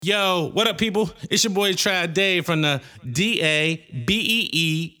Yo, what up, people? It's your boy Trav Dave from the DABEESIDE,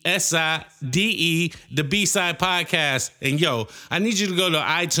 the B-Side Podcast. And yo, I need you to go to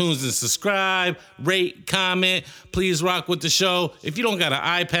iTunes and subscribe, rate, comment. Please rock with the show. If you don't got an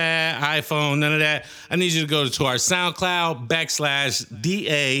iPad, iPhone, none of that, I need you to go to our SoundCloud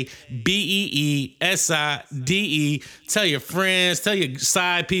 /DABEESIDE. Tell your friends, tell your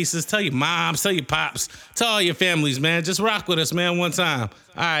side pieces, tell your moms, tell your pops, tell all your families, man. Just rock with us, man, one time.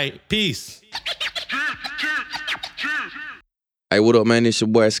 All right, peace. Hey, what up, man? It's your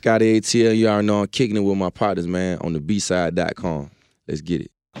boy Scotty ATL. You already know I'm kicking it with my partners, man, on the bside.com. Let's get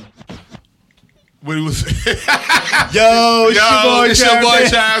it. What he was Yo, it's your boy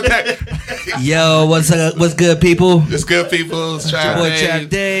Trav. Yo, what's good, people? It's good, people. It's Trav Your boy Dave. Trav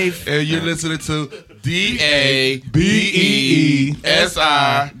Dave. And you're listening to DABEESIDE.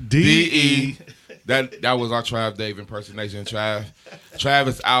 That was our Trav Dave impersonation. Trav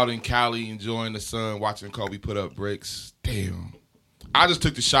is out in Cali enjoying the sun, watching Kobe put up bricks. Damn. I just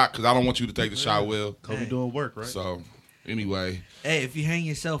took the shot because I don't want you to take the shot, Will. Kobe doing work, right? So, anyway. Hey, if you hang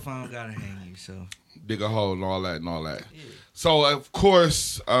yourself, I don't gotta hang you. So Dig a hole and all that. Yeah. So, of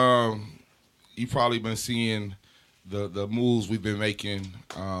course, you've probably been seeing the moves we've been making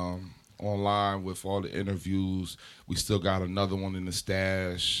online with all the interviews. We still got another one in the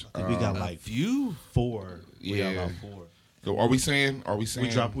stash. I think we got like four. We got about four. So are we saying?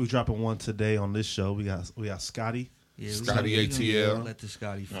 We dropping one today on this show. We got Scotty. yeah, Scotty we ATL. let the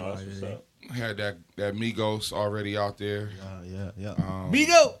Scotty fly today. Had that Migos already out there. Yeah.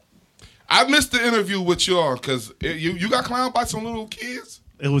 Migo. I missed the interview with y'all because you got clowned by some little kids.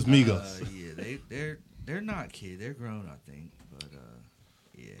 It was Migos. Yeah, they're not kids. They're grown, I think. But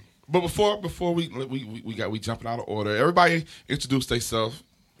yeah. But before we jumping out of order. Everybody introduce themselves.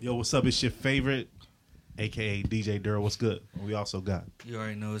 Yo, what's up? It's your favorite, a.k.a. DJ Durrell. What's good? We also got. You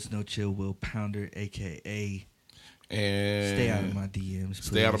already know it's No Chill Will Pounder, a.k.a. And Stay out of my DMs,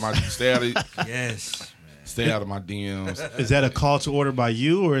 please. Yes. Stay out of my DMs. Is that a call to order by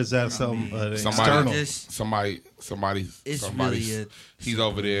you, or is that something external? Somebody's. Really he's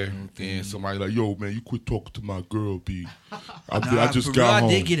over there, and somebody like, yo, man, you quit talking to my girl, B. I just got home.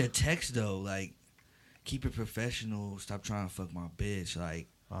 I did get a text though, like, keep it professional. Stop trying to fuck my bitch, like,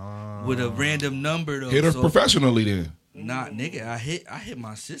 with a random number though. Hit her professionally then. Nah, nigga, I hit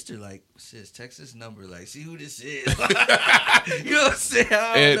my sister, like, sis, text this number, like, see who this is. You know what I'm saying?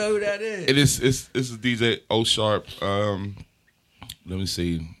 I don't know who that is. It's DJ O Sharp. Let me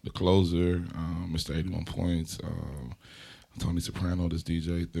see the closer, Mr. 81 Points, Tony Soprano, this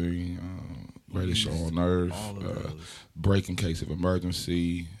DJ thing, Greatest Show on Earth, Break in Case of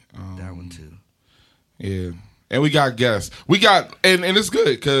Emergency. That one too. Yeah. And we got guests. We got, and it's good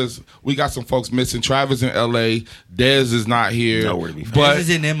because we got some folks missing. Travis in L.A. Dez is not here. Nowhere to be found. Dez is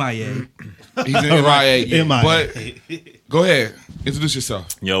in MIA. He's in MIA. MIA. But go ahead. Introduce yourself.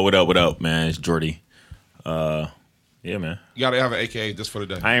 Yo, what up, man? It's Jordy. Yeah, man. You got to have an AKA just for the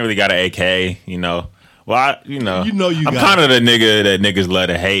day. I ain't really got an AKA, you know. Well, I'm got kind of the nigga that niggas love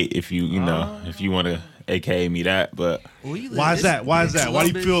to hate if you want to AKA me that, but Why is that? Why do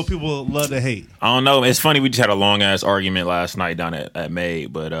you feel people love to hate? I don't know. It's funny. We just had a long ass argument last night down at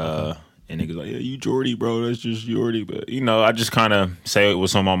Made, but and niggas like, yeah, you Jordy, bro. That's just Jordy. But I just kind of say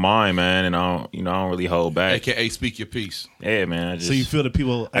what's on my mind, man, and I don't really hold back. AKA speak your piece. Yeah, man. So you feel that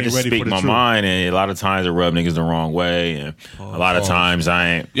people ain't I just ready speak for the my truth. mind, and a lot of times it rub niggas the wrong way, and a lot of times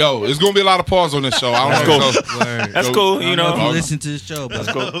I ain't. Yo, it's gonna be a lot of pause on this show. That's cool. That's cool. You know, if you listen to the show, but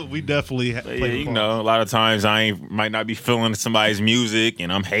That's cool. We definitely But play yeah, a lot of times I might not be feeling somebody's music,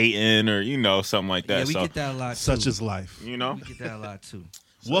 and I'm hating, or something like that. yeah, we so get that a lot. Such too. is life. We get that a lot too.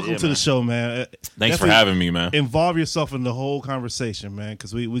 Welcome yeah, to the man. show, man. Thanks for Definitely having me, man. Involve yourself in the whole conversation, man,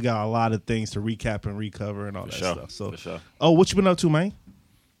 because we got a lot of things to recap and recover and all that stuff. So, For sure. what you been up to, man?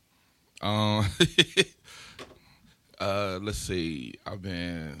 Let's see. I've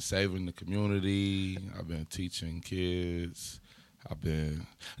been saving the community. I've been teaching kids. I've been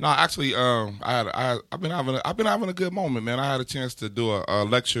having a good moment, man. I had a chance to do a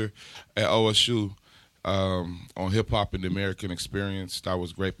lecture at OSU on hip hop and the American experience. That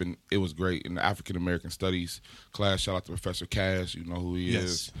was great, and it was great in the African American Studies class. Shout out to Professor Cash, you know who he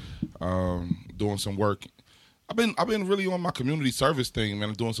is. Doing some work. I've been really on my community service thing, man.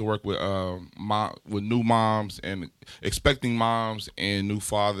 I'm doing some work with with new moms and expecting moms and new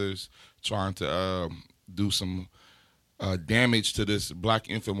fathers, trying to do some damage to this black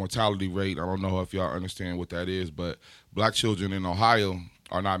infant mortality rate. I don't know if y'all understand what that is, but black children in Ohio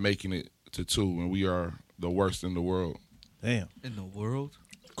are not making it to 2, and we are the worst in the world. Damn. In the world?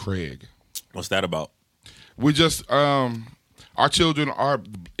 Craig. What's that about? We just our our children are,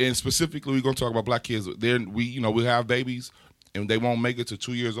 and specifically we're gonna talk about black kids. We have babies, and they won't make it to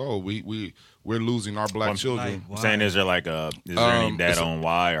 2 years old. We're losing our black children. I'm saying, is there any data on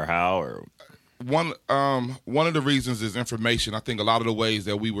why or how or? One of the reasons is information. I think a lot of the ways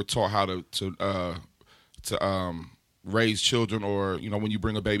that we were taught how to raise children, or when you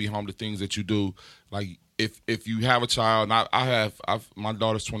bring a baby home, the things that you do, like if you have a child, and my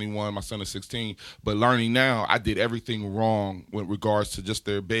daughter's 21, my son is 16, but learning now, I did everything wrong with regards to just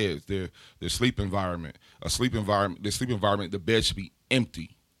their beds, their sleep environment. Their sleep environment, the bed should be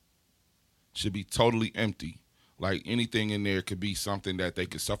empty. Should be totally empty. Like anything in there could be something that they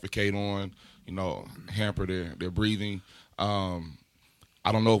could suffocate on, hamper their breathing. I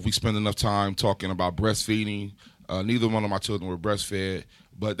don't know if we spend enough time talking about breastfeeding. Neither one of my children were breastfed,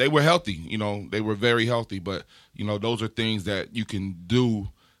 but they were healthy. They were very healthy. But those are things that you can do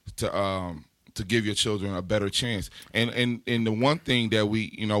to give your children a better chance. And the one thing that we,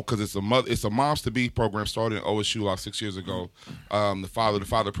 because it's a Moms to Be program started in OSU like 6 years ago. The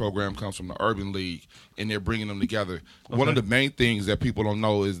father program comes from the Urban League, and they're bringing them together. Okay. One of the main things that people don't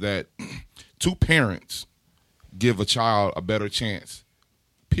know is that 2 parents give a child a better chance.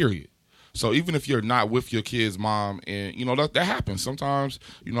 Period. So even if you're not with your kid's mom, and that happens sometimes,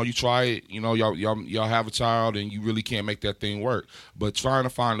 you try it, y'all have a child and you really can't make that thing work. But trying to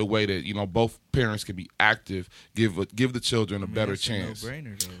find a way that both parents can be active, give the children a better chance. It's a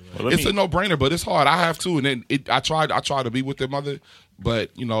no-brainer, though. It's a no-brainer, but it's hard. I have to, and then I tried to be with their mother,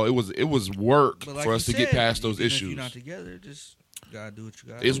 but it was work for us to get past those issues. If you're not together, just gotta do what you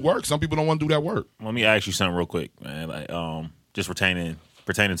gotta. It's do. work. Some people don't want to do that work. Let me ask you something real quick, man. Like, just pertaining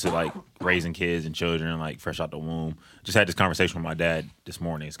to like raising kids and children, like fresh out the womb. Just had this conversation with my dad this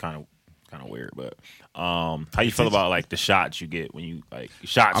morning. It's kind of weird, but how you feel about like the shots you get when you like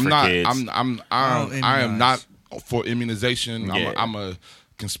shots for kids? I am not for immunization. Yeah. I'm a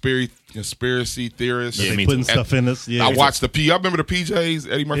conspiracy theorist. Yeah, They putting stuff in us. Yeah, I watched I remember the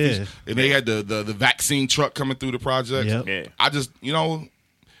PJs, Eddie Murphy, Yeah. and they had the vaccine truck coming through the project. Yep. Yeah. I just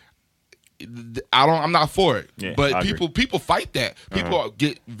I'm not for it. Yeah, but I people fight that. People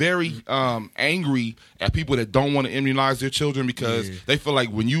get very angry at people that don't want to immunize their children because they feel like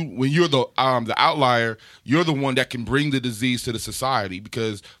when you're the outlier, you're the one that can bring the disease to the society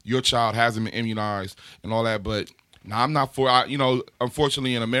because your child hasn't been immunized and all that. But no, I'm not for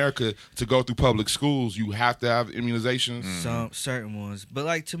unfortunately in America, to go through public schools, you have to have immunizations. Some certain ones, but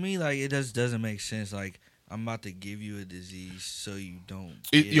like to me, like it doesn't make sense. Like I'm about to give you a disease so you don't.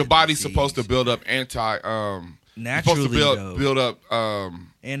 Your body's supposed to build up naturally build up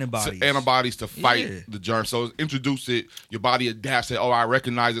antibodies to fight the germ. So introduce it, your body adapts it. Oh, I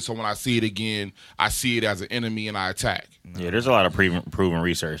recognize it, so when I see it again, I see it as an enemy and I attack. Yeah, there's a lot of proven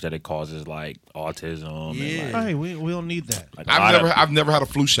research that it causes like autism. Yeah. And, like, Hey, we don't need that. like I've never had a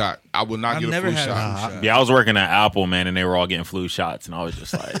flu shot. I would not I've get a never flu had a shot. flu shot. Yeah, I was working at Apple, man, and they were all getting flu shots, and I was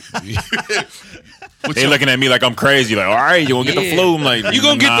just like, they looking at me like I'm crazy. Like, all right, you gonna get the flu? I'm like, You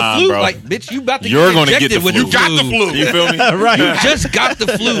gonna nah, get the flu? bro. Like, bitch, you about to You're get gonna get injected the with flu. the You got the flu. You feel me? Right. You just got the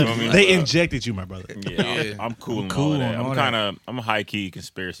flu. You know what I mean? They injected you, my brother. Yeah, I'm cool on cool all that. on all I'm a high key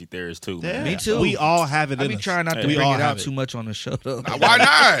conspiracy theorist too. Man. Me too. We all have it I in be us. trying not to We bring all it have out too much on the show though. Why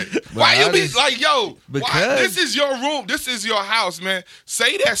not? Why you be like, why, Because- this is your room. This is your house, man.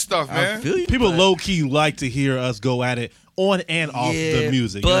 Say that stuff, I man. feel you. People but- low key like to hear us go at it on and off the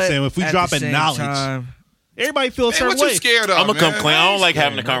music. You know what I'm but saying? If we at drop the in same knowledge, time, everybody feels a Man, certain what way. you scared of, I'm gonna come man? clean. I don't like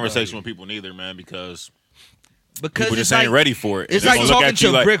having a scared of conversation with people neither, man, because because people it's just ain't like, ready for it. It's They like gonna look talking at you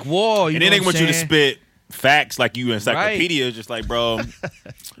to a like- brick wall. You and then know they what want I'm you to saying? spit facts like you encyclopedia, just like, bro.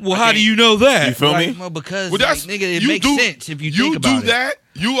 Well, how do you know that? You feel me? Well, because Well, that's like, nigga, it you makes do- sense if you think about do that.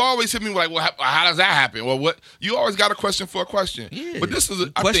 You always hit me like, well, how does that happen? Well, what? You always got a question for a question. Yeah. But this is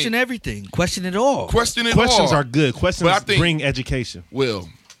Question everything. Question it all. Question it Questions all. are good. Questions But I think- bring education. Will,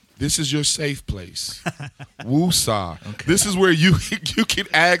 this is your safe place. Woosah. Okay. This is where you can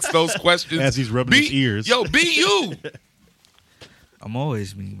ask those questions. As he's rubbing his ears. Yo, be you. I'm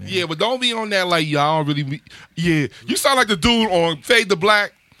always me, man. Yeah, but don't be on that like, y'all don't really be. Yeah, you sound like the dude on Fade to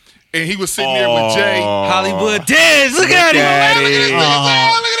Black, and he was sitting there with Jay. Hollywood Diz. Look at him. Look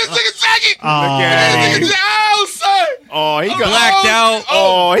at this nigga second. Look at this nigga. Oh, son. Oh, he got Blacked out.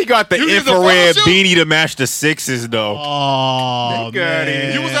 Oh, he got the You did the infrared photo shoot? beanie to match the sixes, though. Oh, got man.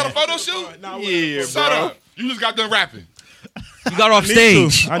 it. You was at a photo shoot? Yeah, Shut bro. up. You just got done rapping. You got off I need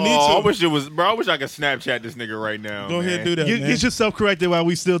stage. to. I need I to. wish it was, bro. I wish I could Snapchat this nigga right now. Go ahead and do that. man. Get yourself corrected while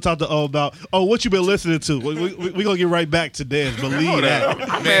we still talk to O about, what you been listening to. We going to get right back to Dez. Believe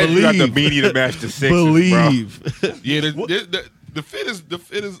that. Man, you got the beanie to match the sixes, bro. Believe. Yeah, The fit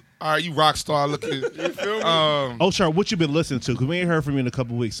is all right. You rock star looking. You feel me? Sure. What you been listening to? Because we ain't heard from you in a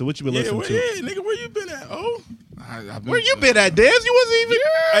couple weeks. So what you been listening to? Yeah, nigga, where you been at? Oh, Where you been at, Dez? You wasn't even.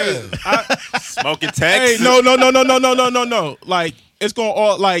 Hey, Smoking text. Hey, no. Like, it's going to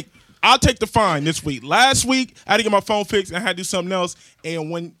all, like, I'll take the fine this week. Last week, I had to get my phone fixed and I had to do something else.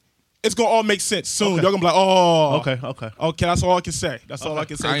 And when it's going to all make sense soon. Okay. Y'all going to be like, oh. Okay. That's all I can say. That's all I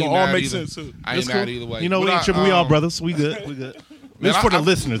can say. I It's ain't going to all mad make either. sense soon. I ain't mad either way. You know, But we ain't tripping. We all brothers. We good. This Man, for the I-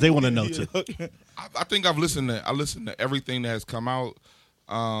 listeners. They want to know too. I think I've listened to everything that has come out.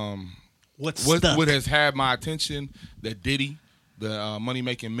 What What has had my attention? The Diddy, the Money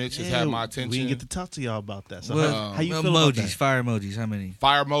Making Mitch has had my attention. We didn't get to talk to y'all about that. So Well, how you feel about emojis, that? fire emojis. How many?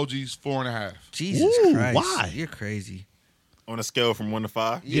 Fire emojis 4.5. Jesus Ooh, Christ! why? You're crazy. On a scale from 1 to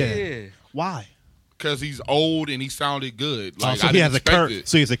 5. Yeah. Why? Because he's old and he sounded good. Like so I he didn't has a expect curve. it.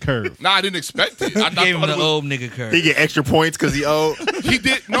 So he has a curve. Nah, I didn't expect it. I Gave him thought the it was, old nigga curve. He get extra points because he old. He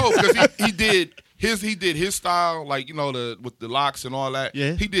did because he did his style, like, you know, with the locks and all that.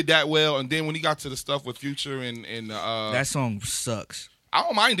 Yeah. He did that well, and then when he got to the stuff with Future and That song sucks. I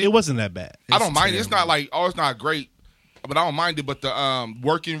don't mind it. It wasn't that bad. I don't mind it. It's terrible. not like it's not great, but I don't mind it. But the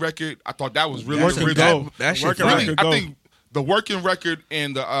working record, I thought that was really Working original. Go. That shit Working fire. Really, record I go. think the working record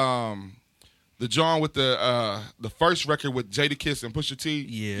and the John with the first record with Jadakiss and Pusha T,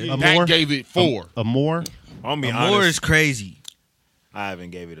 Yeah. that Amore? gave it 4. Amore? I'll be More honest. is crazy. I haven't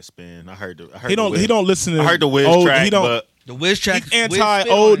gave it a spin. I heard He don't listen to I heard the Wiz old, track, he don't, but The Wiz track. He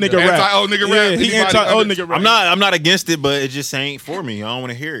anti-old nigga rap. Anti-old nigga rap. Yeah, he Anybody anti-old under- nigga rap. I'm not against it, but it just ain't for me. I don't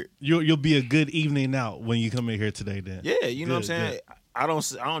want to hear it. You'll be a good evening out when you come in here today. Then Yeah, you know what I'm Good, saying.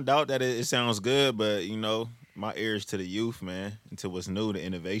 I don't doubt that it sounds good, but you know, my ears to the youth, man, into what's new, the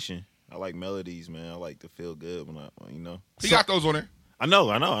innovation. I like melodies, man. I like to feel good when He got those on there. I know.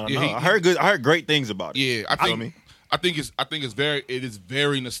 Yeah, I heard great things about it. Yeah, I think it is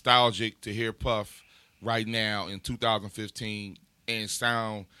very nostalgic to hear Puff right now in 2015 and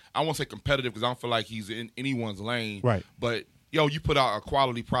sound. I won't say competitive because I don't feel like he's in anyone's lane. Right. But yo, you put out a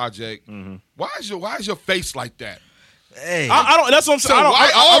quality project. Mm-hmm. Why is your face like that? Hey, I don't. That's what I'm So saying.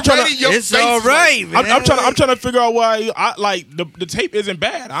 why I'm trying already to. your it's face all is right, man. I'm trying to figure out why. I like the tape isn't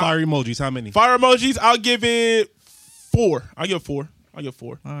bad. fire emojis. How many? Fire emojis. I'll give it 4. I'll give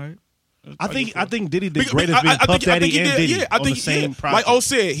 4. all right. I think Diddy did Because- great as being Puff Daddy he and did, Diddy yeah, I on think the same yeah. project. Like O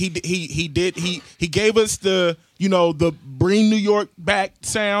said, he gave us the the bring New York back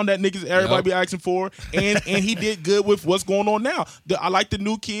sound that everybody Yep. be asking for, and he did good with what's going on now. I like the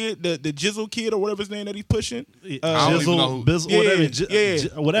new kid, the Jizzle kid or whatever his name that he's pushing. I don't even know Jizzle, who- Bizzle, Yeah,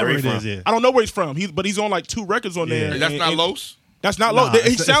 whatever, whatever Where it he is. from? Yeah. I don't know where he's from. But he's on like 2 records on there. That's and- not and Los. That's not Nah, Los. He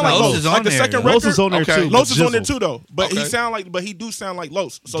it's sound not like Los. Los. is on Like the there, second though. record. Los is on there Okay. too. Los but is on there Jizzle. too though, but he Okay. do sound like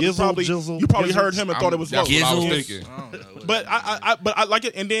Los. So you Gizzle, probably Jizzle, you probably Gizzle. heard him and thought it was That's Los. what I was Gizzles. thinking. I don't know. But I like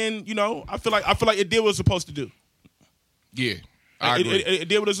it, and then I feel like it did what it was supposed to do. Yeah, I agree. It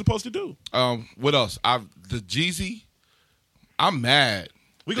did what it was supposed to do. What else? The Jeezy. I'm mad.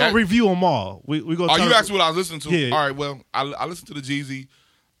 We gonna That- review them all. We gonna. Oh, talk- you asked what I was listening to. Yeah. All right. Well, I listened to the Jeezy.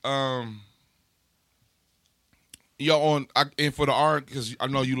 And for the R, because I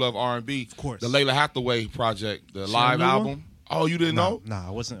know you love R&B. Of course. The Layla Hathaway project, the She live a new album. one? Oh, you didn't know? Nah, I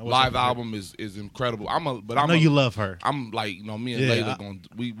wasn't. Live album is incredible. I know you love her. I'm like, me and Yeah,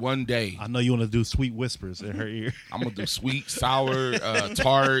 Layla one day I know you want to do sweet whispers in her ear. I'm gonna do sweet, sour,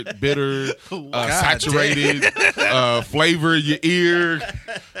 tart, bitter, God saturated, flavor in your ear.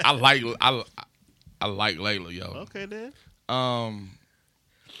 I like Layla, yo. Okay, then.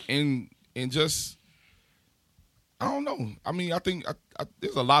 And just I don't know. I mean, I think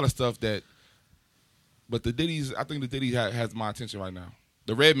there's a lot of stuff that, but I think the Diddy has my attention right now.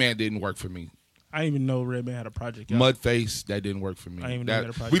 The Redman didn't work for me. I didn't even know Redman had a project. Mudface, that didn't work for me. I didn't even know he had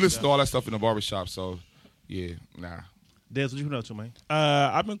a project we listened out. to all that stuff in the barbershop, so yeah, nah. Des, what you know to, man?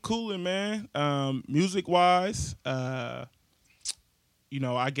 I've been cooling, man. Music wise, I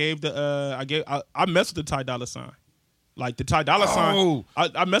messed with the Ty Dolla $ign. Like the Ty Dolla $ign.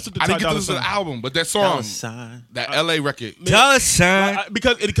 I messed with the I Ty didn't get to Dolla listen to the $ign. album, but that song, that LA record.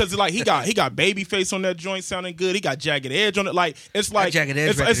 Because like he got Babyface on that joint sounding good. He got Jagged Edge on it. Like it's like Jagged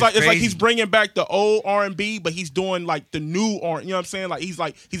Edge it's record is like crazy. he's bringing back the old R&B, but he's doing like the new R. You know what I'm saying? Like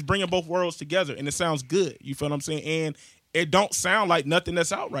he's bringing both worlds together, and it sounds good. You feel what I'm saying? And it don't sound like nothing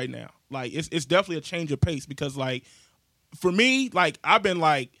that's out right now. Like it's definitely a change of pace because like for me, like I've been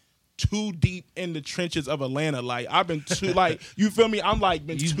like too deep in the trenches of Atlanta. Like I've been too like you feel me? I'm like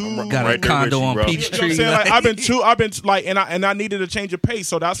been too Got a Right there condo with you, on bro. you know what I'm Peachtree. saying? Like, I've been like, and I needed a change of pace,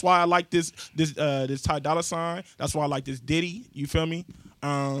 so that's why I like this Ty Dolla $ign. That's why I like this Diddy. You feel me?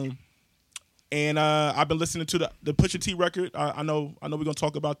 And I've been listening to the Pusha T record. I know we're gonna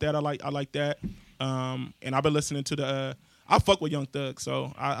talk about that. I like that. And I've been listening to the. I fuck with Young Thug,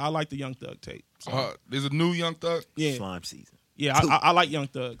 so I like the Young Thug tape. So. There's a new Young Thug. Yeah, Slime season. yeah. I like Young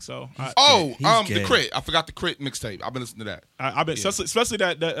Thug. So the Crit. I forgot the Crit mixtape. I've been listening to that. I've been especially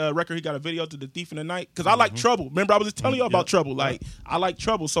that record. He got a video to The Thief in the Night because I like Trouble. Remember, I was just telling you about Trouble. Like I like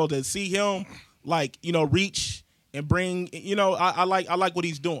Trouble. So to see him reach and bring, I like what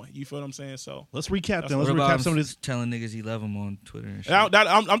he's doing. You feel what I'm saying? So let's recap then. What Let's about recap some of this. telling niggas he love him on Twitter and shit?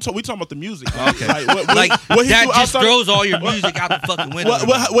 we talking about the music. Okay. Like, what he that do just outside- throws all your music out the fucking window.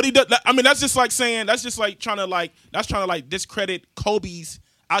 What he does? I mean, that's just like trying to discredit Kobe's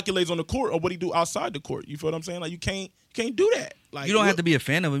accolades on the court or what he do outside the court. You feel what I'm saying? Like you can't do that. Like You don't have to be a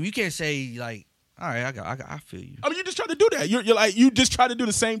fan of him. You can't say like, all right, I feel you. I mean, you just try to do that. You're like you just try to do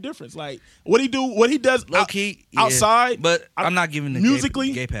the same difference. Like what he does Low key outside. But I'm not giving the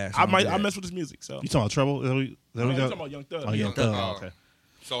musically gay pass. I mess with his music. So You talking about Trouble? Is that I'm we talking got? about Young Thug. Oh, Young Thug. Oh, okay.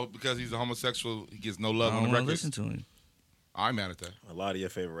 So because he's a homosexual, he gets no I love don't on the want to records. listen to him. I'm mad at that. A lot of your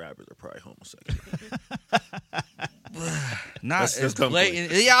favorite rappers are probably homosexual. Not That's as dumb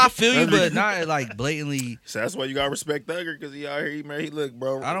blatant. Yeah, I feel you, but not like blatantly. So that's why you gotta respect Thugger, because he out here, man. He look,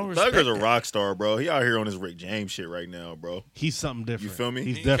 bro. I don't respect Thugger's a that. rock star, bro. He out here on his Rick James shit right now, bro. He's something different. You feel me?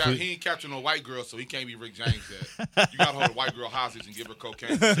 He's He definitely. ain't capturing no white girl, so he can't be Rick James yet. You gotta hold a white girl hostage and give her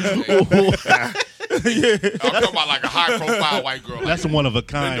cocaine. I'm talking about like a high profile white girl. That's a one of a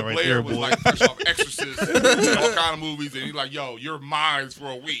kind Linda right Blair there, was boy. like fresh off Exorcist, and all kind of movies, and he's like, "Yo, you're mine for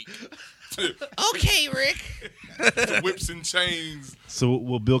a week." Okay, Rick. Whips and chains. So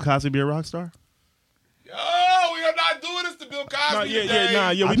will Bill Cosby be a rock star? Oh, we are not doing this to Bill Cosby. No, today.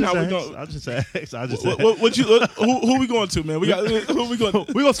 we not. We going. I just asked. Who we going to, man? We got who we going?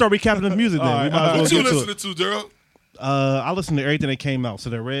 We're gonna start recapping the music then. All right, We might as What well you get to listening it. to, Daryl? I listened to everything that came out. So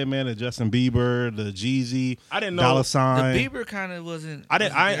the Redman, the Justin Bieber, the Jeezy, I didn't know Dollar The Sign. Bieber kind of wasn't. I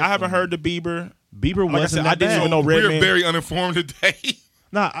didn't. I haven't heard the Bieber. Bieber Like I wasn't said, that I didn't bad. even know We're Redman. very uninformed today.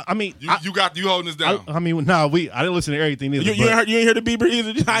 Nah, I mean, You holding this down. I mean, I didn't listen to everything either. You but ain't heard the Bieber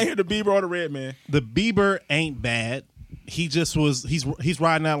either. I ain't heard the Bieber or the Redman. the Bieber ain't bad. He just was. He's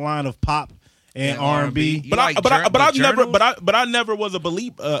riding that line of pop and And R&B. You But like I never was a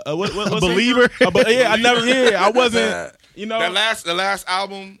believer. What's A believer? I never. Yeah, I wasn't. The last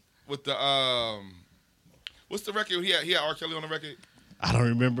album with the what's the record? He had R. Kelly on the record. I don't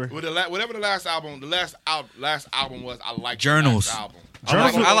remember. With whatever the last album was, I like Journals. The last album.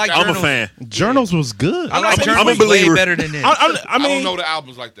 Journals- I like I'm a Journals. fan. Journals was good. I like I'm a Journals believer. way better than this. I I mean, don't know the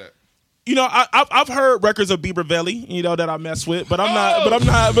albums like that. I've heard records of Bieber Valley, that I mess with, but I'm not.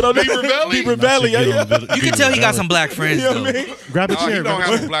 Bieber Valley? Bieber Valley, yeah. You can tell he got some black friends You know though. what I mean? Grab a No, he chair. don't Grab a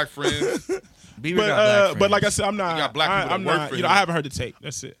have chair. no black friends. Bieber got black friends. But like I said, I'm not. got black people that I'm work not. for I him. haven't heard the tape.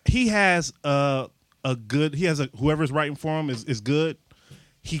 That's it. He has whoever's writing for him is good.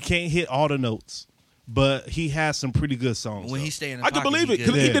 He can't hit all the notes, but he has some pretty good songs. when though. he stay in the I can pocket, believe he it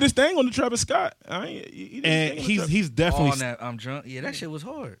because good. he Yeah. did his thing on the Travis Scott. He did his and thing on he's Travis. he's on definitely that I'm drunk. Yeah, that shit was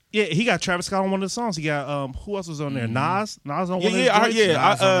hard. yeah. He got Travis Scott on one of the songs. He got who else was on there? Nas on one of his I heard, joints? yeah.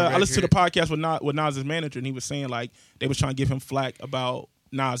 Nas on the I listened to the record. podcast with Nas's manager, and he was saying like they was trying to give him flack about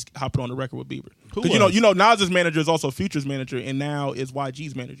Nas hopping on the record with Bieber. Who Because was? Nas's manager is also Future's manager, and now is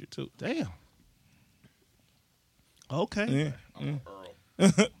YG's manager too. Damn. Okay. Yeah.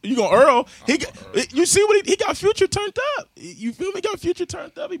 You gonna Earl? You see what he got Future turned up. You feel me? He got Future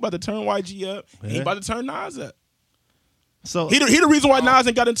turned up. He about to turn YG up. And he Yeah. about to turn Nas up. So He the reason why Nas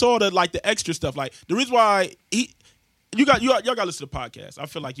ain't got into all the like the extra stuff. Like the reason why y'all got to listen to the podcast. I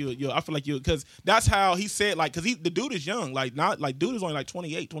feel like you because that's how he said like because the dude is young. Like not like dude is only like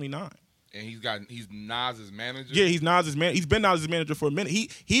 28, 29. And he's Nas's manager. Yeah, he's Nas's man. He's been Nas's manager for a minute.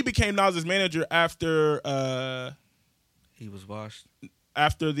 He became Nas's manager after He was washed.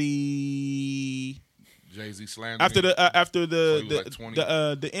 the Jay-Z slandered after him. the So he was like 20.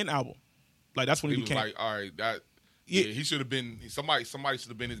 the N album. Like that's when He he was became. like, all right, that. Yeah. Yeah, he should have been somebody should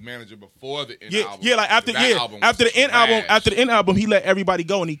have been his manager before the N Yeah, album. yeah, like after That album was after the N album, trash. after the N album, he let everybody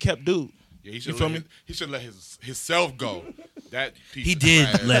go and he kept dude. Yeah, he You should feel let me? he should let himself go. That piece He of did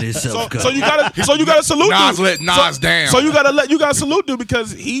trash. let himself go. So you gotta salute Nas dude. let Nas down. So you gotta salute dude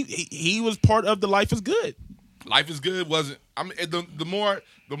because he was part of the Life is Good. Life is Good wasn't. I mean, the more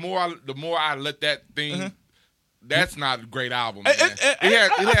I let that thing. That's not a great album. Man. He had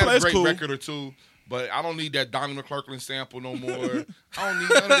a it's great cool. record or two, but I don't need that Donnie McClurkin sample no more. I don't need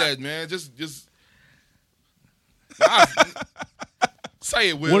none of that, man. Just say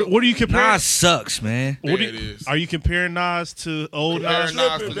it, Will. what are you comparing? Nas sucks, man. There What it is. Are you comparing Nas to old Comparing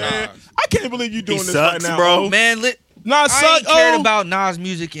Nas? Nas to Man, Nas. I can't believe you doing this sucks, right now, bro. O. Man, Nas I suck. ain't cared Oh. about Nas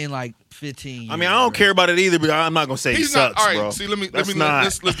music in like 15 years. I mean, I don't care about it either, but I'm not gonna say he He's sucks, not. All right, bro. see, let's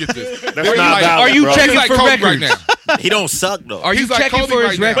get this. That's not valid, Are you bro. checking He's like for Kobe records? right now. He don't suck though. Are you He's like checking Kobe for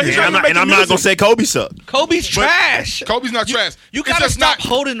right his now. record? But he's trying to make I'm not music. gonna say Kobe suck. Kobe's trash. Kobe's not trash. You It's gotta just stop not-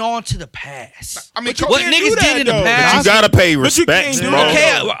 holding on to the past. I mean, you Kobe, What can't niggas do that, did in the though. past. You gotta pay But you respect, can't do bro.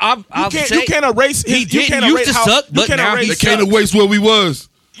 that. Okay, I'll You say can't erase his. he You didn't can't used erase to how. suck, You but can't now erase. he they can't erase where we was.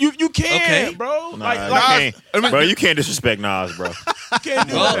 You can't, Okay. bro. Nah, Like you can't. I mean- Bro, you can't disrespect Nas, bro. you can't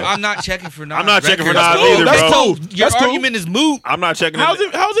do Well, that. I'm not checking for Nas. I'm not checking for records. Nas either, That's bro. cool. Your That's cool. argument is moot. I'm not checking. How's it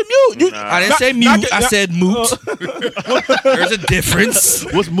mute? You, I didn't not- say not- mute. I not- said moot. There's a difference.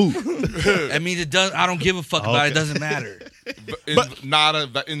 What's moot? That means it does. I don't give a fuck about it. It doesn't matter.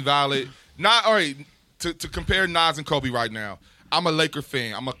 Not invalid. Not all right. To compare Nas and Kobe right now, I'm a Laker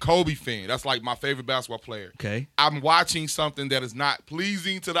fan. I'm a Kobe fan. That's like my favorite basketball player. Okay. I'm watching something that is not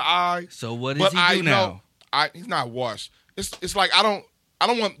pleasing to the eye. So what does But he I do know now? he's not washed. It's like I don't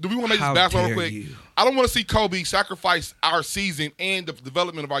want. Do we want to make How this basketball dare real quick? you. I don't want to see Kobe sacrifice our season and the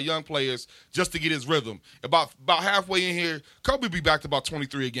development of our young players just to get his rhythm. About halfway in here, Kobe be back to about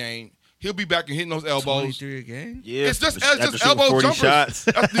 23 a game. He'll be back and hitting those elbows. 23 a game. Yeah, It's just after shooting elbow 40 jumpers. shots.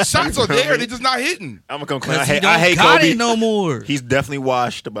 The shots are there. They're just not hitting. I'm gonna come. Because he I don't hate got Kobe it no more. He's definitely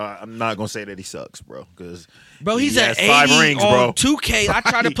washed, but I'm not gonna say that he sucks, bro. Because Bro, he's he at has 80 5 rings, on bro. 2K. I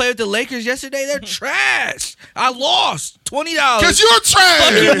tried to play with the Lakers yesterday. They're trash. I lost $20. Because you're trash.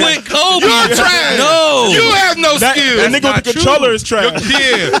 fucking with Kobe. You're trash. No. You have no That skills. nigga with not the true. controller is trash.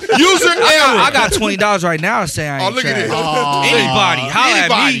 Yeah. User error. I got $20 right now saying I ain't Oh, look at trash. this. Anybody, holla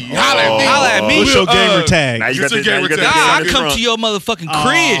at Anybody. me. Holla at me. Holla at me. What's your gamer tag? Now you Get got your this. Now gamer you got tag. this Nah, I on your come front. to your motherfucking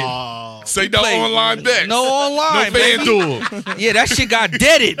crib. Say no play- online bets. No online, No baby. FanDuel. Yeah, that shit got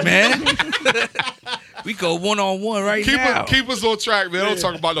deaded, man. We go one-on-one right now. Keep us on track, man. Don't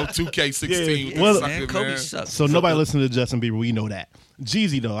talk about no 2K16. Yeah. Well, Man, Kobe sucks. So nobody listens to Justin Bieber. We know that.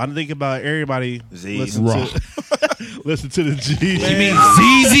 Jeezy though, I'm thinking about everybody listen Raw. to listen to the Jeezy. You mean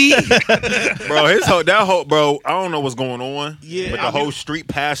ZZ? Bro, bro. I don't know what's going on. Yeah, but the whole street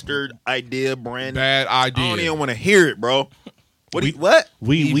pastor idea, brand. Bad I don't idea. even want to hear it, bro. What?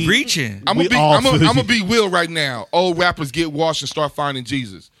 He reaching. I'm We gonna all feel you. be Will right now. Old rappers get washed and start finding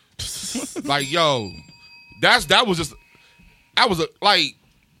Jesus. Like, yo, that was like,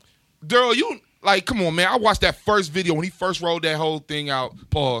 Daryl, you like, come on, man. I watched that first video when he first rolled that whole thing out.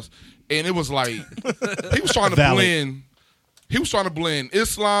 Pause, and it was like he was trying to Valid. blend. He was trying to blend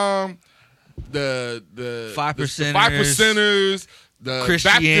Islam, the 5%ers, the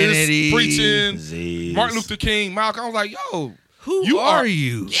Christianity, Baptist preaching, Z's. Martin Luther King, Malcolm. I was like, yo, Who You are are-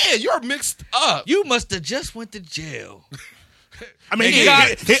 you? yeah, you're mixed up. You must have just went to jail I mean, And he he got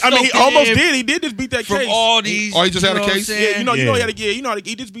he soaked almost in did. He did just beat that from case. all these. Oh, he just had a you know what I'm case? saying? Yeah, you know he Yeah. had a you know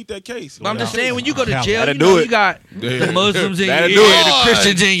he just beat that case. But I'm just saying, when you go to Gotta jail, you do know it. you got the Muslims in your That'll ear, do it. the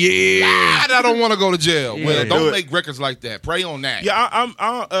Christians in your ear. I don't want to go to jail. Yeah. Well, Do don't it. make records like that. Pray on that. Yeah,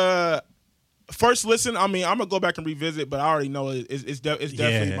 I'm first listen. I mean, I'm gonna go back and revisit, but I already know it's definitely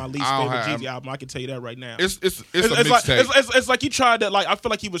Yeah. my least I don't favorite have- Jeezy album. I can tell you that right now. It's a It's like mixtape. it's like he tried to like. I feel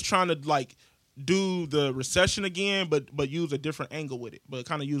like he was trying to like do the recession again, but use a different angle with it. But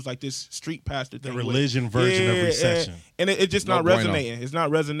kind of use like this street pastor thing, with it. religion version of recession. and it's just No not bueno. resonating. It's not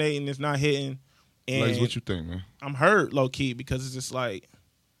resonating. It's not hitting. And Blaze, what you think, man? I'm hurt low key because it's just like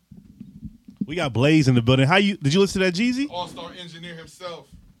We got Blaze in the building. Did you listen to that Jeezy? All-star engineer himself.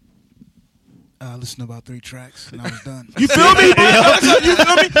 Listened to about 3 tracks and I was done. you feel me, bro? You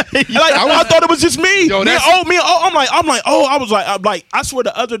feel me? Like I thought it was just me. Yo, me and that's- I was like, I swear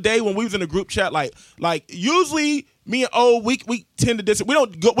the other day when we was in the group chat, like usually me and O, we tend to disagree.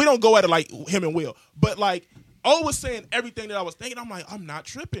 We don't go at it like him and Will, but like O was saying everything that I was thinking. I'm like, I'm not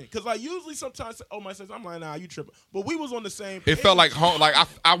tripping because like usually sometimes O might say, I'm like, nah, you tripping. But we was on the same. It page. felt like home. Like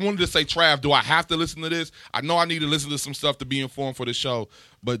I wanted to say, Trav, do I have to listen to this? I know I need to listen to some stuff to be informed for the show,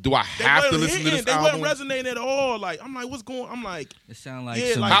 but do I They have to wasn't listen to hitting. this They album? wasn't resonating at all. Like I'm like, what's going? I'm like, It sound like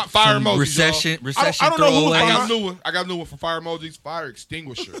Yeah, some, like- Hot fire some emojis, recession I don't know who was I throwaway. got a new one. I got a new one for fire emojis. Fire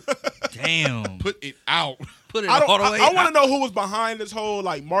extinguisher. Damn. Put it out. Put it I all the way. want to know who was behind this whole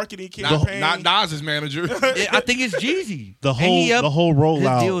like marketing campaign. Not Nas's manager. I think it's Jeezy. The Ain't he whole up? the whole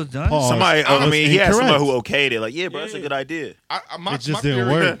rollout. His deal was done. pause Somebody, I was mean, he had somebody incorrect. who okayed it. Like, yeah, bro, that's a good idea. My It just theory,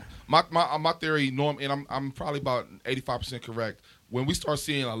 didn't work. My theory, Norm, and I'm probably about 85% correct. When we start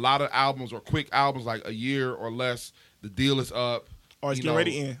seeing a lot of albums or quick albums, like a year or less, the deal is up. Or it's You getting know,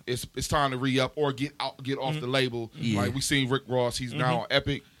 ready to end. It's time to re-up or get off the label. Yeah. Like we seen Rick Ross, he's now on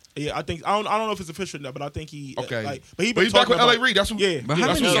Epic. Yeah, I think I don't know if it's official now, but I think he Okay. like, but he But been he's back talking with LA about- Reid. That's who. Yeah, But yeah, how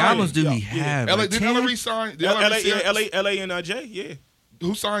that's many what- albums do yeah, he yeah. have? LA Like did 10? LA re-sign? Did LA, LA re-sign? LA and Jay, yeah.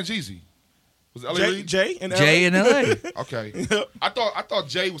 Who signed Jeezy? Was it L.A. Reid? Jay in Jay in L.A. Okay. I thought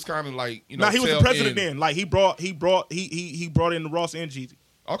Jay was kind of like, you know. Nah, he was the president in. then. Like he brought in the Ross and Jeezy.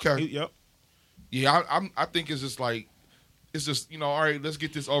 Okay. Yep. Yeah, I think it's just like, it's just, you know, all right, let's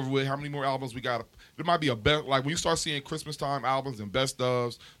get this over with. How many more albums we got? There might be a best, like when you start seeing Christmas time albums and best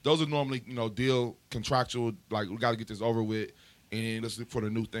ofs, those are normally, you know, deal contractual, like we got to get this over with and let's look for the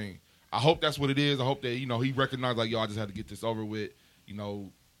new thing. I hope that's what it is. I hope that, you know, he recognized like, yo, I just had to get this over with, you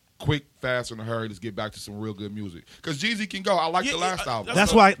know, quick, fast, in a hurry. Let's get back to some real good music. Because Jeezy can go. I like the last album.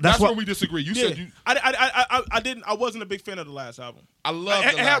 That's where why we disagree. You said you. I wasn't a big fan of the last album. I love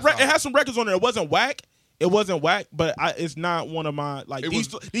it. It had some records on there. It wasn't whack. But it's not one of my like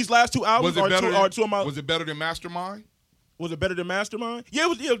these last two albums are two of my. Was it better than Mastermind? Was it better than Mastermind? Yeah, it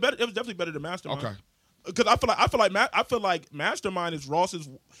was better. It was definitely better than Mastermind. Okay. Because I feel like Mastermind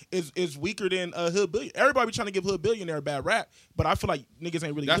is weaker than Hood Billionaire. Everybody be trying to give Hood Billionaire a bad rap, but I feel like niggas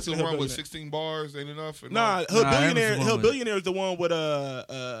ain't really. That's the listening to one Hood with Billionaire. 16 bars ain't enough. Nah, Hood Billionaire is the one with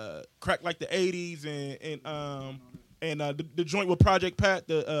Crack Like the 80s and the joint with Project Pat.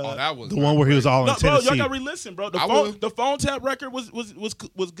 That was the one where he was all in bro, Tennessee. y'all got to re-listen, bro. The phone tap record was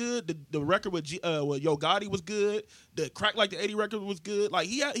good. The record with Yo Gotti was good. The Crack Like the 80 record was good. Like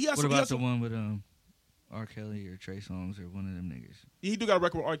he had What some. about the one with R. Kelly or Trey Songz or one of them niggas? He do got a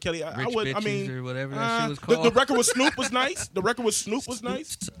record with R. Kelly. Or whatever that shit was called. The record with Snoop was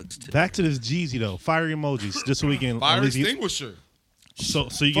nice. Back to this Jeezy though. Fire emojis just so we can. Fire extinguisher. So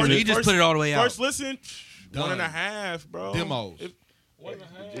you He can. just put it all the way out. First listen, 1.5, bro. Demos.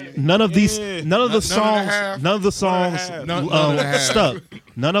 None of the songs stuck.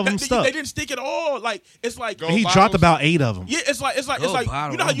 None of them stuck. They didn't stick at all. Like it's like He dropped about 8 of them. Yeah, it's like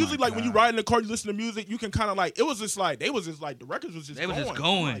Bottle, you know how oh usually my like when you God. ride in the car, you listen to music, you can kind of like the records was just They was going. just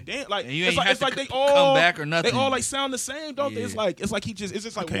going. Like, damn, like And you it's ain't like have it's to like they come all back or nothing. They all like sound the same, don't they? It's Yeah. like it's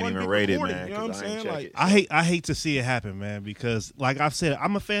just like can't one even big rate it, recording. man, You know what I'm 'cause I ain't saying? check Like it. I hate to see it happen, man, because like I've said,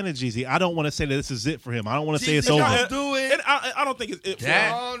 I'm a fan of Jeezy. I don't want to say that this is it for him. I don't want to say it's Jeezy over. got- Do it. and I don't think it's it.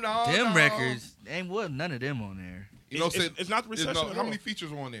 Them records, ain't none of them on there. You know, It's not the recession at How all. many features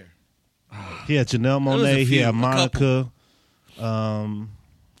were on there? He had Janelle was a Monáe. He few, had a Monica.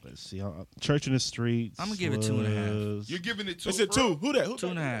 Let's see, Church in the Streets. I'ma give it 2.5. was- You're giving it 2. It's a 2. Who that?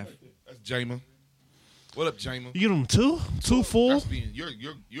 2.5. That's Jamin. What up, Jamin? You give him 2? 2 full? That's being you're a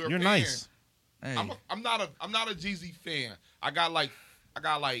You're fan. nice. Hey, I'm not a Jeezy fan. I got like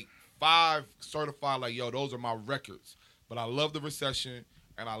 5 certified. Like yo, those are my records. But I love the recession,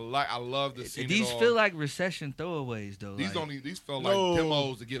 and I love the scene. these feel like recession throwaways though. These like, these feel No. like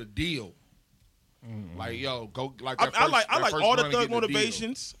demos to get a deal. Like yo, go like that I like that first all the run to Thug get the deal.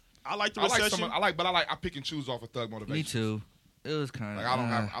 Motivations. I like the I like recession. I pick and choose off of Thug Motivation. me too. It was kind of.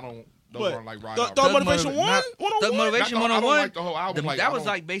 Like I don't. Those What? aren't like ride Thug out. Motivation 1? Thug Motivation I don't 101. like the whole album. Like, that I was don't-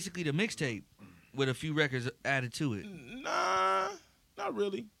 like basically the mixtape with a few records added to it. Nah, not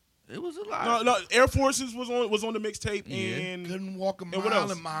really. It was a lot. No, Air Forces was on the mixtape, Yeah. and Couldn't walk a And what mile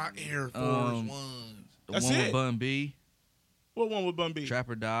else? in my Air Force Ones. The That's one it. with Bun B, what one with Bun B? Trap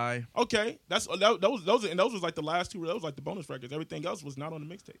or Die. Okay, those was like the last two. Those was like the bonus records. Everything else was not on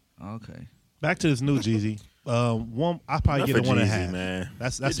the mixtape. Okay. Back to this new Jeezy. One, I probably Enough get a of 1.5. Jeezy, man.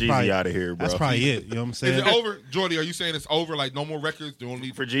 That's Get Jeezy probably out of here, bro. That's probably it. You know what I'm Is saying? it over, Jordy? Are you saying it's over? Like no more records? They don't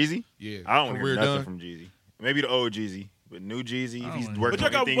need For Jeezy? Yeah, I don't want to Career hear nothing done? from Jeezy. Maybe the old Jeezy, but new Jeezy, I if he's don't working But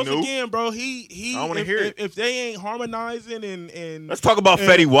on check out anything once new. again, bro. He. I don't wanna if, hear if, it. if they ain't harmonizing and Let's talk about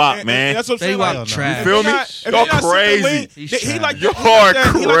Fetty Wap, man. That's what I'm Fetty saying. Wap Like, trash. if Feel they me? not- if they Y'all not crazy. Link, He's he trash. like Y'all he like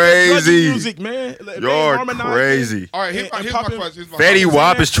that crazy. music, man. If they ain't You're harmonizing, crazy. All right, here's and my popping- question. Fetty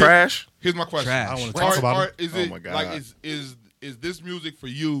Wap is trash. Here's my question. Trash. I don't want to talk about it. Is Oh it my God. like is this music for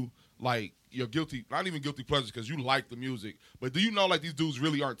you like your guilty? Not even guilty pleasures because you like the music, but do you know like these dudes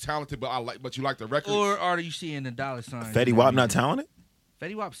really aren't talented, but you like the records? Or are you seeing the dollar signs? Fetty Wap not talented?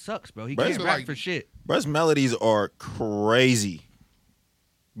 Fetty Wap sucks, bro. He Bro, can't it's rap like- for shit. Bro's melodies are crazy.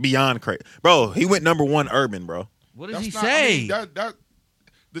 Beyond crazy. Bro, he went #1 urban, bro. What does That's he not- I say? mean, that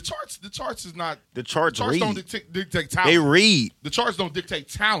the charts is not. The charts Charts don't read. dictate talent. They read. The charts don't dictate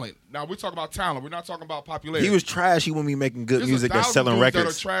talent. Now we're talking about talent. We're not talking about popularity. He was trash. He wouldn't be making good There's music 1,000 that's selling dudes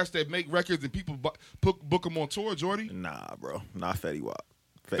records. that are trash that make records and people book them on tour. Jordy, Nah, bro. Not Fetty Wap.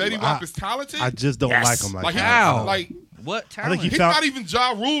 Fetty Wap is talented. I just don't Yes. like him like like that. How? Like What I talent? think he's found- not even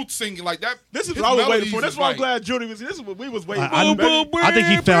Ja Rule singing like that. This is His what I was waiting melodies for. That's is why I'm like- glad Jordy was. This is what we was waiting for. I think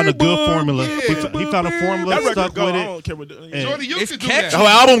he found a good formula. Yeah. He found a formula, That record stuck go. with I it. don't care what. And- Jordy, you It's could do catchy. The that. whole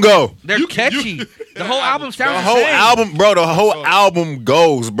album go. They're You- catchy. The whole album The sounds whole the same. album, bro. The whole album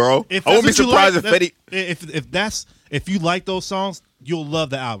goes, bro. If I wouldn't be that's what you surprised like, if Fetty. if you like those songs, you'll love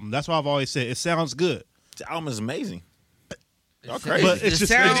the album. That's why I've always said it sounds good. The album is amazing. Y'all crazy. But it's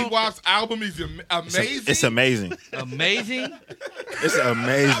just Fetty Wap's album is amazing. It's amazing. Amazing. It's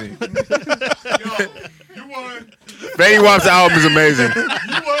amazing. You won. Fetty Wap's album is amazing.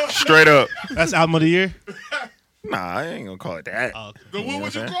 Straight up. That's album of the year. Nah, I ain't gonna call it that. Then what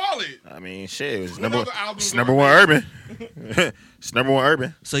would you call it? I mean, shit. It's What number, other albums it's are number one urban. It's number one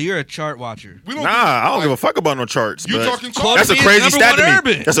urban. So you're a chart watcher. We don't Nah, I don't give a fuck about no charts. You but talking that's a Quality is crazy number stat one to me.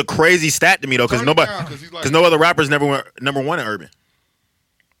 urban. That's a crazy stat to me though, because Turn it nobody, down, 'cause he's like- because no other rappers never went number one in urban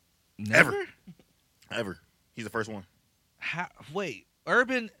Never? ever. He's the first one. Wait,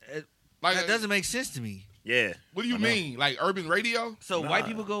 urban. Like, That doesn't make sense to me. Yeah. what do you mean? Like urban radio? So white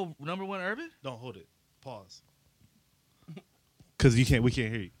people go number one urban? Don't hold it. Pause. Because we can't hear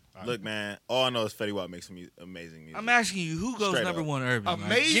you. Look, man. All I know is Fetty Wap makes some amazing music. I'm asking you, who goes Straight number up. one urban? Like,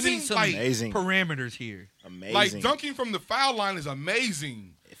 give me Amazing? some Like- Amazing. parameters here. Amazing. Like dunking from the foul line is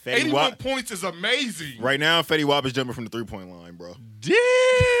amazing. Fetty 81 Wap. points is amazing. Right now, Fetty Wap is jumping from the 3-point line, bro.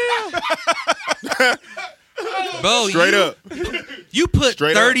 Bro, Straight you, up. You put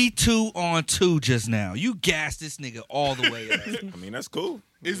Straight up. 32 on 2 just now. You gassed this nigga all the way up. I mean, that's cool.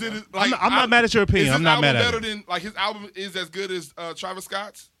 Is it like I'm not mad at your opinion. Is his I'm not album mad at better it. than like his album is as good as Travis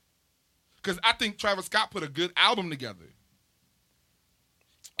Scott's? Because I think Travis Scott put a good album together,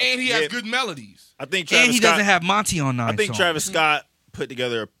 and he has Yeah. good melodies. I think Travis And he Scott, doesn't have Monty on 9 I think songs. Travis Scott put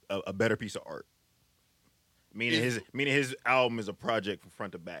together a better piece of art. Meaning his album is a project from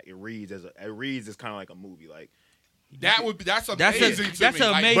front to back. It reads as kind of like a movie. Like That's That's amazing. to that's me.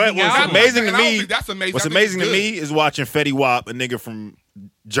 an Like, amazing But what's album. amazing to and I don't me, think that's amazing. what's I think amazing it's to good. me is watching Fetty Wap, a nigga from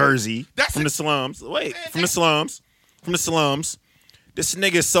Jersey, That's from it. the slums. Wait, from the slums. This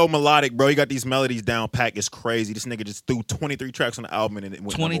nigga is so melodic, bro. He got these melodies down packed. It's crazy. This nigga just threw 23 tracks on the album and it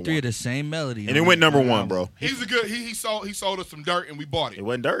went 23 of number the same melody. one. And it went number one, bro. He's a good. He sold us some dirt and we bought It it.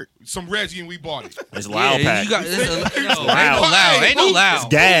 wasn't dirt. Some Reggie and we bought it. It's loud pack. You got, no, ain't no loud. loud. Ain't no Hey, loud. It's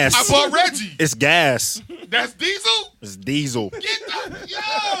gas. I bought Reggie. It's gas. That's Diesel. It's diesel. Get the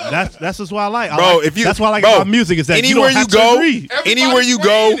yo. That's just what I like. Bro, if you that's what I like bro, about music is that anywhere you don't have go, to agree. anywhere you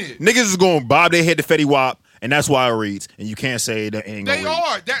go, Everybody's niggas is going to bob their head to Fetty Wap, and that's why it reads. And you can't say that it ain't They gonna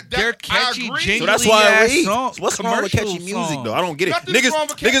read. are. They're I catchy, agree. jingly So that's why it ass reads. songs, What's wrong with catchy commercial music, songs. though? I don't get it. Nothing's wrong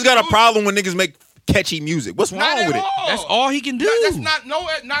with catchy Niggas got a music. problem when niggas make catchy music. What's Not wrong with at it? all. That's all he can do. That's not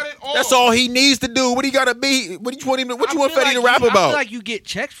not at all. That's all he needs to do. What he got to be? What you want him? What you want feel Fetty to like rap I about? feel like you get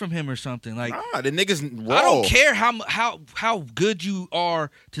checks from him or something. Like Nah, the niggas raw. I don't care how good you are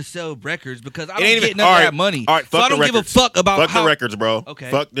to sell records because I It don't ain't get even- none all of right, that money. all right, so fuck I don't the give a records. fuck about Fuck how the records, bro.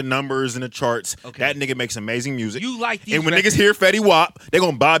 Okay. Fuck the numbers and the charts. Okay. That nigga makes amazing music. You like these And when records. niggas hear Fetty Wap, they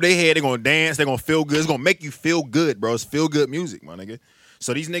gonna bob their head, they gonna dance, they gonna feel good. It's gonna make you feel good, bro. It's feel good music, my nigga.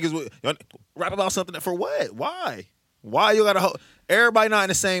 So these niggas y'all rap about something for what? Why? Why you gotta? Everybody not in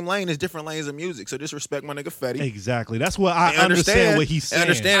the same lane. There's different lanes of music. So disrespect my nigga Fetty. Exactly. That's what I And understand what he's and saying.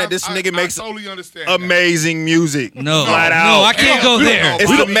 understand that this nigga makes I totally understand. that. amazing music. No, flat out. no, I can't go there. It's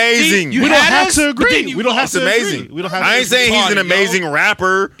amazing. You we don't had have us, to but agree. then you We don't have It's to amazing. agree. We don't have I to ain't saying he's an Party, yo. amazing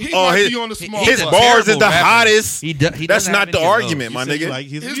rapper. He or might his, be on the small his side. bars is Terrible the rapper. hottest. He That's doesn't not have the any of those. argument, my You said you nigga. like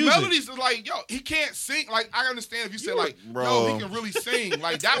his His music. melodies are like, yo, he can't sing. Like, I understand if you said like, Bro. yo, he can really sing.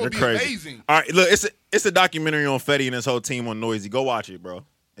 Like, that would be They're crazy. amazing. All right, look, it's a documentary on Fetty and his whole team on Noisy. Go watch it, bro.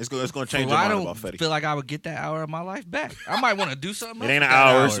 It's gonna change Well, your I mind don't about Fetty. feel like I would get that hour of my life back. I might want to do something. It else ain't an with that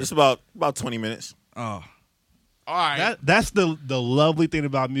hour. hour. It's about 20 minutes. Oh, All right. That's the lovely thing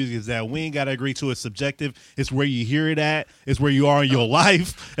about music is that we ain't got to agree to it. Subjective. It's where you hear it at. It's where you are in your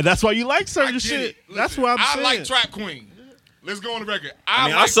life, and that's why you like I certain get shit. it. That's Listen, what I'm I saying. like Trap Queen. Let's go on the record. I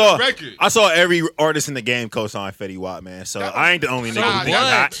mean, like I the record. saw every artist in the game co-sign Fetty Wap, man. So That was- I ain't the only nigga who Nah, think he's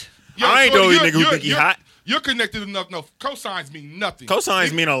what? hot. Yo, I ain't the Shorty, only nigga who think he hot. You're connected enough. No, cosigns mean nothing.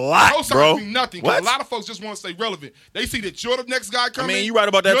 Cosigns mean a lot, Cosigns bro. mean nothing. 'Cause What? A lot of folks just want to stay relevant. They see that you're the next guy coming. you right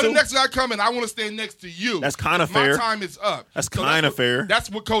about that, You're too. the next guy coming. I want to stand next to you. That's kinda 'Cause fair. My time is up. That's So kinda what- fair.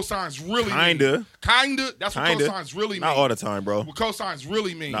 That's what cosigns really Kinda. mean. Kinda. That's what Kinda. cosigns really mean. Not all the time, bro. What cosigns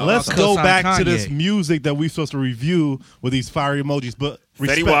really mean. No. Let's About go cosign back to this Kanye. music that we supposed to review with these fire emojis. But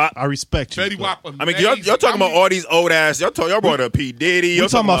respect, Wap. I respect you. Fetty Wap. I mean, y'all talking about all these old ass. Y'all brought up P Diddy. We Y'all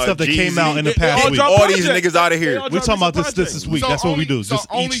talking about stuff that came out in the past week. All these niggas out of here. We talking about this week. So That's what we only- do. so Just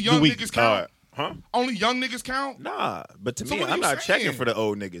only each young week. niggas count. Huh? Only young niggas count. Nah, but to So me, what are I'm you not saying? checking for the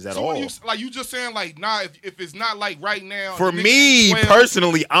old niggas at So what all. you just saying like nah if it's not like right now For the nigga me ain't 12.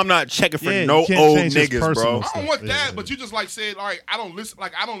 personally, I'm not checking for Yeah, no you can't old change his niggas, personal bro. I don't want Yeah, that, yeah. but you just like said, all right, I don't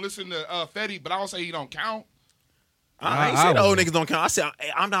listen to Fetty, but I don't say he don't count. I ain't saying the old niggas don't count. I said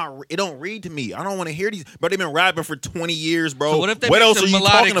I'm not. It don't read to me. I don't want to hear these. But they've been rapping for 20 years, bro. So what if they what make else some are you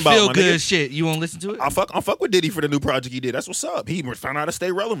melodic talking about, feel my good nigga? shit? You won't listen to it? I fuck with Diddy for the new project he did. That's what's up. He found out how to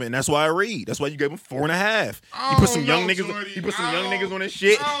stay relevant. That's why I read. That's why you gave him 4.5. He put some young niggas. He put some young niggas on his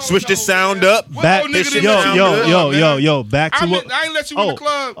shit. Switched his sound up. Back, What old nigga did yo, that yo, sound yo, good, yo, man? yo, back to what? I ain't let you in the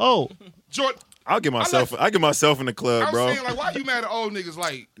club. Oh, Jordan, I'll get myself. I get myself in the club, I'm bro. saying, like, why you mad at old niggas?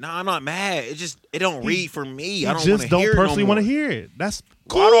 Like, Nah, I'm not mad. It don't read for me. I don't just want to don't hear personally it no want to more. hear it. That's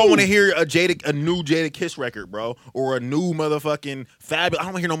cool. I don't want to hear a new Jada Kiss record, bro, or a new motherfucking fabulous. I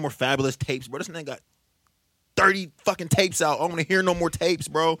don't want to hear no more Fabulous tapes, bro. This nigga got 30 fucking tapes out. I don't want to hear no more tapes,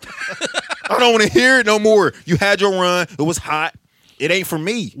 bro. I don't want to hear it no more. You had your run. It was hot. It ain't for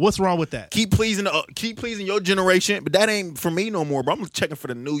me. What's wrong with that? Keep pleasing your generation, but that ain't for me no more, bro. I'm checking for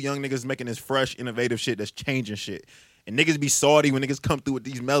the new young niggas making this fresh, innovative shit that's changing shit. And niggas be salty when niggas come through with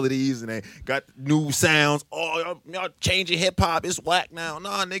these melodies and they got new sounds. Oh, y'all changing hip hop. It's whack now.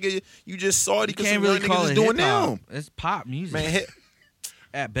 Nah, nigga, you just salty You because can't some really young call niggas is it doing hip-hop. them. It's pop music. Man,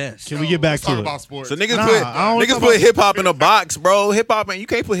 at best. Can we get back let's talk to about it? sports. so niggas Nah, put I don't niggas talk put about- hip hop in a box, bro. Hip hop, man, you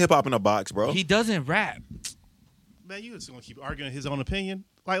can't put hip hop in a box, bro. He doesn't rap. Man, you just gonna keep arguing his own opinion?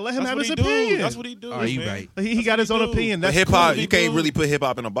 Like, let him That's have what his he opinion. do. That's what he do. Are you man. right? He got his own opinion. But That's hip hop, cool. you can't really put hip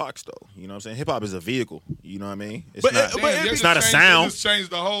hop in a box though. You know what I'm saying? Hip hop is a vehicle. You know what I mean? It's But- not. but Damn, it's y'all not a just sound. just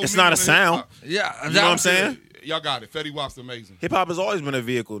changed the whole It's not a meaning of sound. hip-hop. Yeah, You know what I'm saying? Y'all got it. Fetty Wap's amazing. Hip hop has always been a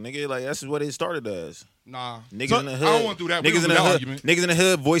vehicle, nigga. Like that's what it started as. Nah. Niggas So, in the I hood. don't want to do that. We Niggas don't in do the that hood. argument. Niggas in the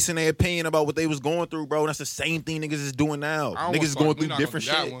hood voicing their opinion about what they was going through, bro. That's the same thing niggas is doing now. I don't Niggas is wanna going start- we through not different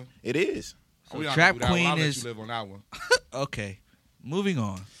gonna do that shit. one. It is. We not Trap gonna do that one. Queen I'll let is- you live on that one. Okay. Moving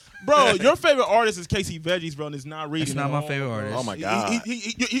on. Bro, your favorite artist is Casey Veggies, bro, and it's not reading. That's not at my all, favorite bro. artist. Oh my god.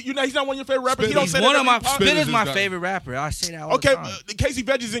 You know he's not one of your favorite rappers. He don't He's say He's one that of my every time. Spit is is my done. favorite rapper. I say that all Okay, the time. Casey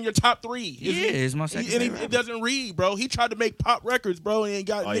Veggies is in your top 3. He is my second and favorite it doesn't read, bro. He tried to make pop records, bro, and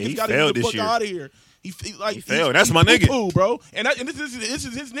got Oh, yeah, niggas he got him failed the this fuck year. out of here. He failed. That's my nigga. poo-poo, bro. And this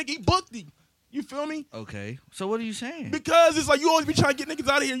is his nigga. He booked him. You feel me? Okay. So what are you saying? Because it's like you always be trying to get niggas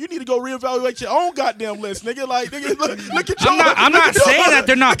out of here. You need to go reevaluate your own goddamn list, nigga. Like, nigga, look at your. I'm not saying that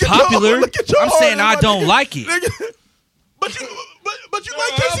they're not popular. I'm saying I don't like it. Nigga. But you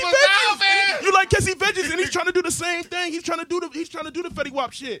like Casey Veggies. You like Casey Veggies, and he's trying to do the same thing. He's trying to do the Fetty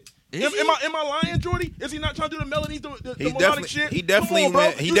Wap shit. Is Am he? I lying, Jordy? Is he not trying to do the melodies, the He melodic definitely- shit? he definitely Come on, bro.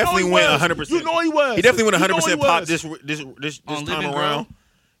 went- he You definitely know went was. 100%. You know he was. He definitely went You know 100% he pop was. this On time Living around. Girl?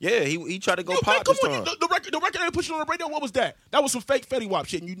 Yeah, he tried to go Yo, man, pop come this on. time. The record they pushing on the radio. What was that? That was some fake Fetty Wap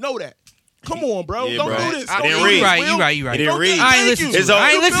shit, and you know that. Come on, bro. Yeah, Don't bro. do this. I Don't didn't do read. this, You Will. right. He didn't read. I ain't Thank listen you. to It's it. all- I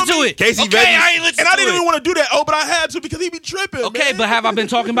ain't You listen feel to me? it. Casey Okay, Veggies- I ain't listen And I to didn't it. even want to do that. Oh, but I had to because he be tripping. Okay, man. but have I been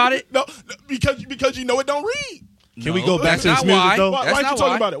talking about it? No, because you know it don't read. Can we go back That's to this not music why. though? Why That's ain't you not talking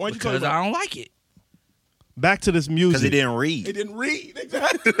why. about it? Why ain't you talking Because about I don't like it. Back to this Because he music. didn't read. It didn't read.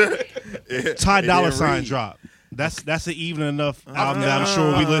 Exactly. Ty It Dolla didn't Sign read. drop. That's an even enough album that I'm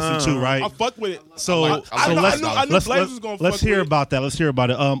sure we listen to, right? I fuck with it. So, I like so Ty let's Dolla Sign. knew Blaze was gonna let's fuck hear with it. about that. Let's hear about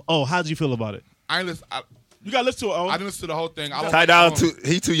it. How'd you feel about it? I ain't listen. You got to listen to it. Oh. I didn't listen to the whole thing. I don't- Ty I Dolla don't-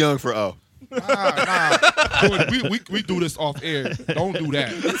 he too young for O. Nah. Jordan, we do this off air. Don't do that.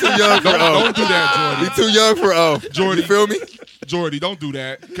 Too young for O. Don't do that, He Jordy. too young for O. Jordy. You feel me? Jordy, don't do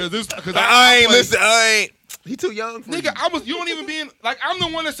that. Because I ain't listen. I ain't. He too young for Nigga, you don't even be in. Like, I'm the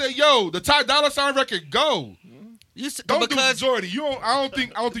one that say, yo, the Ty Dolla Sign record, go. Don't Because do Jordy. I don't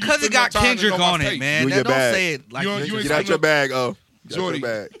think you because it spend got enough time to Kendrick know my on it, taste. man. You That your don't bag. say it like You ain't Get spend out your enough- bag, O. Get out Jordy, your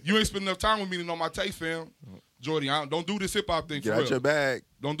bag. you ain't spend enough time with me to know my taste, fam. Jordy, don't do this hip hop thing Get for out real. your bag.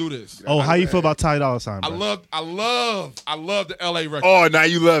 Don't do this. Oh, how you feel about Ty Dolla Sign? I bro? love the LA record. Oh, now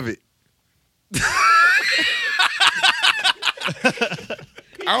you love it.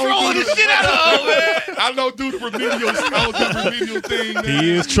 I don't do the shit out of man. I don't do the remedial thing, man.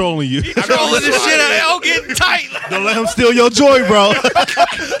 He is trolling you. trolling the shit out of getting tight. Don't let him steal your joy, bro.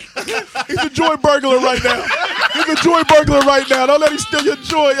 He's a joy burglar right now. He's a joy burglar right now. Don't let him steal your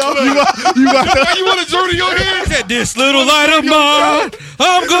joy, yo. you got Why you want to join your head? Said this little light of mine,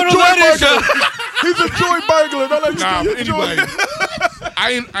 I'm gonna let it shine. He's a joy burglar. Don't let him Nah, steal your anyway. joy.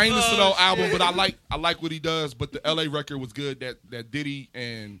 I ain't listened to the whole album, but I like what he does. But the LA record was good. That Diddy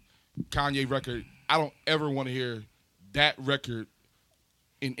and Kanye record. I don't ever want to hear that record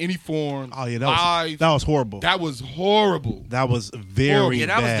in any form. Oh yeah, live. that was horrible. That was horrible. That was very Yeah,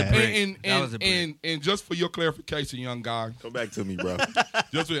 that was bad. the break. And, That was a break. and just for your clarification, young guy, Come back to me, bro.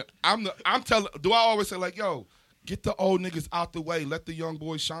 I'm telling. Do I always say like, yo, get the old niggas out the way, let the young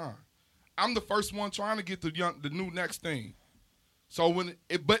boys shine. I'm the first one trying to get the new next thing. So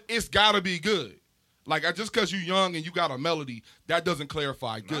but it's gotta be good. Like just because you young and you got a melody, that doesn't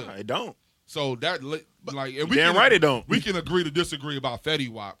clarify good. Nah, it don't. So that like, and we Damn can, right it don't. We can agree to disagree about Fetty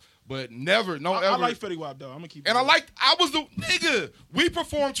Wap, but never, no I ever. like Fetty Wap though. I'm gonna keep. And I was the nigga. We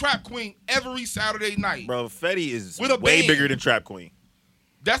perform Trap Queen every Saturday night. Bro, Fetty is With a way band. bigger than Trap Queen.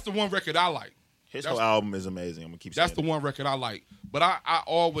 That's the one record I like. His That's- whole album is amazing. I'm gonna keep saying That's the one record I like. But I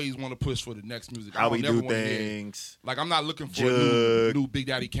always want to push for the next music. How I we don't do never wanna hear- things. Like, I'm not looking for Jug. a new Big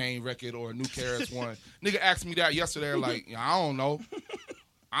Daddy Kane record or a new KRS One. Nigga asked me that yesterday. Like, I don't know.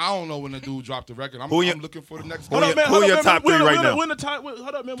 I don't know when the dude dropped the record. I'm looking for the next. Who your top three right now? Hold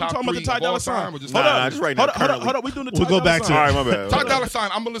up, man. We Top talking about the three Ty of Dolla all Sign. time or just Hold now? up. Nah, just right now, currently. Hold up. We doing the We'll Ty go Dolla back to Sign. All right, my bad. Ty Dolla Sign.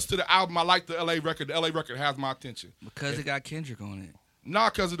 I'm gonna listen to the album. I like the LA record. The LA record has my attention. Because it got Kendrick on it. Nah,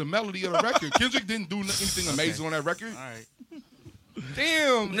 because of the melody of the record. Kendrick didn't do anything amazing on that record. All right.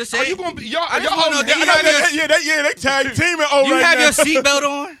 Damn. Listen, Are you gonna be y'all? I just Y'all wanna holding know, They tag teaming over You right have now. your seatbelt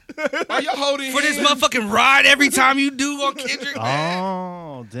on Are y'all holding for this hands? motherfucking ride every time you do on Kendrick?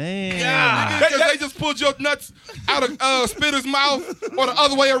 Oh, damn. God. Because they just pulled your nuts out of Spitter's mouth or the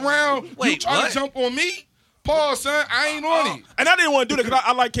other way around. You Wait, trying what? to jump on me? Pause, son. I ain't on it. And I didn't want to do that because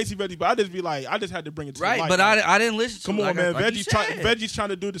I like Casey Veggie, but I just be like, I just had to bring it to Right, light. but I didn't listen to Come it. on, like man. like you said. Veggie's trying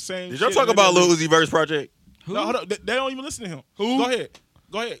to do the same. Did y'all shit talk that about they Lil do. Uzi Vert's project? Who? No, hold up. They don't even listen to him. Who? Go ahead.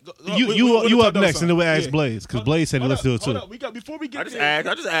 You up next, and then we'll ask Blaze because Blaze said he Hold listened to it up. too. We got before we get I just there.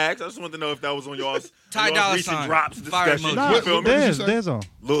 asked. I just wanted to know if that was on y'all's, Ty y'all's Dolla recent Sign. drops Fire discussion. emoji. You feel me? There's on.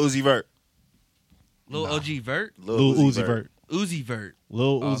 Lil Uzi Vert. Lil OG Vert? Lil Uzi Vert. Uzi Vert.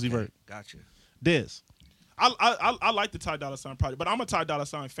 Lil Oh, Uzi okay. Vert. Gotcha. Dez. I like the Ty Dolla Sign project, but I'm a Ty Dolla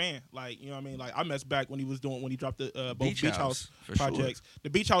Sign fan. Like, you know what I mean? Like, I messed back when he dropped the both Beach Beach House, House for projects.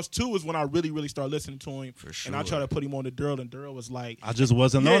 The Beach House 2 was when I really started listening to him. For And I sure. tried to put him on the Durl, and Durl was like, I just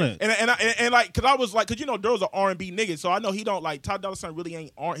wasn't on it. And like, cause I was like, cause you know, Durl's an R&B nigga, so I know he don't like Ty Dolla Sign really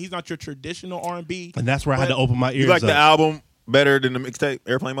ain't he's not your traditional R&B. And that's where I had to open my ears You like up. the album better than the mixtape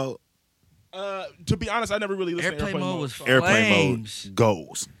Airplane Mode? To be honest, I never really listened to Airplane Mode was so. Airplane Flames. Mode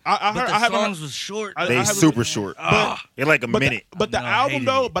goes. I But heard. the I haven't songs heard, was short. I They haven't super really- short. But- They're like a minute. But the No, I album hated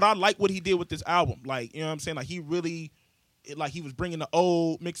though, it. but I like what he did with this album. Like, you know what I'm saying? Like, he really, like, he was bringing the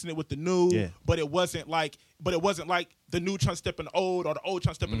old, mixing it with the new. Yeah. But it wasn't like the new trying to step in the old or the old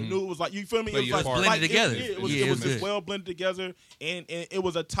trying to step in the new. It was like, you feel me? Play It was your like part. Blended together. It was Yeah, it was just good. well blended together, and it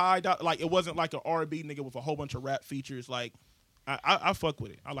was a tied out. Like, it wasn't like an R&B nigga with a whole bunch of rap features. Like, I fuck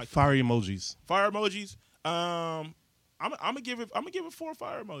with it. I like Fire emojis. fire emojis. I'm gonna give it 4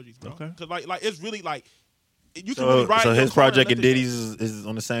 fire emojis, bro. Okay. Cause like it's really like you can really ride So your his car project let and this- Diddy's is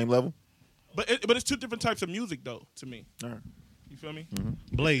on the same level? But it's two different types of music though to me. All right. You feel me?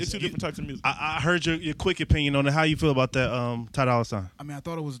 Blaze. It's two different types of music. I heard your quick opinion on it. How you feel about that Ty Dolla Sign? I mean, I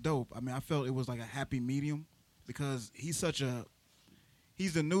thought it was dope. I mean, I felt it was like a happy medium because he's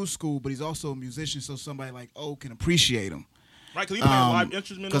the new school, but he's also a musician, so somebody like can appreciate him. Right, because he playing live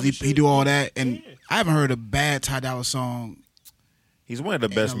instruments. Because he do all that, and Yeah. I haven't heard a bad Ty Dolla song He's one of the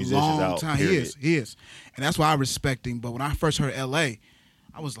best in a musicians long out. time. Period. He is, and that's why I respect him. But when I first heard L.A.,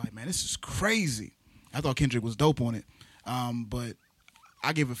 I was like, man, this is crazy. I thought Kendrick was dope on it, but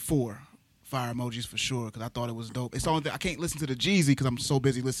I give it 4 fire emojis for sure because I thought it was dope. It's the only thing I can't listen to the Jeezy because I'm so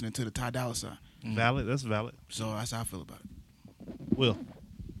busy listening to the Ty Dolla Sign. Valid. That's valid. So that's how I feel about it. Will.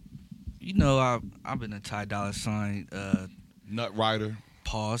 You know, I've been a Ty Dolla Sign. Nut Rider.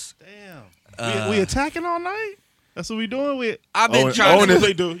 Pause. Damn. We attacking all night? That's what we doing with. I've been Owen- trying. Owen To, is-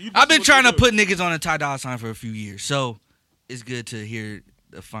 They do. You I've been do trying to what they put niggas on a Ty Dolla Sign for a few years, so it's good to hear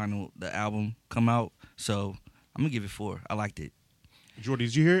the album come out. So I'm gonna give it 4. I liked it. Jordy,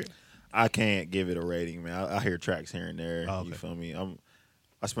 did you hear it? I can't give it a rating, man. I hear tracks here and there. Oh, okay. You feel me?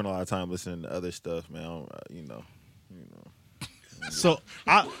 I spend a lot of time listening to other stuff, man. You know. So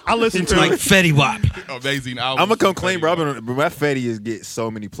I listened to Like Fetty Wap. Amazing album. I'm gonna come clean, bro. My Fetty is get so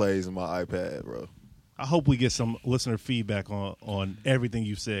many plays on my iPad, bro. I hope we get some listener feedback on everything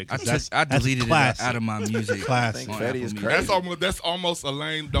you said. 'cause I deleted it classic. out of my music. Classic. I think on Fetty is Apple crazy. That's almost a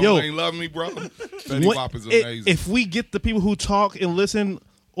lame. Don't Yo. lame love me, bro. Fetty What- Wap is amazing. If we get the people who talk and listen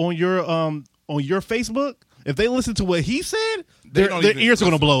on your Facebook, if they listen to what he said, They their don't even ears are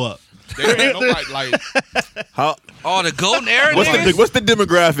gonna blow up. They don't nobody like. How? Oh, the golden era. What's the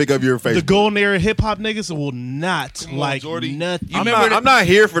demographic of your Facebook? The golden era hip hop niggas will not Come on, like Jordy. nothing. I'm not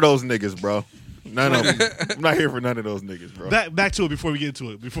here for those niggas, bro. None of them. I'm not here for none of those niggas, bro. Back to it before we get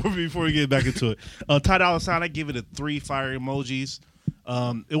into it. Before we get back into it, Ty Dolla Sign, I give it a 3 fire emojis.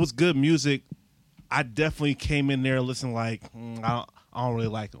 It was good music. I definitely came in there listening like I don't really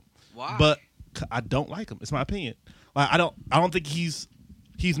like him. Why? But I don't like him. It's my opinion. Like I don't think he's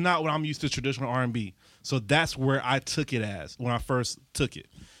not what I'm used to traditional R&B. So that's where I took it as when I first took it.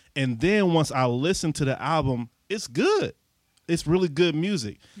 And then once I listened to the album, it's good. it's really good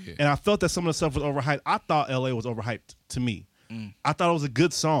music. Yeah. And I felt that some of the stuff was overhyped. I thought LA was overhyped to me. I thought it was a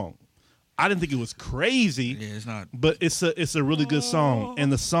good song. I didn't think it was crazy. Yeah, it's not. But it's a really good song.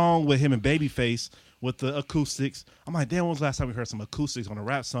 And the song with him and Babyface with the acoustics, I'm like, damn, when was the last time we heard some acoustics on a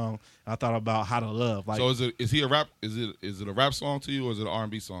rap song? And I thought about How to Love. Like, so is he a rap? Is it a rap song to you, or is it an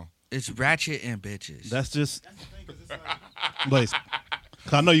R&B song? It's ratchet and bitches. That's just. Blaze,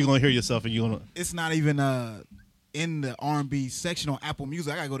 I know you're gonna hear yourself, and you're gonna. It's not even in the R&B section on Apple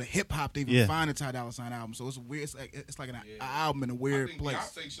Music. I gotta go to hip hop to even find a Ty Dolla $ign album. So it's weird. It's like an album in a weird place.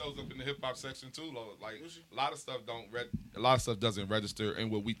 Beyonce shows up in the hip hop section too. Like a lot of stuff doesn't register in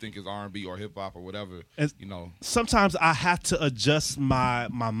what we think is R&B or hip hop or whatever. And you know, sometimes I have to adjust my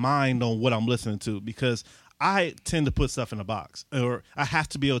mind on what I'm listening to because I tend to put stuff in a box, or I have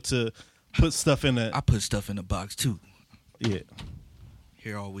to be able to put stuff in a. I put stuff in a box too. Yeah.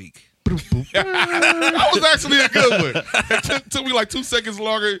 Here all week. That was actually a good one. It took me like 2 seconds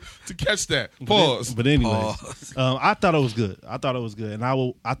longer to catch that. Pause. But anyway, I thought it was good. And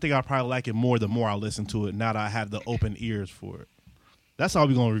I think I'll probably like it more the more I listen to it now that I have the open ears for it. That's all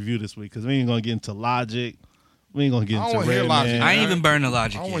we're going to review this week because we ain't going to get into Logic. We ain't going to get into Redman. I ain't even burn the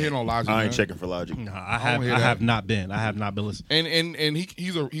Logic I don't want to hear no Logic. I ain't checking for Logic. No, I have not been listening. And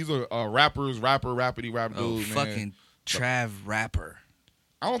he's a rapper's rapper, rapidy rap dude, man. Fucking Trav rapper.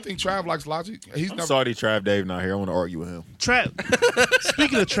 I don't think Trav likes Logic. I'm sorry Trav Dave not here. I want to argue with him.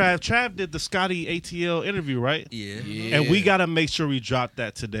 Speaking of Trav did the Scotty ATL interview, right? Yeah. And we got to make sure we drop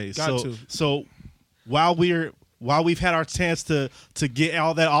that today. So while we've had our chance to get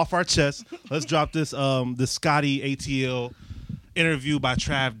all that off our chest, let's drop this the Scotty ATL interview by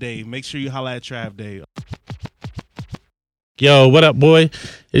Trav Dave. Make sure you holla at Trav Dave. Yo, what up, boy?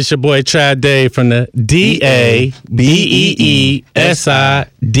 It's your boy Trav Dave from the DABEESIDE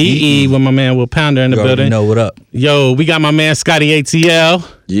with my man Will Pounder in the building. Know what up? Yo, we got my man Scotty ATL.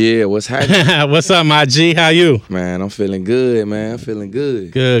 Yeah, what's happening? What's up, my G? How you? Man, I'm feeling good, man.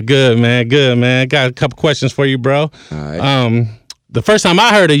 Good, man. Got a couple questions for you, bro. All right. The first time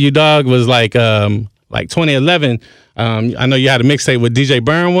I heard of you, dog, was like 2011. I know you had a mixtape with DJ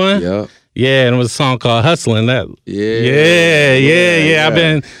Burn one. Yep. Yeah, and it was a song called Hustlin'. Yeah. I've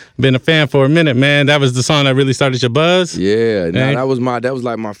been a fan for a minute, man. That was the song that really started your buzz. Yeah, that was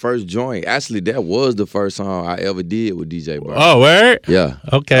like my first joint. Actually, that was the first song I ever did with DJ Burn. Oh, word? Yeah.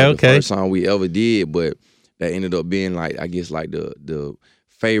 Okay. The first song we ever did, but that ended up being like the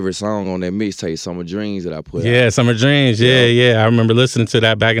favorite song on that mixtape, Summer Dreams, that I put out. Yeah, Summer Dreams. Yeah. I remember listening to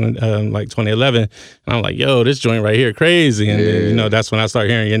that back in 2011. And I'm like, yo, this joint right here crazy. And then, that's when I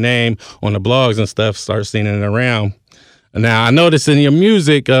started hearing your name on the blogs and stuff, start seeing it around. Now, I noticed in your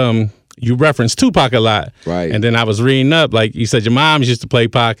music, you reference Tupac a lot. Right. And then I was reading up, like you said your moms used to play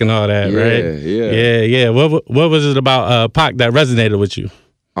Pac and all that, right? Yeah. What was it about Pac that resonated with you?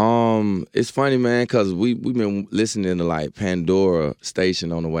 It's funny, man, because we've been listening to like Pandora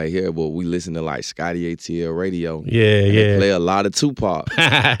station on the way here, but we listen to like Scotty ATL radio. Yeah. They play a lot of Tupac.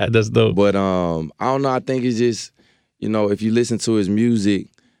 That's dope. But I don't know. I think it's just, if you listen to his music,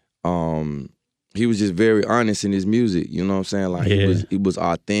 he was just very honest in his music. You know what I'm saying? Like he was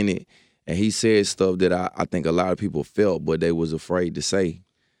authentic, and he said stuff that I think a lot of people felt, but they was afraid to say.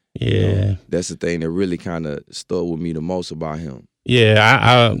 Yeah, that's the thing that really kind of stuck with me the most about him. Yeah,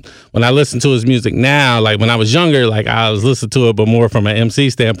 I when I listen to his music now, like when I was younger, like I was listening to it, but more from an MC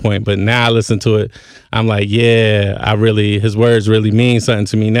standpoint. But now I listen to it, I'm like, his words really mean something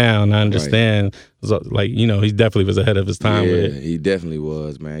to me now, and I understand. Right. So, like, he definitely was ahead of his time. Yeah, with it. He definitely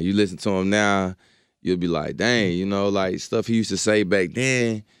was, man. You listen to him now, you'll be like, dang, like stuff he used to say back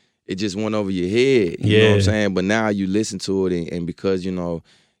then, it just went over your head. You know what I'm saying? But now you listen to it, and because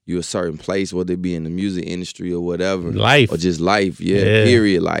you're a certain place, whether it be in the music industry or whatever. Life. Or just life,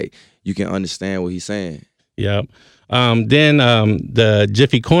 period. Like, you can understand what he's saying. Yep. Then the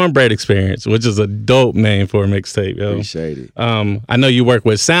Jiffy Cornbread Experience, which is a dope name for a mixtape, yo. Appreciate it. I know you work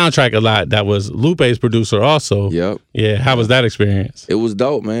with Soundtrack a lot. That was Lupe's producer also. Yep. Yeah, how was that experience? It was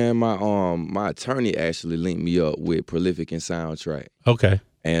dope, man. My attorney actually linked me up with Prolific and Soundtrack. Okay.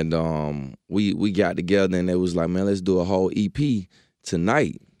 And we got together, and it was like, man, let's do a whole EP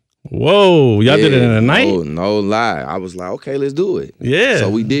tonight. Whoa, y'all did it in a night? No lie. I was like, okay, let's do it. Yeah. So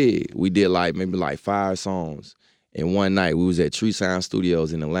we did. We did maybe 5 songs in one night. We was at Tree Sound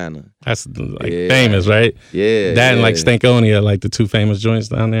Studios in Atlanta. That's famous, right? Yeah. That and Stankonia, like the 2 famous joints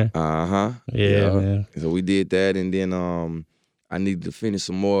down there. Uh-huh. Yeah, man. So we did that, and then I needed to finish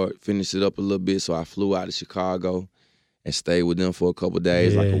it up a little bit, so I flew out to Chicago and stayed with them for a couple of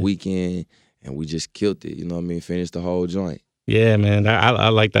days, like a weekend, and we just killed it, finished the whole joint. Yeah, man, I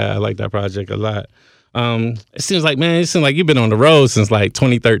like that. I like that project a lot. It seems like you've been on the road since like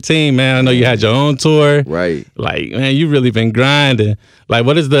 2013, man. I know you had your own tour. Right. Like, man, you really been grinding. Like,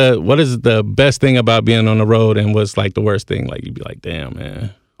 what is the best thing about being on the road, and what's like the worst thing? Like, you'd be like, damn,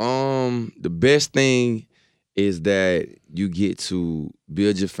 man. The best thing is that you get to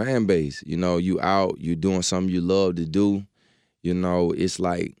build your fan base. You know, you out, you doing something you love to do. You know, it's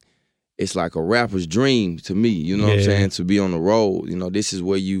like a rapper's dream to me. You know what I'm saying? To be on the road. You know, this is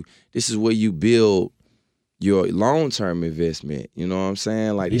where you build your long-term investment. You know what I'm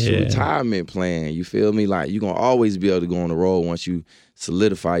saying? Like, this is your retirement plan. You feel me? Like, you're gonna always be able to go on the road once you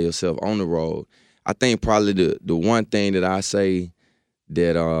solidify yourself on the road. I think probably the one thing that I say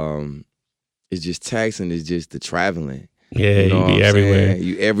that is just taxing is just the traveling. Yeah, you know you be everywhere.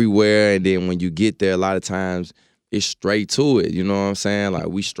 You everywhere, and then when you get there, a lot of times it's straight to it. You know what I'm saying? Like,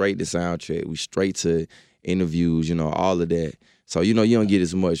 we straight to soundtrack, we straight to interviews. You know, all of that. So you know, you don't get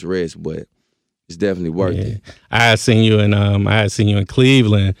as much rest, but it's definitely worth it. I had seen you in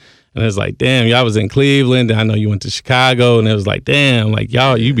Cleveland, and it's like, damn, y'all was in Cleveland. I know you went to Chicago, and it was like, damn, like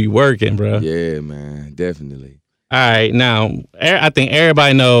y'all, you be working, bro. Yeah, man, definitely. All right, now I think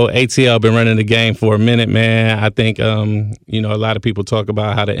everybody know ATL been running the game for a minute, man. I think you know, a lot of people talk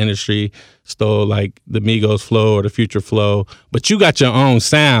about how the industry stole like the Migos flow or the Future flow, but you got your own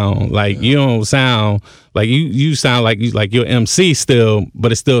sound. Like, you don't sound like you sound like you're MC still,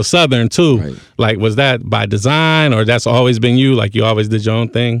 but it's still Southern too. Right. Like, was that by design, or that's always been you? Like, you always did your own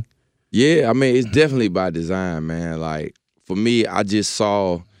thing? Yeah, I mean, it's definitely by design, man. Like, for me, I just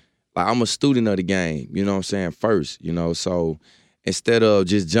saw, like, I'm a student of the game, you know what I'm saying, first, you know. So instead of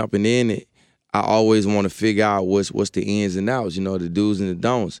just jumping in it, I always want to figure out what's the ins and outs, you know, the do's and the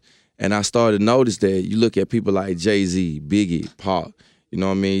don'ts. And I started to notice that you look at people like Jay-Z, Biggie, Pac, you know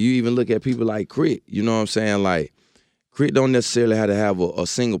what I mean? You even look at people like Crit, you know what I'm saying? Like, Crit don't necessarily have to have a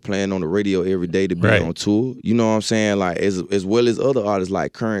single playing on the radio every day to be on tour. You know what I'm saying? Like, as well as other artists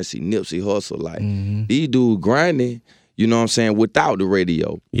like Currency, Nipsey Hussle, like, these dudes grinding, you know what I'm saying, without the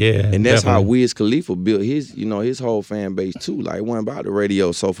radio. Yeah. And that's definitely. how Wiz Khalifa built his whole fan base too. Like, it wasn't about the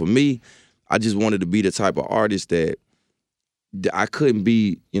radio. So for me, I just wanted to be the type of artist that I couldn't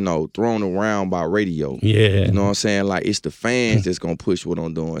be, you know, thrown around by radio. Yeah. You know what I'm saying? Like, it's the fans that's gonna push what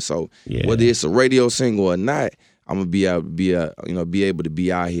I'm doing. So whether it's a radio single or not, I'm gonna be able to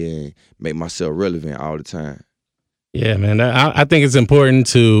be out here and make myself relevant all the time. Yeah, man. I think it's important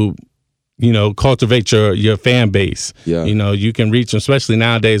to, you know, cultivate your fan base. Yeah. You know, you can reach them, especially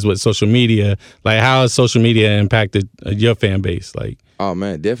nowadays with social media. Like, how has social media impacted your fan base? Like, oh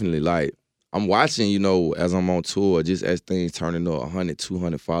man, definitely. Like, I'm watching, you know, as I'm on tour, just as things turning up 100,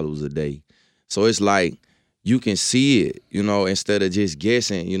 200 followers a day. So it's like you can see it, you know, instead of just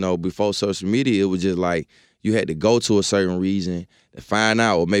guessing. You know, before social media, it was just like you had to go to a certain region to find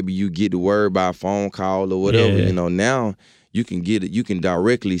out, or maybe you get the word by a phone call or whatever. Yeah. You know, now you can get it. You can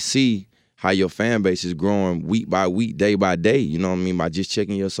directly see how your fan base is growing week by week, day by day. You know what I mean? By just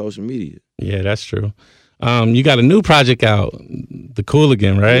checking your social media. yeah, that's true. You got a new project out, The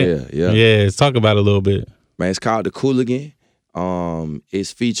Cooligan, right? Yeah. Yeah, let's talk about it a little bit. Man, it's called The Cooligan.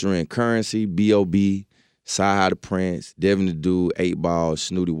 It's featuring Currency, B.O.B., Sci-Hi the Prince, Devin the Dude, 8 Ball,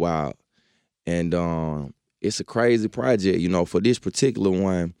 Snooty Wild. And it's a crazy project. You know, for this particular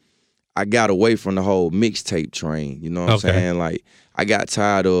one, I got away from the whole mixtape train. You know what I'm saying? Like, I got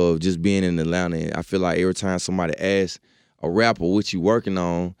tired of just being in Atlanta. And I feel like every time somebody asks a rapper what you working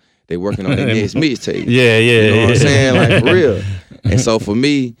on, they working on their next mixtape. Yeah. You know what I'm saying? Like, for real. And so for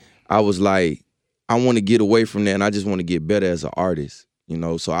me, I was like, I want to get away from that, and I just want to get better as an artist. You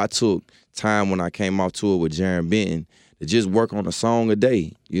know, so I took time when I came off tour with Jaron Benton to just work on a song a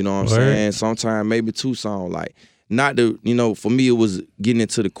day. You know what I'm saying? Sometimes maybe 2 songs. Like, not the, you know, for me it was getting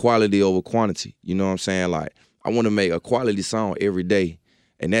into the quality over quantity. You know what I'm saying? Like, I want to make a quality song every day.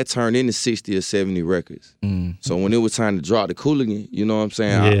 And that turned into 60 or 70 records. So when it was time to drop The Cooligan, you know what I'm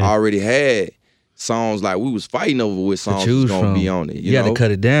saying? I already had songs like we was fighting over which songs was gonna be on it. You had know? to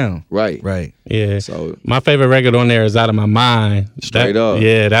cut it down. Right. Yeah. So my favorite record on there is Out of My Mind. Straight up.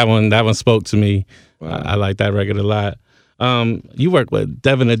 Yeah, that one spoke to me. Wow. I like that record a lot. You work with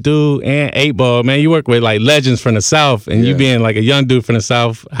Devin the Dude and 8 Ball, man. You work with like legends from the South, and you being like a young dude from the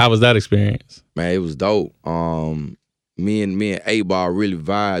South. How was that experience? Man, it was dope. Me and 8 Ball really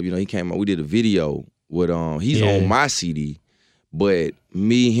vibe. You know, he came out. We did a video with he's on my CD, but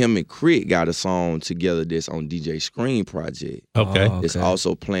me, him, and Crit got a song together that's on DJ Screen Project. Okay. It's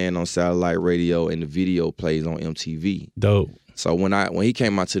also playing on satellite radio, and the video plays on MTV. Dope. So when he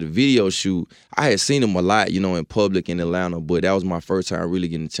came out to the video shoot, I had seen him a lot, you know, in public in Atlanta, but that was my first time really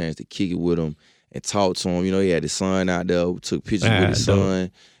getting a chance to kick it with him and talked to him. You know, he had his son out there, took pictures with his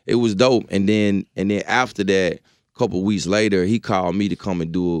son. It was dope. And then after that, a couple weeks later, he called me to come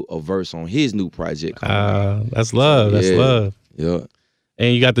and do a verse on his new project. That's love. That's love. Yeah.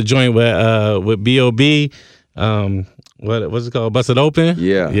 And you got the joint with B.O.B. What's it called? Busted Open?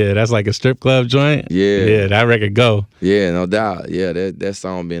 Yeah. Yeah, that's like a strip club joint. Yeah. Yeah, that record go. Yeah, no doubt. Yeah, that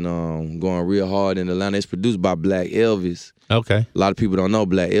song been going real hard in Atlanta. It's produced by Black Elvis. Okay. A lot of people don't know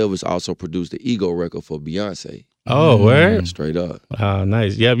Black Elvis also produced the Ego record for Beyonce. Oh, word? Straight up. Oh,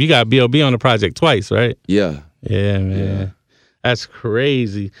 nice. Yeah, you got B.O.B. on the project twice, right? Yeah. Yeah, man. Yeah. That's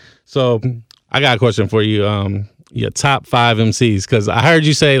crazy. So I got a question for you. Your top 5 MCs, because I heard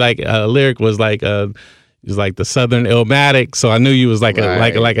you say like a lyric was like it was like the Southern Illmatic, so I knew you was like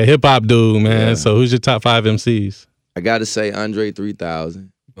a hip hop dude, man. Yeah. So who's your top 5 MCs? I got to say Andre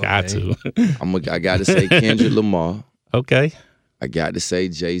 3000. Got to. I got to say Kendrick Lamar. Okay. I got to say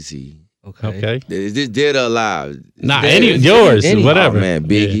Jay-Z. Okay. Is this dead or alive? Nah, yours, whatever. Oh, man,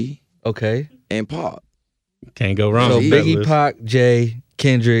 Biggie. Yeah. Okay. And Pac. Can't go wrong. So Biggie, Pac, Jay,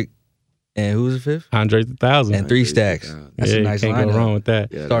 Kendrick, and who's the fifth? Andre 3000. And 3 Stacks. That's a nice can't lineup. go wrong with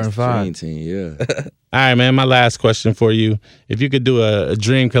that. Yeah, Starting 5. Team, yeah. All right, man. My last question for you: if you could do a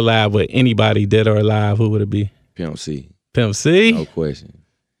dream collab with anybody, dead or alive, who would it be? Pimp C. Pimp C? No question.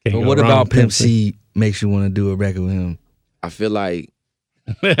 Can't But go what wrong about with Pimp C makes you want to do a record with him? I feel like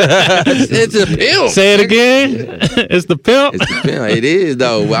It's a pimp. Say it again. It's the pimp. it's the pimp. It is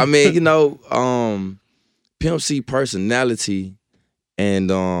though. I mean, you know, Pimp C personality and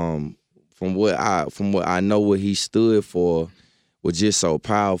from what I know what he stood for was just so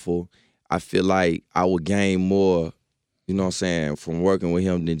powerful. I feel like I would gain more, you know what I'm saying, from working with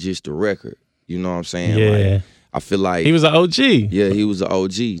him than just the record. You know what I'm saying? Yeah. Like, I feel like He was an OG. Yeah, he was an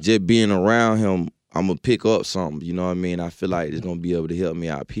OG. Just being around him, I'm gonna pick up something. You know what I mean? I feel like it's gonna be able to help me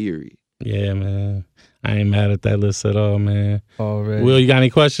out. Period. Yeah, man. I ain't mad at that list at all, man. Already. Will, you got any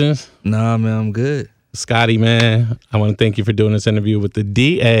questions? Nah, man, I'm good. Scotty, man, I want to thank you for doing this interview with the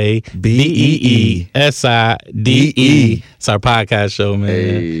DABEESIDE. It's our podcast show, man.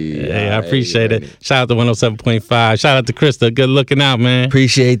 Hey, I appreciate it. Shout out to 107.5. Shout out to Krista. Good looking out, man.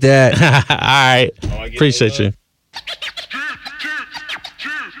 Appreciate that. All right. Appreciate you.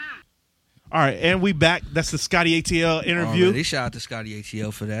 All right, and we back. That's the Scotty ATL interview. Already. Shout out to Scotty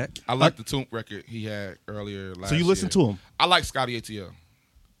ATL for that. I like the Toomp record he had earlier last So you listened to him? I like Scotty ATL.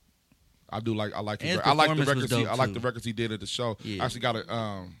 I do like. I like And the records. performance I like was the dope, records he did at the show. Yeah. I actually got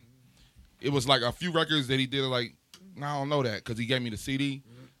a. It was like a few records that he did. Like I don't know that because he gave me the CD,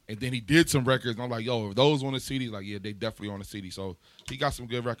 and then he did some records. And I'm like, yo, if those on the CD, like yeah, they definitely on the CD. So he got some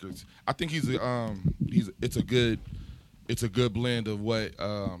good records. I think it's a good blend of what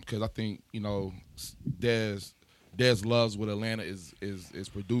because I think you know Dez loves what Atlanta is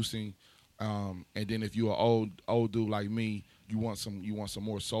producing, and then if you're an old dude like me. You want some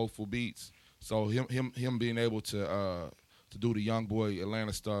more soulful beats. So him being able to do the young boy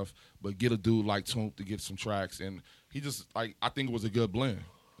Atlanta stuff, but get a dude like Toomp to get some tracks, and he just like I think it was a good blend.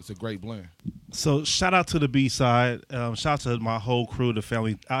 It's a great blend. So shout out to the B-side. Shout out to my whole crew, the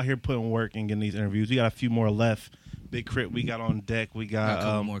family out here putting work and getting these interviews. We got a few more left. Big Crit we got on deck. We got a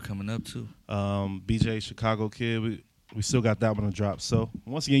couple more coming up too. BJ Chicago Kid. We still got that one to drop. So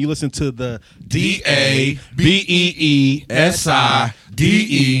once again, you listen to the DABEESIDE.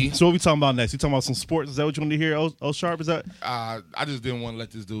 So what we talking about next? You talking about some sports? Is that what you want to hear? O Sharp, is that? I just didn't want to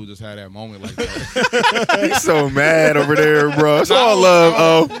let this dude just have that moment like that. He's so mad over there, bro. It's all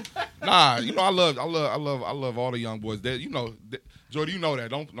love. Nah, you know I love all the young boys. That you know. Jordy, you know that.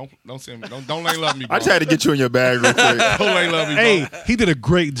 Don't send me. Don't lane love me, bro. I tried to get you in your bag real quick. Don't lane love me, bro. Hey, he did a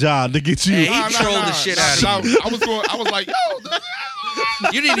great job to get you. Hey, he trolled the shit out of you. I was like, yo.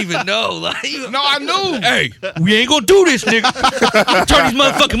 You didn't even know. Like, No, I knew. Hey, we ain't gonna do this, nigga. Turn these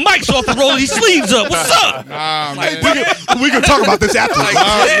motherfucking mics off and roll these sleeves up. What's up? Nah, man. We can talk about this after.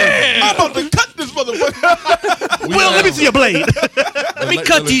 I'm about to cut this motherfucker. Well, let me see your blade. Let me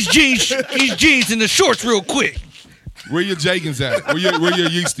cut these jeans in the shorts real quick. Where your Jagans at? Where your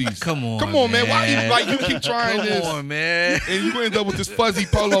yeasties? Come on, man. Why you keep trying this? Come on, man. And you end up with this fuzzy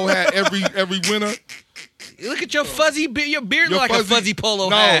polo hat every winter. Look at your fuzzy beard. Your beard look like a fuzzy polo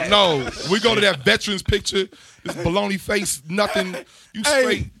hat. No. We go to that veterans picture. This baloney face, nothing. You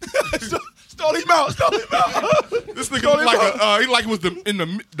straight. Stole him out. This nigga look like he like it was in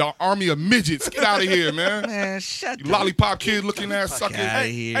the army of midgets. Get out of here, man. Man, shut You lollipop kid looking ass sucker.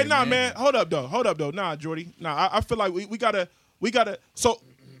 Hey, nah, man. Hold up, though. Nah, Jordy. Nah, I feel like we gotta. So,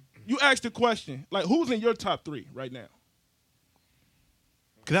 you asked the question, like, who's in your top 3 right now?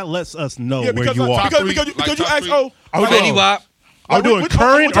 That lets us know Yeah, where because you are. because you asked, Fetty Wap. Are we doing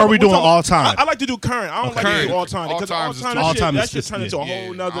current or are we doing all time? I like to do current. I don't like to do all time because all time that shit turn into a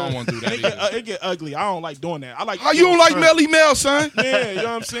whole nother. I don't want to do that. It get ugly. I don't like doing that. I like. How you don't like Melly Mel, son? Yeah, you know what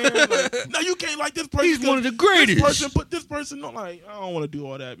I'm saying. Like, no, you can't like this person. He's one of the greatest. This person put this person on. Like, I don't want to do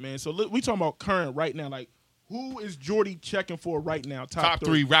all that, man. So we talking about current right now. Like, who is Jordy checking for right now? Top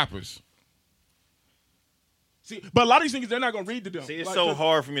 3 rappers. See, but a lot of these niggas, they're not gonna read to them. See, it's so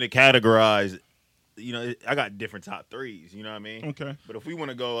hard for me to categorize. You know, I got different top 3s. You know what I mean? Okay. But if we want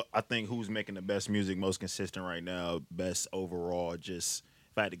to go, I think who's making the best music, most consistent right now, best overall. Just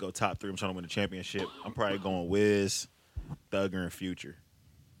if I had to go top 3, I'm trying to win a championship. I'm probably going Wiz, Thugger, and Future.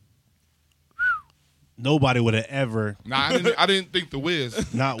 Nobody would have ever. Nah, I didn't think the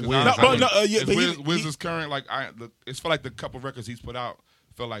Wiz. Not Wiz. Wiz is current. Like it's for like the couple records he's put out.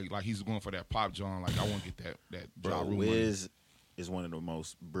 Feel like he's going for that pop genre. Like I want to get that. Bro, Wiz is one of the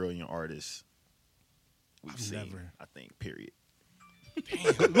most brilliant artists we've seen. I think. Period.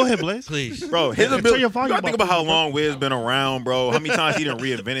 Go ahead, Blaze. Please, bro. His ability. You gotta think about how long Wiz been around, bro. How many times he done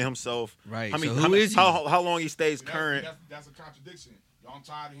reinvented himself? Right. How long he stays current? That's a contradiction. I'm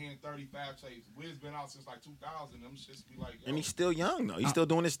tired of hearing 35 tapes. Wiz been out since like 2000. Them shits be like, yo. And he's still young though. He's still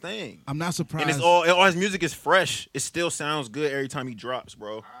doing his thing. I'm not surprised. And it's all his music is fresh. It still sounds good every time he drops,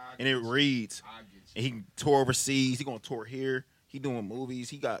 bro. And it reads. And he can tour overseas. He gonna tour here. He doing movies.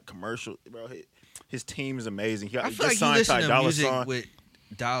 He got commercial, bro. His team is amazing. I feel like you listen to music with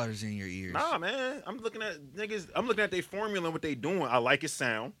dollars in your ears. Nah, man. I'm looking at niggas. I'm looking at their formula and what they doing. I like his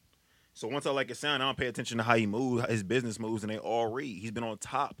sound. So once I like his sound, I don't pay attention to how he moves, his business moves, and they all read. He's been on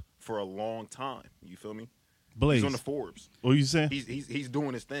top for a long time. You feel me? Blaze. He's on the Forbes. What you saying? He's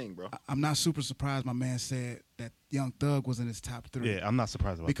doing his thing, bro. I'm not super surprised my man said that Young Thug was in his top 3. Yeah, I'm not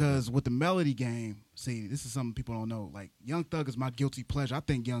surprised about because with the Melody Game, see, this is something people don't know. Like Young Thug is my guilty pleasure. I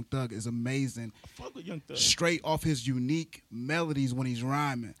think Young Thug is amazing. Fuck with Young Thug. Straight off his unique melodies when he's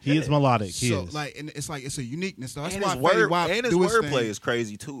rhyming. He is melodic. He is. Like, and it's like it's a uniqueness. So that's and why his wordplay is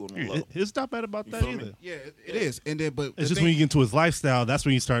crazy too. It's not bad about that either. Yeah, it is. And then, but it's just when you get into his lifestyle, that's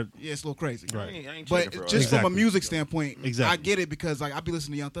when you start. Yeah, it's a little crazy. Right. I ain't but just from a music standpoint, exactly. I get it because like I be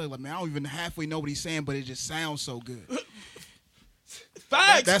listening to Young Thug, like man, I don't even halfway know what he's saying, but it just sounds so good.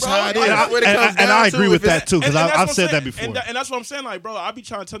 Facts, that's bro. how it is. And I agree with that too because I've said that before. And that's what I'm saying. Like, bro, I be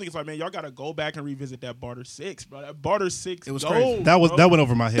trying to tell niggas like, man, y'all gotta go back and revisit that Barter 6, bro. That Barter 6, it was gold, crazy. That went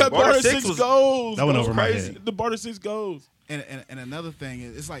over my head. That Barter 6 goes. That went over my head. The Barter 6 goes. And another thing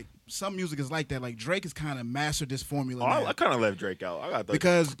is, it's like some music is like that. Like Drake has kind of mastered this formula. I kind of left Drake out. But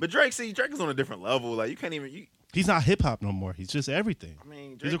Drake is on a different level. Like you can't even. He's not hip hop no more. He's just everything. I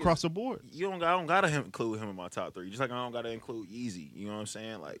mean, he's across the board. I don't gotta include him in my top 3. Just like I don't gotta include Yeezy. You know what I'm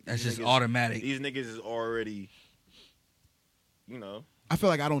saying? Like that's just automatic. These niggas is already, you know. I feel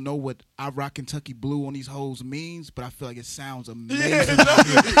like I don't know what I Rock Kentucky Blue on these hoes means, but I feel like it sounds amazing.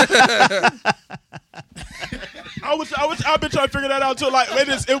 I've been trying to figure that out too. Like,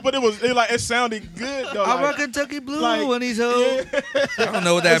 it sounded good though. I Rock Kentucky Blue on these hoes. Yeah. I don't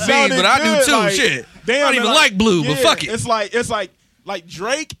know what that means, but I do too. Like, shit, damn, I don't even like blue, but fuck it. It's like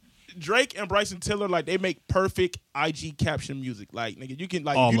Drake and Bryson Tiller, like they make perfect IG caption music. Like nigga, you can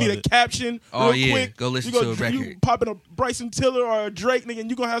you need a caption real quick. Go listen to a record. You pop in a Bryson Tiller or a Drake nigga, and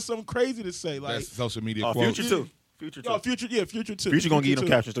you gonna have something crazy to say. Like that's social media. Future too. Future too. Future gonna give them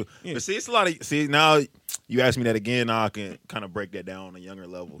captions too. Yeah. But see, it's a lot of now. You ask me that again, now I can kind of break that down on a younger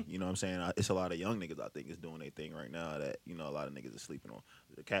level. You know what I'm saying? It's a lot of young niggas I think is doing their thing right now that a lot of niggas are sleeping on.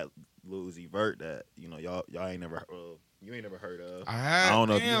 The cat Lil Uzi Vert that y'all ain't never. You ain't never heard of. I have. I don't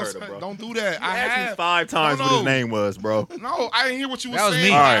know if you heard of, bro. Don't do that. I asked me 5 times what his name was, bro. No, I didn't hear what you were saying.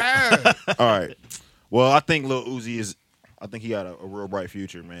 Me. All right. All right. Well, I think Lil Uzi I think he got a real bright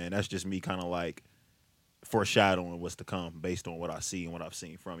future, man. That's just me kind of like foreshadowing what's to come based on what I see and what I've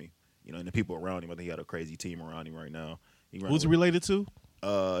seen from him. You know, and the people around him. I think he got a crazy team around him right now. Who's he related to?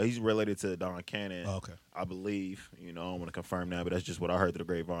 He's related to Don Cannon. Oh, okay. I believe. You know, I don't want to confirm that, but that's just what I heard through the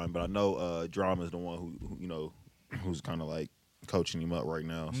grapevine. But I know Drama's the one who who's kind of like coaching him up right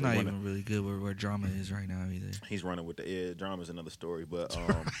now. I'm not even really good with where Drama is right now either. He's running with the Drama's another story, but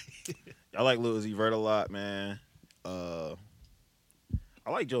I like Lil Uzi Vert a lot, man. I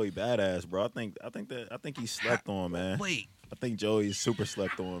like Joey Badass, bro. I think he's slept on, man. Wait. I think Joey's super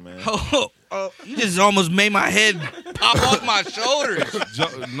slept on, man. You just almost made my head pop off my shoulders.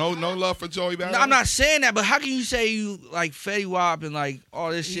 No love for Joey Badass. No, I'm not saying that, but how can you say you like Fetty Wap and like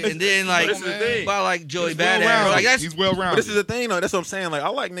all this shit, and then like about like Joey Badass? Like he's well rounded. But this is the thing, though. That's what I'm saying. Like I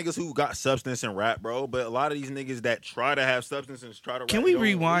like niggas who got substance and rap, bro. But a lot of these niggas that try to have substance and try to. Can rap, we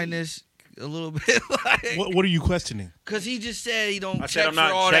rewind this? a little bit. Like, What are you questioning? Cause he just said he don't. I check said I'm not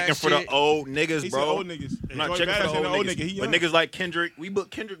for all checking that for shit. the old niggas, He said bro. old niggas. I'm not Joey checking for Badass the ain't old an niggas. He But young. niggas like Kendrick, we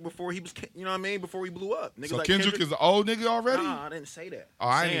booked Kendrick before he was, you know what I mean? Before we blew up. Niggas So like Kendrick is an old nigga already? Nah, I didn't say that. Oh,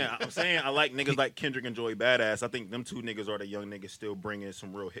 I'm saying I like niggas like Kendrick and Joey Badass. I think them two niggas are the young niggas still bringing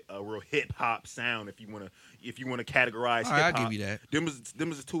some real hip hop sound. If you wanna categorize All right, hip hop, I'll give you that.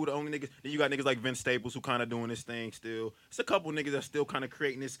 Them is two of the only niggas. Then you got niggas like Vince Staples who kind of doing this thing still. It's a couple niggas that's still kind of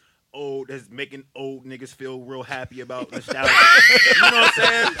creating this that's making old niggas feel real happy about nostalgia. You know what I'm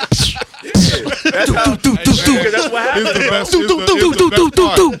saying? Yeah, that's how. That's what happens.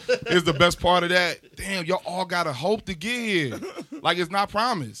 Is the best part of that. Damn, y'all all gotta hope to get here. Like, it's not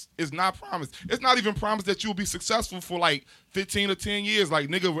promised. It's not promised. It's not even promised that you'll be successful for like 15 or 10 years. Like,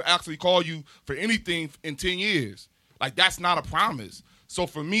 nigga will actually call you for anything in 10 years. Like, that's not a promise. So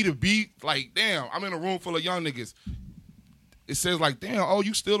for me to be like, damn, I'm in a room full of young niggas. It says like, damn, oh,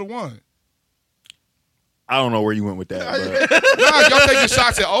 you still the one. I don't know where you went with that. Nah, y'all taking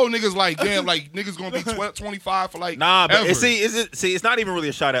shots at old niggas like, damn, like niggas gonna be 25 for like Nah, but ever. see, it's not even really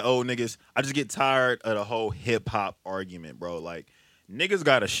a shot at old niggas. I just get tired of the whole hip hop argument, bro. Like, niggas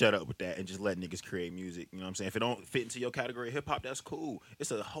gotta shut up with that and just let niggas create music. You know what I'm saying? If it don't fit into your category of hip hop, that's cool.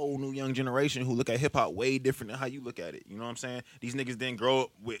 It's a whole new young generation who look at hip hop way different than how you look at it. You know what I'm saying? These niggas didn't grow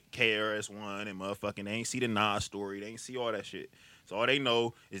up with KRS-One and motherfucking, they ain't see the Nas story. They ain't see all that shit. So all they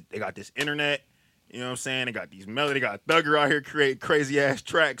know is they got this internet. You know what I'm saying? They got these melody, they got Thugger out here creating crazy ass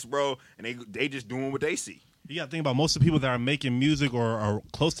tracks, bro, and they just doing what they see. You got to think about most of the people that are making music or are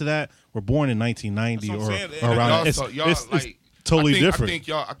close to that were born in 1990 That's what I'm saying. or around. It's totally different.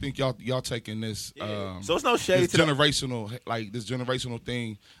 I think y'all taking this. So it's no shade this to generational, like this generational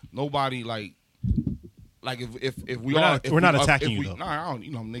thing. Nobody like if we're not attacking you though. Nah, I don't.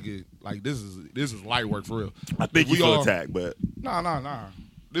 You know, nigga, like this is light work for real. I think you feel attacked, but nah.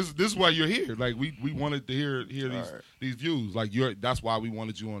 This is why you're here. Like we wanted to hear these views. Like that's why we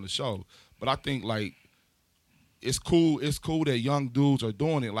wanted you on the show. But I think like it's cool that young dudes are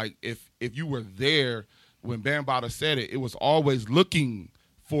doing it. Like if you were there when Bambaataa said it, it was always looking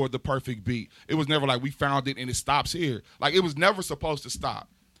for the perfect beat. It was never like we found it and it stops here. Like it was never supposed to stop.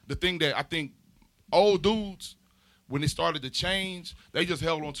 The thing that I think old dudes, when it started to change, they just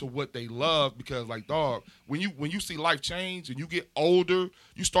held on to what they loved because, like, dog, when you see life change and you get older,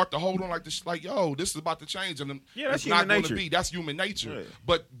 you start to hold on like this, like, yo, this is about to change, and that's not human going nature. to be. That's human nature.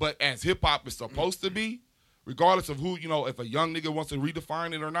 Right. But as hip hop is supposed to be, regardless of who, if a young nigga wants to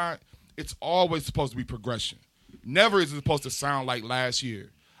redefine it or not, it's always supposed to be progression. Never is it supposed to sound like last year.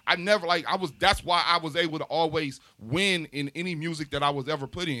 I never that's why I was able to always win in any music that I was ever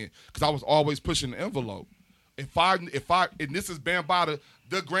put in, because I was always pushing the envelope. If I and this is Bambaataa,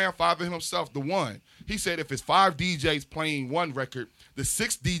 the grandfather himself, the one. He said if it's 5 DJs playing one record, the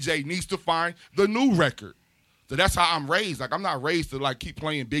 6th DJ needs to find the new record. So that's how I'm raised. Like, I'm not raised to like keep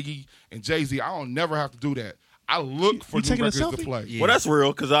playing Biggie and Jay-Z. I don't never have to do that. I look for new records to play. Well, that's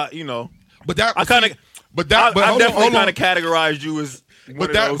real because But that I kind of, but that but I hold definitely on. kind of categorized you as one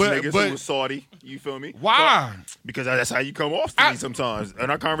of those niggas but- who was Saudi. You feel me? Why? Because that's how you come off to me sometimes in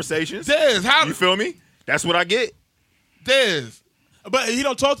our conversations. Dez, how You feel me? That's what I get. Dez. But he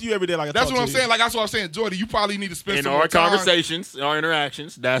don't talk to you every day like I That's talk what I'm to saying. Like that's what I'm saying, Jordy. You probably need to spend In some our more time. conversations, in our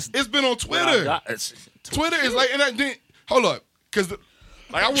interactions, It's been on Twitter. Twitter is like, and then hold up, because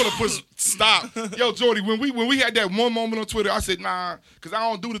like I want to put stop. Yo, Jordy, when we had that one moment on Twitter, I said nah, because I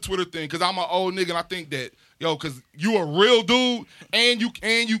don't do the Twitter thing, because I'm an old nigga and I think that because you a real dude and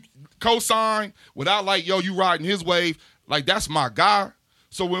you co-sign without like you riding his wave, like that's my guy.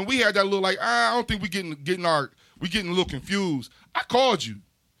 So when we had that little like I don't think we getting a little confused. I called you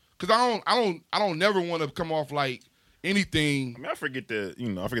because I don't never want to come off like anything. I mean, I forget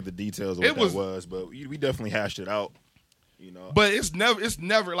the details of what that was, but we definitely hashed it out. But it's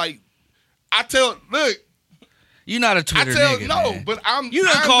never like look. You're not a Twitter nigga, man. But I'm. You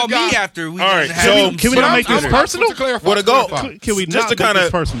done called me after we. All right, had so some can we not make this Twitter. personal? To clarify, Well, to go, Can we just not to make kind this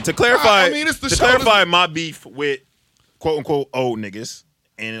of personal? to clarify, I mean, it's the to show. clarify my beef with quote unquote old niggas.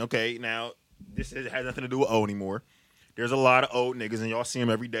 And okay, now this has nothing to do with old anymore. There's a lot of old niggas, and y'all see them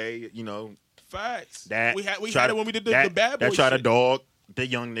every day. Facts. That we had try it when we did the that, bad boy that try to shit. dog the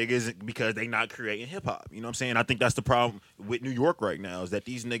young niggas because they not creating hip hop. You know what I'm saying? I think that's the problem with New York right now, is that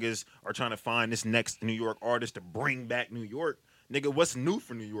these niggas are trying to find this next New York artist to bring back New York. Nigga, what's new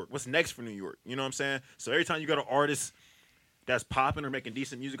for New York? What's next for New York? You know what I'm saying? So every time you got an artist that's popping or making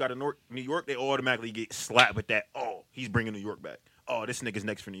decent music out of New York, they automatically get slapped with that, oh, he's bringing New York back. Oh, this nigga's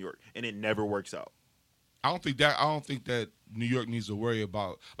next for New York. And it never works out. I don't think that New York needs to worry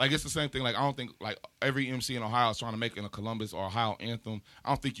about. Like, it's the same thing. Like, I don't think like every MC in Ohio is trying to make a Columbus or Ohio anthem. I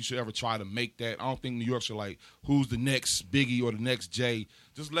don't think you should ever try to make that. I don't think New York should like who's the next Biggie or the next Jay.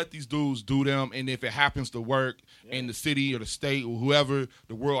 Just let these dudes do them, and if it happens to work in the city or the state or whoever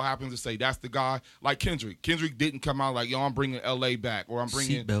the world happens to say that's the guy. Like Kendrick. Kendrick didn't come out like, yo, I'm bringing LA back, or I'm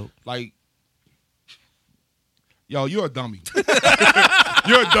bringing like. Yo, you're a dummy.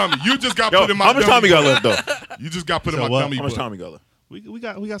 You're a dummy. You just got put in my. How much time you got left though? You just got put in my dummy. How much time you got left? We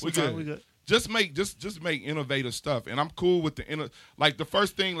got some time. We good. Just make innovative stuff, and I'm cool with like the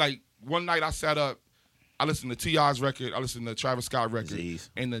first thing. Like one night I sat up, I listened to T.I.'s record, I listened to Travis Scott record,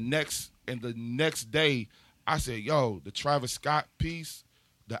 and the next day I said, yo, the Travis Scott piece,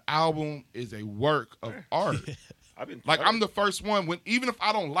 the album is a work of art. I'm the first one when even if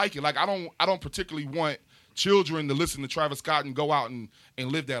I don't like it, like I don't particularly want children to listen to Travis Scott and go out and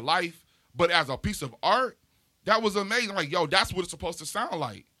live their life. But as a piece of art, that was amazing. Like, yo, that's what it's supposed to sound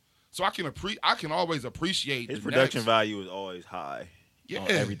like. So I can always appreciate his production value is always high. Yeah,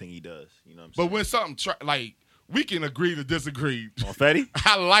 on everything he does. You know what I'm saying? But when something like we can agree to disagree. On Fetty?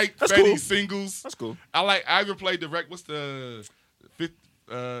 I like That's Fetty's cool. singles. That's cool. I even played what's the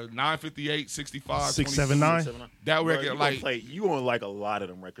 958, 65, 679. That record, you gonna like a lot of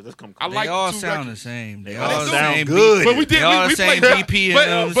them records. Let's come. They all sound the same. They all sound good. But we did. They all the same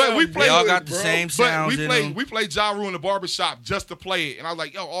BPMs. But we played. They all got the same sounds. We played Ja Rule in the barbershop just to play it, and I was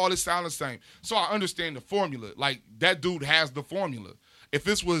like, yo, all this sound the same. So I understand the formula. Like that dude has the formula. If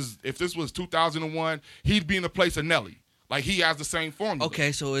this was 2001, he'd be in the place of Nelly. Like he has the same formula.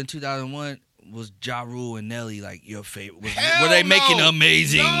 Okay, so in 2001. Was Ja Rule and Nelly like your favorite? Were they making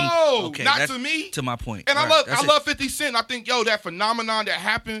amazing? No, okay, not to me. To my point. And I love 50 Cent. I think that phenomenon that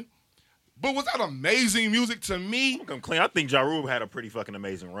happened. But was that amazing music to me? I'm gonna claim. I think Ja Rule had a pretty fucking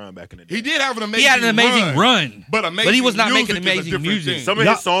amazing run back in the day. He did have an amazing. He had an amazing run, but he was not making amazing music. Some of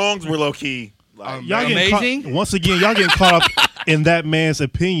his songs were low key. Y'all amazing. Once again, y'all getting caught up in that man's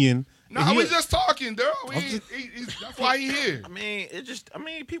opinion. No, we just talking, though. That's why he here. I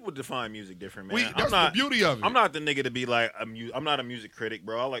mean, people define music different, man. That's the beauty of it. I'm not the nigga to be like, I'm not a music critic,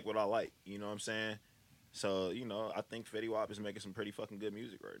 bro. I like what I like. You know what I'm saying? So, I think Fetty Wap is making some pretty fucking good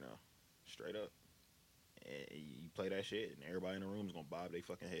music right now. Straight up. And you play that shit, and everybody in the room is gonna bob their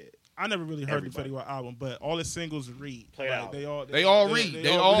fucking head. I never really heard the Fetty Wap album, but all his singles read. They all read.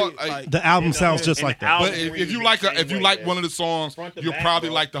 The album sounds just like that. But if you like one of the songs, you'll probably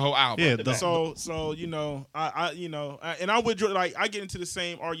like the whole album. Yeah. So and I would like I get into the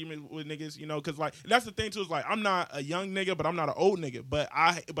same argument with niggas, because like that's the thing too is like I'm not a young nigga, but I'm not an old nigga. But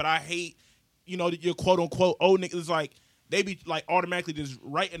I hate your quote unquote old niggas like. They be like automatically just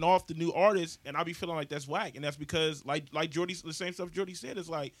writing off the new artists, and I be feeling like that's whack, and that's because like Jordy, the same stuff Jordy said is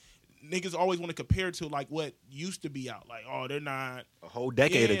like niggas always want to compare to like what used to be out, like they're not a whole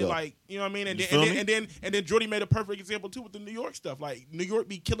decade ago, like you know what I mean, and then Jordy made a perfect example too with the New York stuff, like New York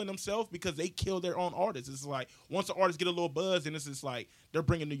be killing themselves because they kill their own artists. It's like once the artists get a little buzz, and it's just like they're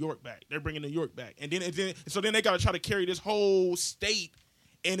bringing New York back, and then they got to try to carry this whole state,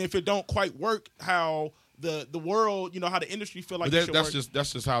 and if it don't quite work, how the world, how the industry feel like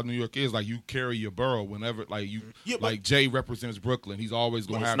that's just how New York is. Like you carry your borough whenever, like like Jay represents Brooklyn. He's always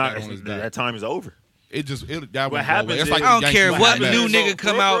gonna have that on his back. That time is over. What happens? Like I don't care what back. new nigga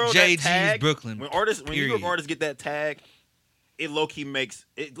come out. JG's Brooklyn. When New York artists get that tag, it low key makes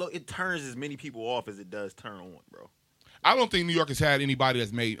it turns as many people off as it does turn on, bro. I don't think New York has had anybody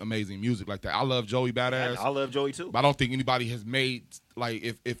that's made amazing music like that. I love Joey Badass. I love Joey too. But I don't think anybody has made like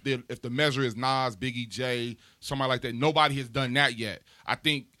if the measure is Nas, Biggie, Jay, somebody like that. Nobody has done that yet. I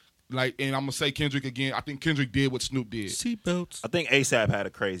think and I'm gonna say Kendrick again. I think Kendrick did what Snoop did. Seatbelts. I think ASAP had a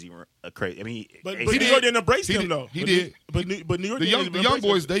crazy. I mean, but New York didn't embrace him though. He did. But New York, the young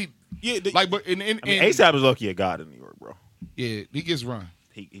boys, they ASAP is lucky a god in New York, bro. Yeah, he gets run.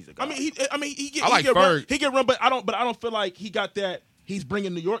 He's a god. He get run, but I don't feel like he got that. He's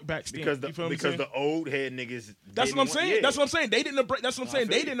bringing New York back because the old head niggas. That's what I'm saying. Yeah. That's what I'm saying. They didn't embrace. That's what I'm saying.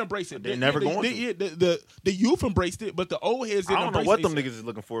 They didn't embrace it. They're never going to. The youth embraced it, but the old heads didn't. I don't know what them niggas is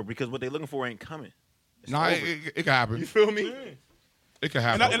looking for because what they're looking for ain't coming. It can happen. You feel me? It can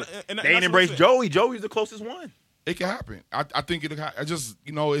happen. And they ain't embraced Joey. Joey's the closest one. It can happen. I think it. I just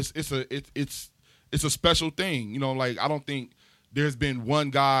it's a special thing. Like I don't think there's been one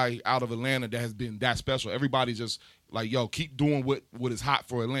guy out of Atlanta that has been that special. Everybody's just like, yo, keep doing what is hot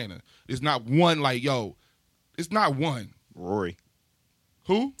for Atlanta. There's not one like, yo, it's not one. Rory.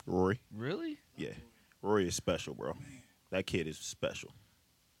 Who? Rory. Really? Yeah. Rory is special, bro. That kid is special.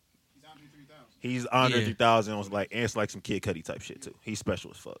 He's Andre 3000 on and it's like some Kid Cudi type shit too. He's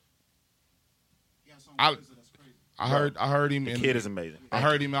special as fuck. I heard him. The and kid is amazing. I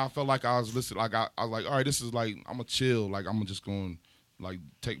heard him, and I felt like I was listening. Like I was like, all right, this is like I'm gonna chill. Like I'm just going like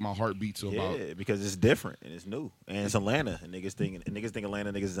take my heartbeat to about. Yeah, because it's different and it's new and it's Atlanta and niggas think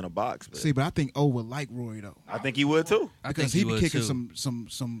Atlanta niggas is in a box. But See, but I think O would like Roy though. I think he would too. Because he be kicking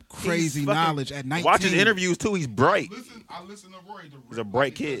some crazy fucking- knowledge at 19. Watch his interviews too. He's bright. I listened to Roy. He's a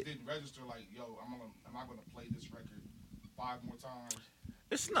bright he just kid. Didn't register like, yo, am I gonna play this record 5 more times?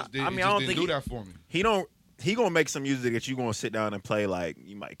 It's not. It I mean, just I don't didn't think do that for me. he gonna make some music that you gonna sit down and play. Like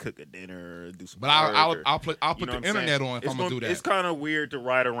you might cook a dinner, or do some. But work I'll put you know the what I'm internet saying? on if It's I'm gonna do that. It's kind of weird to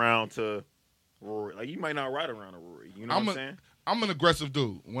ride around to Rory. Like you might not ride around to Rory. You know what I'm saying? I'm an aggressive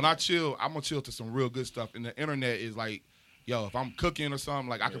dude. When I chill, I'm gonna chill to some real good stuff. And the internet is like, yo, if I'm cooking or something,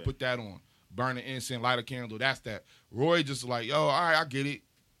 like I can put that on, burn an incense, light a candle. That's that. Roy just like, yo, all right, I get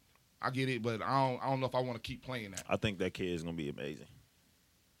it, but I don't know if I want to keep playing that. I think that kid is gonna be amazing.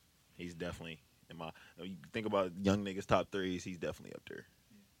 He's definitely in my. You think about young niggas top threes. He's definitely up there.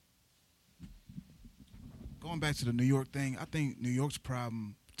 Going back to the New York thing, I think New York's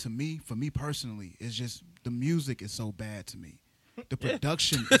problem for me personally, is just the music is so bad to me. The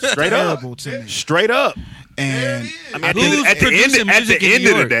production is terrible to me. Straight up. And I mean, at the end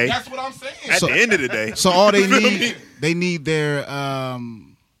of the day, That's what I'm saying. At the end of the day, so all they need their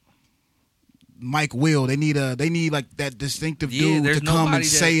Mike Will. They need like that distinctive dude to come and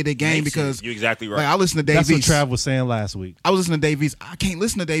say the game because you're exactly right. Like I listen to Davies. That's what Trav was saying last week. I was listening to Davies. I can't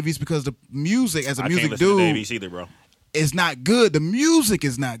listen to Davies because the music as a music can't listen dude to Davies either, bro. is not good. The music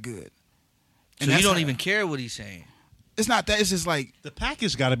is not good. So you don't even care what he's saying. It's not that. It's just like the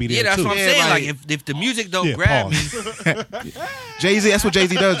package got to be there. Yeah, that's too. what I'm Yeah, saying. like- Like if the music don't grab me, Jay-Z. That's what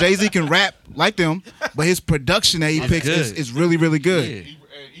Jay-Z does. Jay-Z can rap like them, but his production that he picks good. is really, really good. yeah.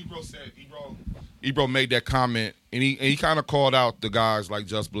 Ebro made that comment, and he kind of called out the guys like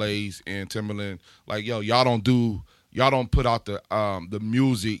Just Blaze and Timberland, like, yo, y'all don't put out the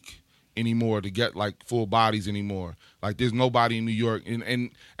music anymore to get like full bodies anymore. Like there's nobody in New York, and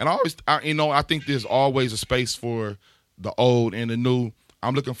I think there's always a space for the old and the new.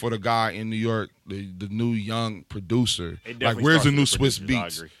 I'm looking for the guy in New York, the new young producer. Like where's the new Swiss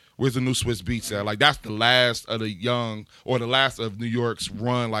Beats? Where's the new Swiss Beats at? Like that's the last of the young or the last of New York's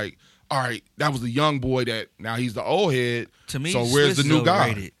run. Like, all right, that was the young boy that now he's the old head. To me, so where's Swiss the new is guy?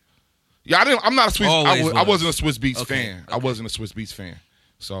 overrated. Yeah, I'm not a Swiss. I wasn't a was. Swiss Beats Okay, fan. I wasn't a Swiss Beats fan.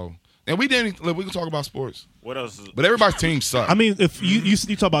 So, and we can talk about sports. What else? But everybody's team sucks. I mean, if you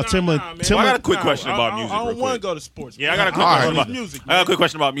talk about Timberland, Well, I got a quick question about music. I don't real want to quick. go to sports. Yeah, I got a quick All question right. about music. I got a quick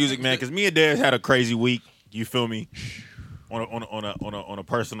question about music, man, because me and Dez had a crazy week. You feel me? On a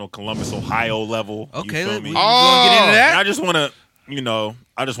personal Columbus, Ohio level. Okay, you feel we me? gonna get into And that. I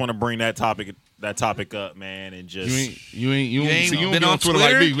just want to bring that topic up, man, and just You ain't been be on on Twitter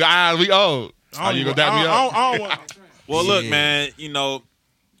like me. We old. I You don't gonna dap me up? I don't want. Well, look, Yeah. man,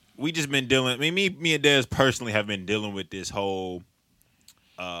 we just been dealing. I mean, me and Dez personally have been dealing with this whole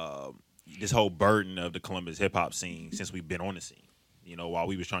burden of the Columbus hip hop scene since we've been on the scene. While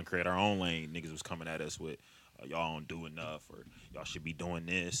we was trying to create our own lane, niggas was coming at us with y'all don't do enough, or y'all should be doing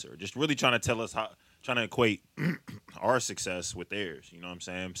this, or just really trying to tell us trying to equate our success with theirs. You know what I'm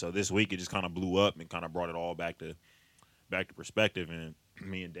saying? So this week it just kind of blew up and kind of brought it all back to perspective, and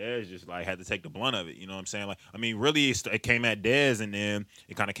me and Dez just like had to take the blunt of it. You know what I'm saying? Like, I mean, really, it came at Dez, and then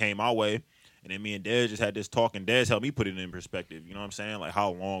it kind of came our way, and then me and Dez just had this talk, and Dez helped me put it in perspective. You know what I'm saying? Like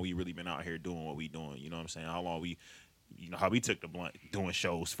how long we really been out here doing what we doing. You know what I'm saying? How long we, how we took the blunt doing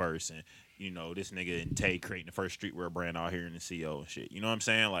shows first, and this nigga and Tay creating the first streetwear brand out here in the CO and shit. You know what I'm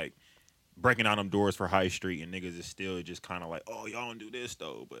saying? Like breaking down them doors for High Street, and niggas is still just kind of like, oh, y'all don't do this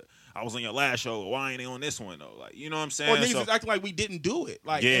though, but I was on your last show. Why ain't they on this one though? Like, you know what I'm saying? Or niggas is acting like we didn't do it.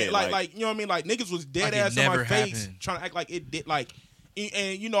 Like, Yeah, like you know what I mean? Like niggas was dead Like it ass in my never face happened. trying to act like it did. Like,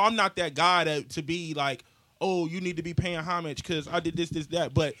 and I'm not that guy to be like, oh, you need to be paying homage because I did this,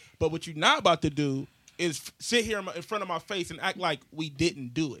 that. But what you're not about to do is sit here in front of my face and act like we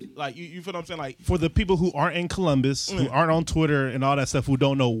didn't do it. Like, you feel what I'm saying? Like, for the people who aren't in Columbus, who aren't on Twitter and all that stuff, who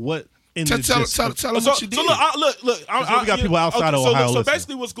don't know what in the Tell gist- them so what you did. look, we got people outside of Ohio So listening.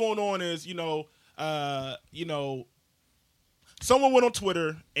 basically, what's going on is, someone went on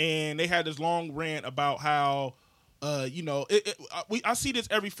Twitter and they had this long rant about how, I see this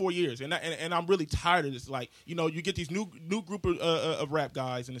every 4 years, and I'm really tired of this. Like, you get these new group of rap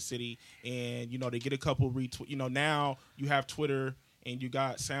guys in the city, and they get a couple retweets. Now you have Twitter and you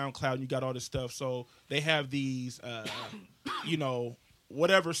got SoundCloud and you got all this stuff. So they have these,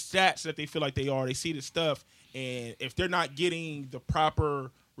 whatever stats that they feel like they are. They see this stuff, and if they're not getting the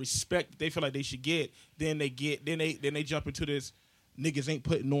proper respect that they feel like they should get, then they jump into this niggas ain't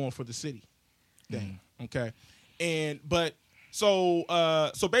putting on for the city. thing. Okay,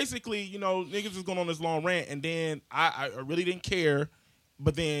 so basically, you know, niggas was going on this long rant, and then I really didn't care,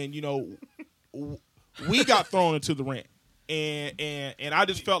 but then, you know, we got thrown into the rant, and I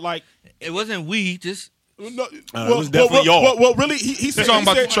just felt like it wasn't we just. No, it was definitely y'all. Well, really, he said talking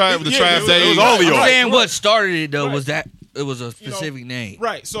about the Trav days. It was all of y'all. I'm saying what started it though was that it was a specific name.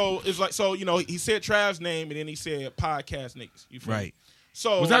 Right. So it's like, so, you know, he said Trav's name, and then he said podcast niggas. You feel me? Right.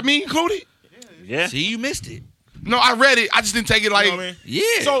 So Was that me included? Yeah. See, you missed it. No, I read it. I just didn't take it like. You know what I mean?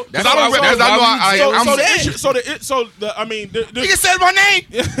 Yeah. So Because I don't read. Because I know I'm. Nigga said my name.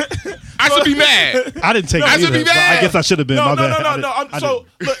 I should be mad. I didn't take I it should either. be But I mad. guess I should have been. My bad. So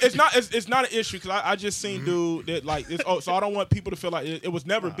look, it's not an issue, because I just seen dude that like it's, so I don't want people to feel like it was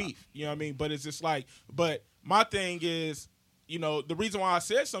never beef. You know what I mean? But it's just like, but my thing is, you know, the reason why I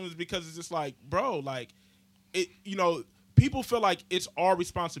said something is because it's just like, bro, like it, you know. People feel like it's our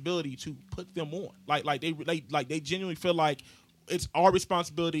responsibility to put them on. Like they genuinely feel like it's our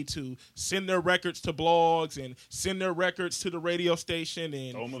responsibility to send their records to blogs and send their records to the radio station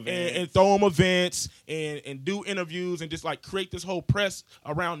and throw them events and do interviews and just like create this whole press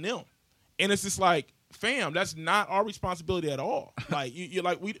around them. And it's just like, fam, that's not our responsibility at all. Like you're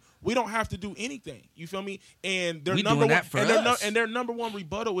like we don't have to do anything. You feel me? And their number one and their number one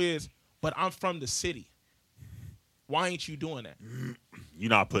rebuttal is, but I'm from the city. Why ain't you doing that? You're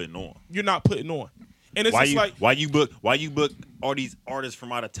not putting on. You're not putting on. And it's just like, why you book all these artists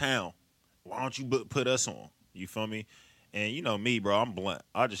from out of town? Why don't you put us on? You feel me? And you know me, bro, I'm blunt.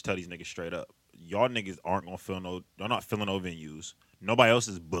 I'll just tell these niggas straight up. Y'all niggas aren't gonna they're not filling no venues. Nobody else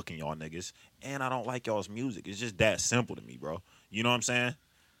is booking y'all niggas. And I don't like y'all's music. It's just that simple to me, bro. You know what I'm saying?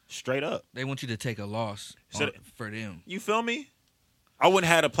 Straight up. They want you to take a loss for them. You feel me? I wouldn't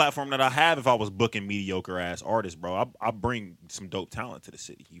have had a platform that I have if I was booking mediocre ass artists, bro. I bring some dope talent to the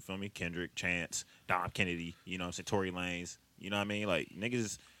city. You feel me? Kendrick, Chance, Dom Kennedy, you know what I'm saying, Tory Lanez. You know what I mean? Like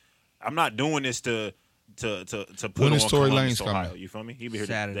niggas, I'm not doing this to put When on is Tory Columbus, Lanez Ohio. coming? You feel me? He'll be here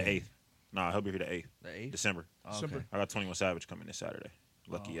Saturday. the 8th. Nah, he'll be here the 8th. The 8th? December. Oh, okay. I got 21 Savage coming this Saturday.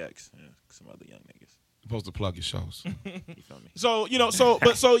 Lucky X and some other young niggas. Supposed to plug your shows. You feel me? so, you know, so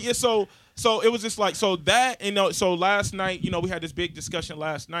it was just like, so that, you know, so last night, you know, we had this big discussion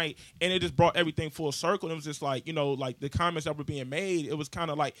last night, and it just brought everything full circle. And it was just like, you know, like the comments that were being made, it was kind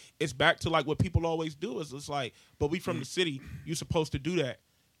of like, it's back to like what people always do. It's like, but we from the city, you supposed to do that.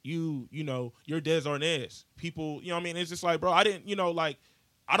 You know, you're Des Arnaz. People, you know what I mean? It's just like, bro, I didn't, you know, like,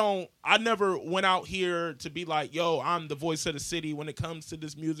 I never went out here to be like, yo, I'm the voice of the city when it comes to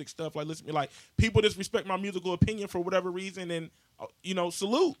this music stuff. Like, listen, like, people disrespect my musical opinion for whatever reason, and, you know,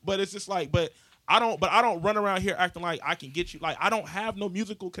 salute. But it's just like, but I don't run around here acting like I can get you. Like, I don't have no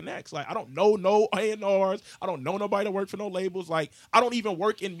musical connects. Like, I don't know no A&Rs. I don't know nobody that work for no labels. Like, I don't even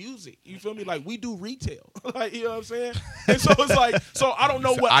work in music. You feel me? Like, we do retail. Like, you know what I'm saying? And so it's like, so I don't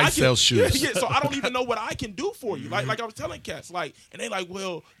know what I can sell shoes. Yeah, so I don't even know what I can do for you. Like I was telling cats, like, and they like,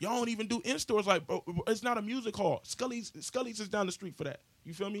 well, y'all don't even do in-stores. Like, bro, it's not a music hall. Scully's is down the street for that.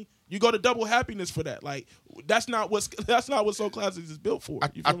 You feel me? You go to Double Happiness for that. Like, that's not what Soul Classics is built for.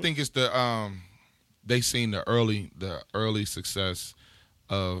 I think it's the they seen the early success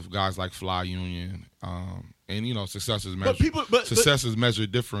of guys like Fly Union, and you know success is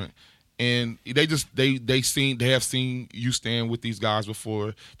measured different. And they have seen you stand with these guys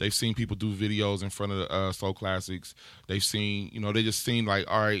before. They've seen people do videos in front of the Soul Classics. They've seen, you know, they just seem like,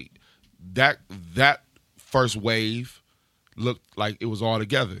 all right, that first wave looked like it was all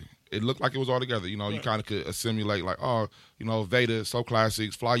together. It looked like it was all together. You know, you kind of could assimilate like, oh, you know, Veda, Soul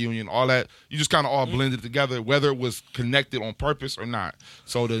Classics, Fly Union, all that. You just kind of all blended together, whether it was connected on purpose or not.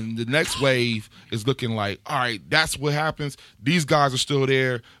 So the next wave is looking like, all right, that's what happens. These guys are still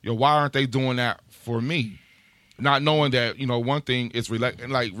there. You know, why aren't they doing that for me? Not knowing that, you know, one thing is like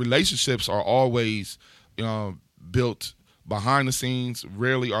relationships are always, you know, built behind the scenes.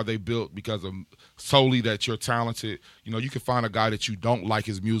 Rarely are they built because of solely that you're talented. You know, you can find a guy that you don't like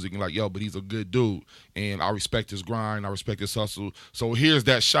his music and like, yo, but he's a good dude and I respect his grind, I respect his hustle. So here's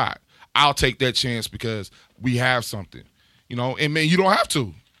that shot. I'll take that chance because we have something. You know, and man, you don't have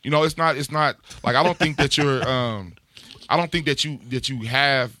to. You know, it's not like I don't think that you're I don't think that you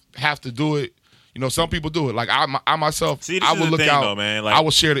have to do it. You know, some people do it. Like I myself, I will look out. Though, man. Like, I will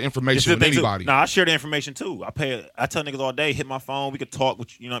share the information with anybody. I share the information too. I tell niggas all day, hit my phone. We could talk.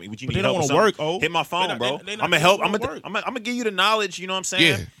 What you need they help don't want to work. Oh, hit my phone, bro. I'm gonna help. I'm gonna give you the knowledge. You know what I'm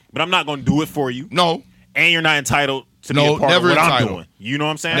saying? Yeah. But I'm not gonna do it for you. No. And you're not entitled to be a part of what I'm doing. You know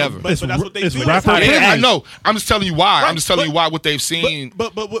what I'm saying? Never. But that's what they feel. I know. I'm just telling you why. Right. I'm just telling you why what they've seen.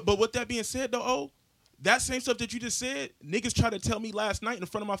 But with that being said, though, that same stuff that you just said, niggas tried to tell me last night in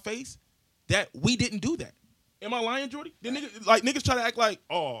front of my face. that we didn't do that. Am I lying, Jordy? Niggas try to act like,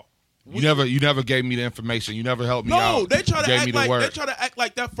 oh. You never gave me the information. You never helped me out. No, they try to act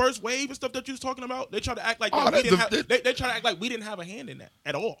like that first wave and stuff that you was talking about. They try to act like they try to act like we didn't have a hand in that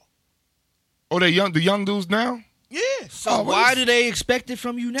at all. Oh, the young dudes now? Yeah. So why do they expect it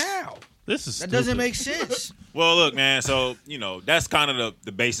from you now? That doesn't make sense. Well, look, man. So that's kind of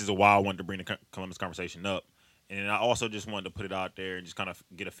the basis of why I wanted to bring the Columbus conversation up, and I also just wanted to put it out there and just kind of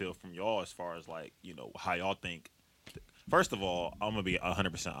get a feel from y'all as far as like how y'all think. First of all, I'm gonna be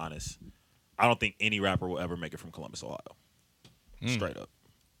 100% honest. I don't think any rapper will ever make it from Columbus, Ohio. Straight up,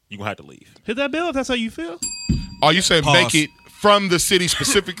 you gonna have to leave. Hit that bell if that's how you feel. Are you saying make it from the city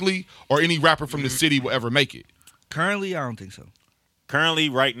specifically, or any rapper from the city will ever make it? Currently, I don't think so. Currently,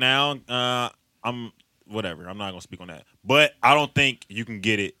 right now, I'm whatever. I'm not gonna speak on that, but I don't think you can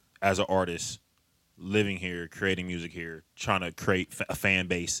get it as an artist living here, creating music here, trying to create a fan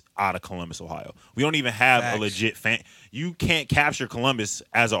base out of Columbus, Ohio. We don't even have a legit fan. You can't capture Columbus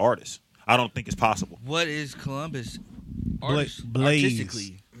as an artist. I don't think it's possible. What is Columbus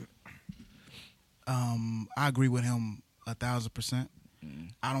artistically? I agree with him 1,000%.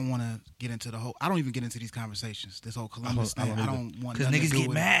 I don't want to get into I don't even get into these conversations. This whole Columbus thing. I don't want because niggas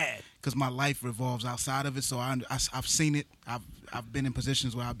get mad. Because my life revolves outside of it. So I've seen it. I've been in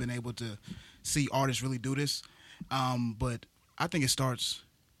positions where I've been able to see artists really do this. But I think it starts.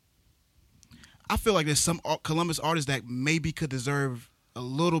 I feel like there's some Columbus artists that maybe could deserve a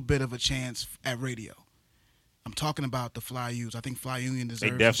little bit of a chance at radio. I'm talking about the Fly U's. I think Fly Union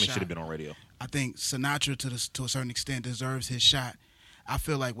deserves. They definitely should have been on radio. I think Sinatra to a certain extent deserves his shot. I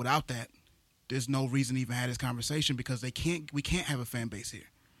feel like without that, there's no reason to even have this conversation because we can't have a fan base here.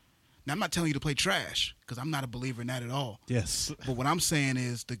 Now, I'm not telling you to play trash because I'm not a believer in that at all. Yes. But what I'm saying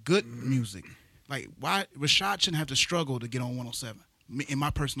is the good music. Like, why Rashad shouldn't have to struggle to get on 107, in my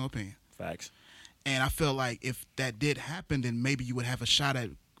personal opinion. Facts. And I feel like if that did happen, then maybe you would have a shot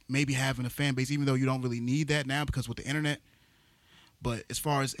at maybe having a fan base, even though you don't really need that now because with the internet. But as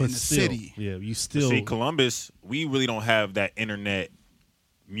far as in the city. Yeah, you still. See, Columbus, we really don't have that internet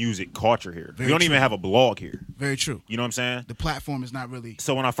music culture here. Very we don't true. even have a blog here. Very true. You know what I'm saying? The platform is not really.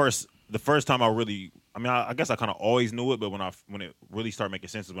 So when the first time I guess I kind of always knew it, but when it really started making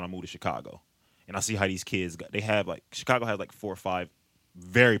sense is when I moved to Chicago. And I see how these kids, Chicago has like 4 or 5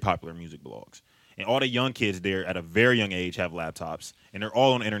 very popular music blogs. And all the young kids there at a very young age have laptops. And they're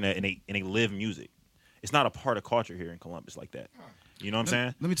all on the internet and they live music. It's not a part of culture here in Columbus like that. You know what I'm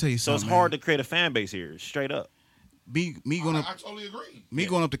saying? Let me tell you something. So it's hard to create a fan base here, straight up. I totally agree.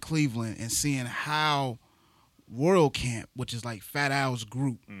 Going up to Cleveland and seeing how Royal Camp, which is like Fat Al's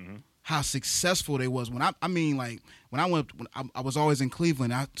group, how successful they was. When I was always in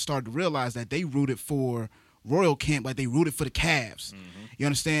Cleveland, I started to realize that they rooted for Royal Camp like they rooted for the Cavs. You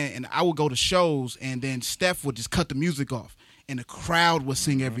understand? And I would go to shows, and then Steph would just cut the music off, and the crowd would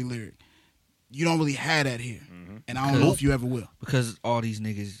sing every lyric. You don't really have that here. And I don't know if you ever will. Because all these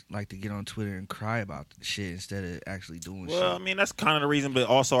niggas like to get on Twitter and cry about the shit instead of actually doing shit. Well, I mean, that's kind of the reason, but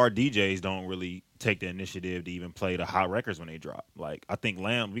also our DJs don't really take the initiative to even play the hot records when they drop. Like, I think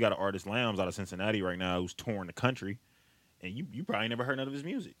we got an artist, Lambs, out of Cincinnati right now who's touring the country, and you probably never heard none of his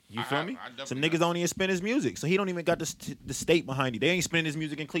music. You feel me? Some niggas don't even spin his music, so he don't even got the state behind you. They ain't spinning his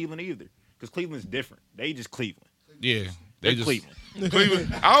music in Cleveland either, because Cleveland's different. They just Cleveland. Yeah. They're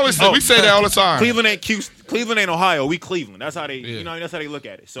Cleveland. I always say, we say that all the time. Cleveland ain't Ohio. We Cleveland. That's how they that's how they look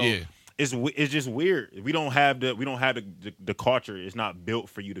at it. So it's just weird. We don't have the culture. It's not built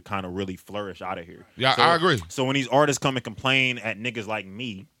for you to kind of really flourish out of here. Yeah, I agree. So when these artists come and complain at niggas like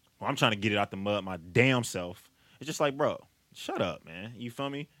me, well, I'm trying to get it out the mud my damn self. It's just like, bro, shut up, man. You feel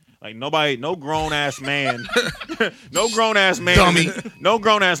me? Like no grown ass man, no grown ass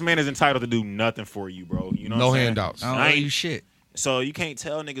man is entitled to do nothing for you, bro. You know, no what I'm handouts. I don't know you shit. So you can't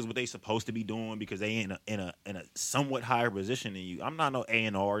tell niggas what they supposed to be doing because they in a somewhat higher position than you. I'm not no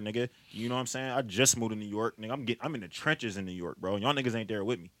A&R nigga. You know what I'm saying? I just moved to New York, nigga. I'm in the trenches in New York, bro. Y'all niggas ain't there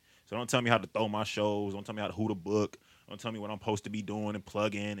with me. So don't tell me how to throw my shows. Don't tell me who to book. Don't tell me what I'm supposed to be doing and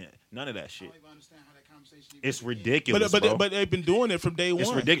plug in. And none of that shit. I don't even understand how that conversation It's ridiculous, bro. But they've been doing it from day one.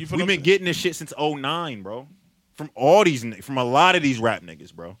 It's ridiculous. We've been getting this shit since 2009, bro. From a lot of these rap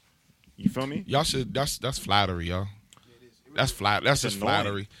niggas, bro. You feel me? Y'all should. That's flattery, y'all. That's flat. That's just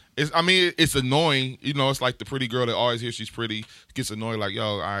annoying. flattery. It's annoying. You know, it's like the pretty girl that always hears she's pretty gets annoyed. Like, yo,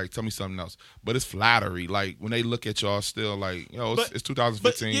 all right, tell me something else. But it's flattery. Like when they look at y'all, still like, yo, it's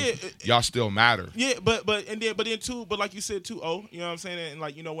 2015. Y'all still matter. Yeah, but then too. But like you said too, you know what I'm saying? And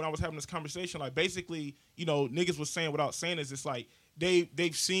like when I was having this conversation, like basically, niggas was saying without saying this, it's like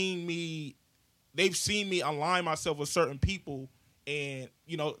they've seen me align myself with certain people. and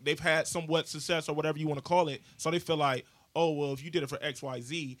you know they've had somewhat success or whatever you want to call it, so they feel like, oh well, if you did it for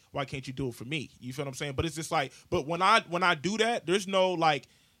XYZ, why can't you do it for me? You feel what I'm saying? But it's just like, but when I do that, there's no like.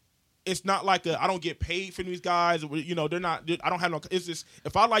 It's not like I don't get paid for these guys. You know, they're not. I don't have no. It's just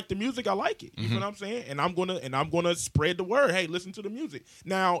if I like the music, I like it. You know what I'm saying? And I'm gonna spread the word. Hey, listen to the music.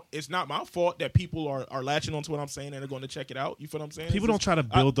 Now, it's not my fault that people are latching onto what I'm saying and are going to check it out. You feel what I'm saying? People don't try to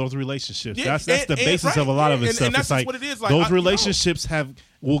build those relationships. Yeah, That's the basis of a lot of it stuff. And that's it's like what it is. Like, those relationships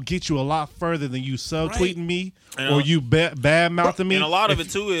will get you a lot further than you subtweeting me or you bad mouthing me. And a lot of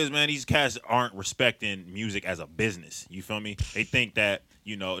it too is, man, these cats aren't respecting music as a business. You feel me? They think that.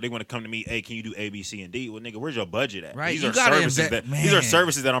 You know, they want to come to me, hey, can you do A, B, C, and D? Well, nigga, where's your budget at? Right. These are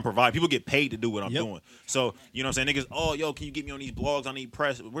services that I'm providing. People get paid to do what I'm doing. So, you know what I'm saying? Niggas, oh, yo, can you get me on these blogs? I need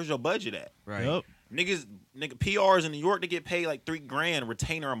press. Where's your budget at? Right. Yep. Nigga, PRs in New York, they get paid like $3,000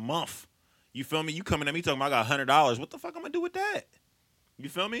 retainer a month. You feel me? You coming at me talking about I got $100. What the fuck I'm going to do with that? You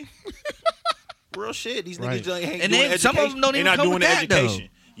feel me? Real shit. These niggas just ain't doing education. Some of them don't even They're not come doing with the that, education.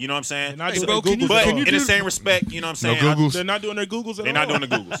 You know what I'm saying? Not doing their Googles but at all. in the same respect, you know what I'm saying? No Googles. They're not doing their Googles at all. They're not doing the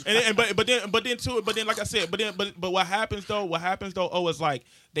Googles. But then like I said, but what happens though? Oh, it's like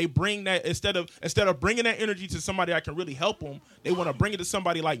they bring that instead of bringing that energy to somebody that can really help them, they want to bring it to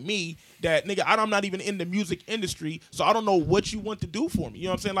somebody like me that nigga I'm not even in the music industry, so I don't know what you want to do for me. You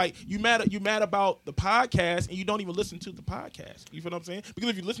know what I'm saying? Like you mad about the podcast and you don't even listen to the podcast. You feel what I'm saying? Because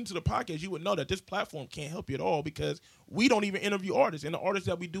if you listen to the podcast, you would know that this platform can't help you at all because we don't even interview artists, and the artists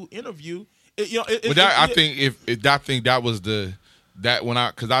that we do interview. I think that was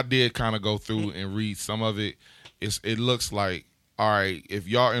because I did kind of go through and read some of it. It looks like, all right, if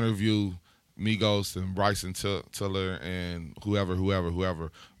y'all interview Migos and Bryson Tiller and whoever,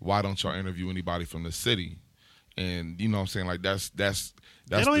 why don't y'all interview anybody from the city? And you know what I'm saying? Like that's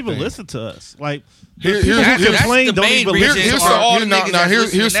they don't even listen to us. Like here's complain don't even listen to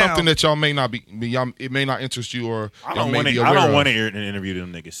us. Here's something that y'all may not be it may not interest you or I don't want to interview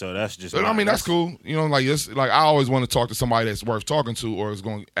them niggas, so that's just I mean that's cool. You know, like it's like I always want to talk to somebody that's worth talking to or is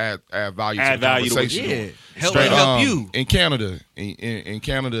going to add value to the conversation. Help you. In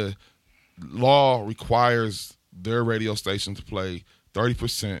Canada, law requires their radio station to play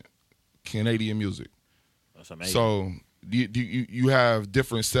 30% Canadian music. That's amazing. So you have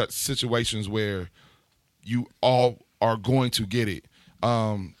different situations where you all are going to get it.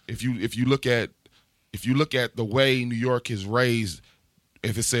 If you look at the way New York is raised,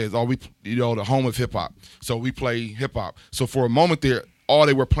 if it says the home of hip hop, so we play hip hop. So for a moment there, all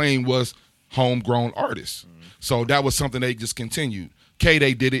they were playing was homegrown artists. Mm-hmm. So that was something they just continued.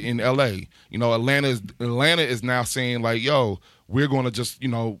 K-Day did it in L.A. You know, Atlanta is now saying like, yo, we're going to just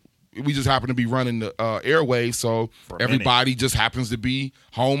we just happen to be running the airwaves, so everybody just happens to be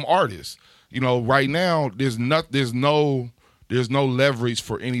home artists. You know, right now there's no leverage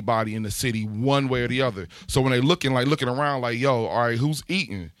for anybody in the city one way or the other. So when they looking around like, yo, all right, who's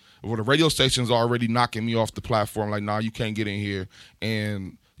eating? Well, the radio station's already knocking me off the platform. Like, nah, you can't get in here.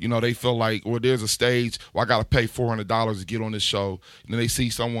 And you know, they feel like, well, there's a stage. Well, I got to pay $400 to get on this show. And then they see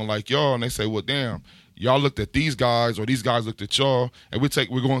someone like y'all, and they say, well, damn. Y'all looked at these guys, or these guys looked at y'all, and we're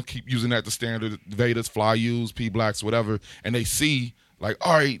going to keep using that to standard Vedas, Fly U's, P Blacks, whatever. And they see, like,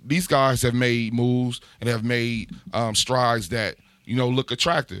 all right, these guys have made moves and have made strides that, look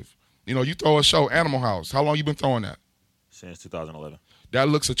attractive. You throw a show, Animal House. How long you been throwing that? Since 2011. That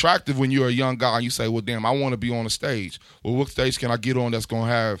looks attractive when you're a young guy and you say, well, damn, I want to be on a stage. Well, what stage can I get on that's going to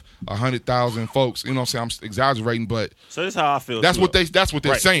have 100,000 folks? You know what I'm saying? I'm exaggerating, but so this is how I feel. That's what they're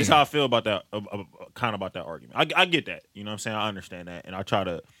saying. This is how I feel about that, kind of about that argument. I get that. You know what I'm saying? I understand that. And I try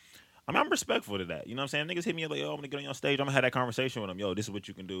to, I'm respectful to that. You know what I'm saying? Niggas hit me up like, yo, I'm going to get on your stage. I'm going to have that conversation with them. Yo, this is what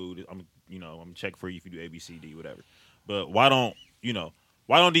you can do. I'm going to check for you if you do A, B, C, D, whatever. But why don't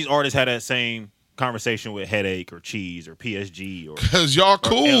these artists have that same conversation with Headache or Cheese or PSG or because y'all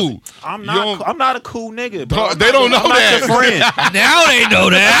cool. I'm not a cool nigga, bro. They don't know that. I'm not your friend. Now they know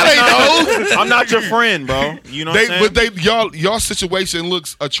that. I'm not your friend, bro. You know what I'm saying? But y'all situation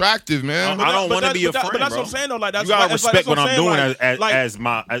looks attractive, man. I don't want to be a friend, but that's bro. what I'm saying though. Like that's you gotta respect what I'm doing like, as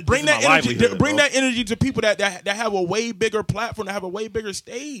my bring that energy. livelihood. Bring that energy to people that have a way bigger platform, that have a way bigger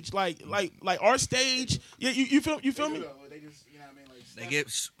stage. Like our stage. Yeah, you feel me? They get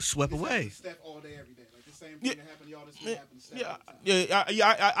swept away. Steph all day, every day. Like the same thing that happened to y'all, this thing happened to Steph.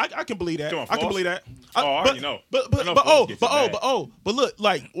 I can believe that. I can believe that. I already know. But look,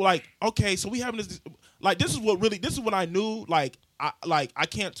 like okay, so we having this. Like this is what I knew. Like I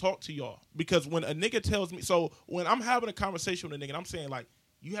can't talk to y'all because when a nigga tells me, so when I'm having a conversation with a nigga, and I'm saying like,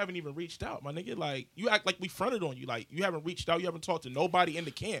 you haven't even reached out, my nigga. Like you act like we fronted on you. Like you haven't reached out. You haven't talked to nobody in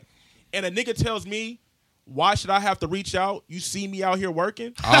the camp. And a nigga tells me, why should I have to reach out? You see me out here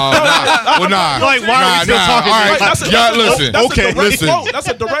working? Well, nah. Like, why are we still talking? All right, listen. That's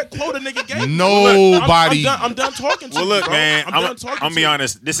a direct quote a nigga gave me. Nobody. I'm done talking to you. Well, look, bro. man, I'm done talking gonna to be you.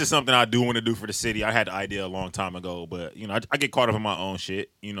 honest. This is something I do want to do for the city. I had the idea a long time ago, but you know, I get caught up in my own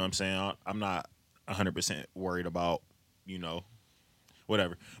shit. You know what I'm saying? I'm not 100% worried about, you know,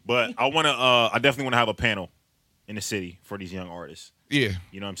 whatever. But I want to. I definitely want to have a panel in the city for these young artists. Yeah.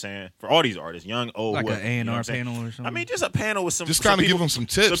 You know what I'm saying? For all these artists, young, old, Like whatever, an A&R you know what I'm saying? panel or something? I mean, just a panel with some. Just kind of give them some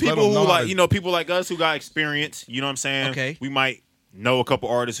tips. So let people them know who how like, to- you know, people like us who got experience. You know what I'm saying? Okay. We might know a couple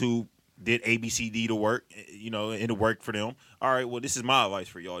artists who did ABCD to work. You know, and it worked for them. All right. Well, this is my advice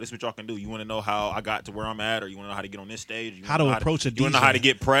for y'all. This is what y'all can do. You want to know how I got to where I'm at, or you want to know how to get on this stage? You How wanna to know approach a You want to know how to DJ.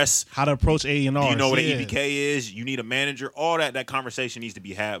 get press? How to approach A&R. Do you know what an EPK is? You need a manager. All that conversation needs to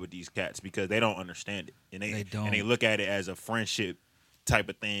be had with these cats because they don't understand it, and They don't. and they look at it as a friendship type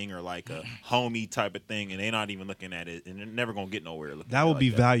of thing or like a homie type of thing, and they're not even looking at it, and they're never gonna get nowhere. Looking That at it would like be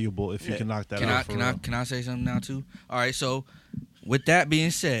that. valuable if you can knock that out. Can I say something now too? All right, so with that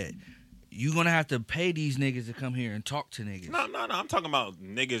being said, you're gonna have to pay these niggas to come here and talk to niggas. No. I'm talking about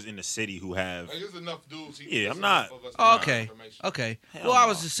niggas in the city who have. There's enough dudes. Yeah, I'm not. Oh, okay. Hell Well, I no.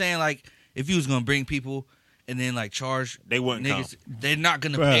 was just saying, like, if you was gonna bring people and then like charge They wouldn't niggas, they're not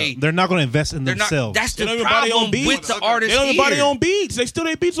gonna Bruh, pay. they're not going to invest in They're not. themselves. That's They the don't even buy their own problem beats. with the artists They don't even buy here. their own beats. They steal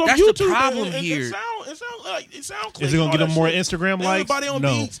their beats on That's the YouTube. problem and here. It sound clean. Is it going all to get that them more shit. Instagram They don't likes? buy their own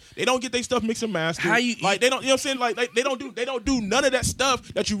No. beats. They don't get their stuff mixed and mastered. How you- like they don't, you know what I'm saying? Like they don't do none of that stuff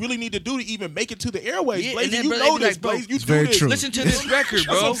that you really need to do to even make it to the airways. Yeah, Blaze, and then, you bro, know they be this, like, bro, Blaze. You it's do very this. true. Listen to this record, That's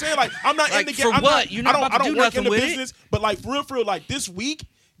what bro. I'm saying. Like I'm not Like, in the for game. what? You're not about to I don't do work in nothing the with it. business, but like for real, like this week.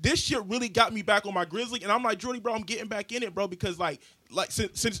 This shit really got me back on my Grizzly, and I'm like, Jordy, bro, I'm getting back in it, bro, because like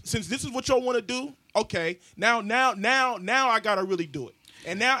since this is what y'all want to do, okay, now I gotta really do it,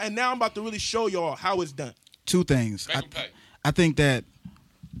 and now I'm about to really show y'all how it's done. Two things. I think that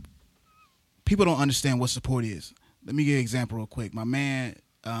people don't understand what support is. Let me give you an example real quick. My man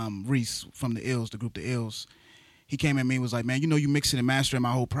Reese from the Ills, the group The Ills, he came at me and was like, man, you know you mixing and mastering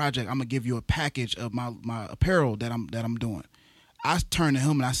my whole project. I'm gonna give you a package of my apparel that I'm doing. I turn to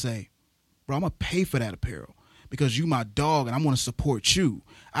him and I say, bro, I'm gonna pay for that apparel because you my dog and I want to support you.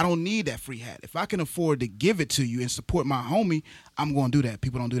 I don't need that free hat. If I can afford to give it to you and support my homie, I'm going to do that.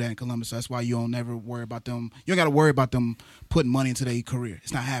 People don't do that in Columbus. So that's why you don't never worry about them. You don't got to worry about them putting money into their career.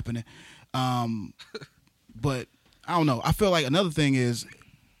 It's not happening. But I don't know. I feel like another thing is,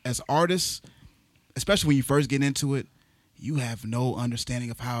 as artists, especially when you first get into it, you have no understanding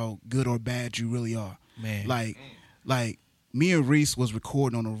of how good or bad you really are. Man. Like me and Reese was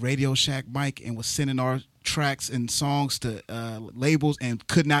recording on a Radio Shack mic and was sending our tracks and songs to labels and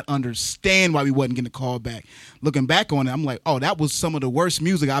could not understand why we wasn't getting a call back. Looking back on it, I'm like, oh, that was some of the worst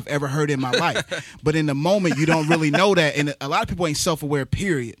music I've ever heard in my life. But in the moment, you don't really know that. And a lot of people ain't self-aware,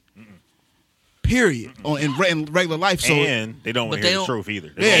 period. In regular life. So And they don't want But to hear they the don't- truth either.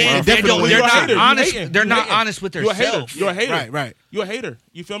 Yeah, They yeah, don't definitely. want to They're You're a not hater. You honest. hating. They're You not hating. honest with You're a hater. themselves. You're a hater. Right. You're a hater.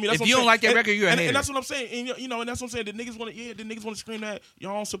 You feel me? That's If what you I'm don't like that saying. record, you're a and hater. that's what I'm saying. And you know, and that's what I'm saying. The niggas want to scream that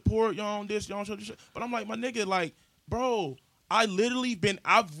y'all don't support, y'all don't this, y'all don't show this shit. But I'm like, my nigga, like, bro, I've literally been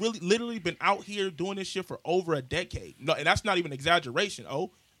out here doing this shit for over a decade. No, and that's not even exaggeration.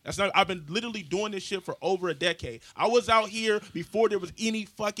 I've been literally doing this shit for over a decade. I was out here before there was any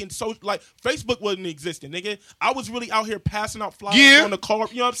fucking social, like Facebook wasn't existing, nigga. I was really out here passing out flyers on the car.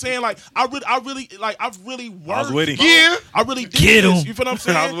 You know what I'm saying? Like I've really worked. I was with him. bro. Yeah. I really did Get this. 'em. You feel what I'm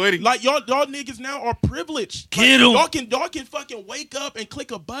saying? I was with him. Like y'all niggas now are privileged. Get Like, 'em. Y'all can fucking wake up and click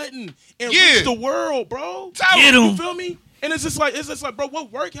a button and Yeah. reach the world, bro. Get 'em. You feel me? And it's just like, bro,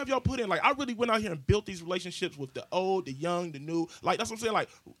 what work have y'all put in? Like, I really went out here and built these relationships with the old, the young, the new. Like, that's what I'm saying. Like,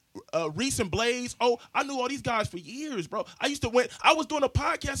 Reese and Blaze. I knew all these guys for years, bro. I was doing a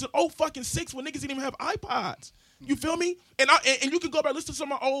podcast in 06 when niggas didn't even have iPods. You feel me? And you can go back and listen to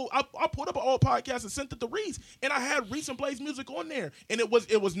some of my old. I put up an old podcast and sent it to Reese, and I had Reese and Blaze music on there, and it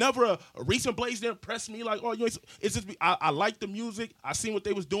was never a Reese and Blaze didn't press me like, oh, you ain't. It's just I liked the music. I seen what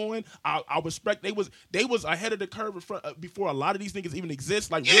they was doing. I respect. They was ahead of the curve in front, before a lot of these niggas even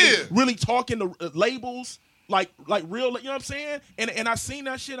exist. Like really talking to labels. Like real, you know what I'm saying? And I seen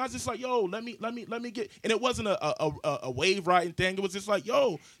that shit. I was just like, yo, let me get. And it wasn't a wave riding thing. It was just like,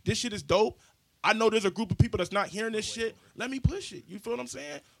 yo, this shit is dope. I know there's a group of people that's not hearing this shit. Let me push it. You feel what I'm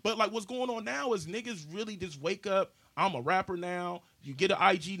saying? But like what's going on now is niggas really just wake up. I'm a rapper now. You get an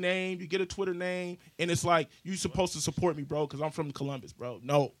IG name, you get a Twitter name, and it's like you supposed to support me, bro, because I'm from Columbus, bro.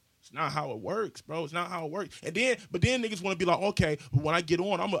 No. It's not how it works, bro. It's not how it works. But then niggas want to be like, okay, when I get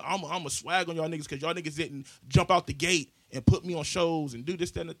on, I'm a swag on y'all niggas because y'all niggas didn't jump out the gate and put me on shows and do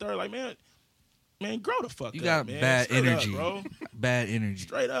this, that, and the third. Like, man, Man, grow the fuck You up, got man. bad Straight energy, up, bro. Bad energy.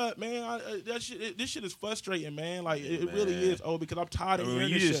 Straight up, man. This shit is frustrating, man. Like it really is. Oh, because I'm tired of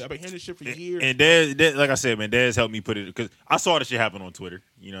hearing this shit. I've been hearing this shit for years. And Dez, like I said, man, Dez helped me put it because I saw this shit happen on Twitter.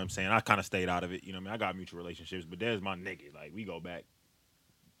 You know what I'm saying? I kind of stayed out of it. You know what I mean? I got mutual relationships, but Dez my nigga. Like we go back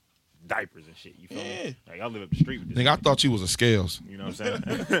diapers and shit. You feel me? Like I live up the street with this. Nigga, I thought you was a Scales. You know what I'm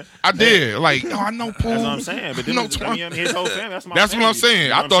saying? I did. Like, I know Paul. That's what I'm saying. But his whole family. That's what I'm saying. You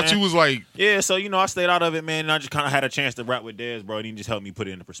know I thought you was like. Yeah, so I stayed out of it, man. And I just kind of had a chance to rap with Dez, bro. And he just helped me put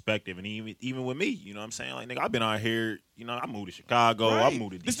it into perspective. And even with me, you know what I'm saying? Like, nigga, I've been out here. I moved to Chicago. Right. I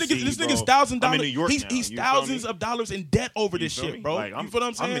moved to this DC, nigga's $1,000. I'm in New York he's now, thousands of dollars in debt over this feel shit, me? bro. Like, you feel what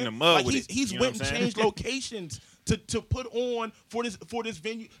I'm saying? I'm in the mud like with it. He's went and changed locations to put on for this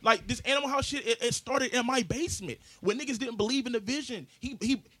venue. Like this Animal House shit, it started in my basement when niggas didn't believe in the vision.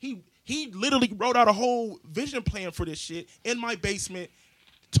 He literally wrote out a whole vision plan for this shit in my basement.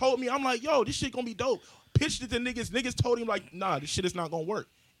 Told me, I'm like, yo, this shit gonna be dope. Pitched it to niggas. Niggas told him like, nah, this shit is not gonna work.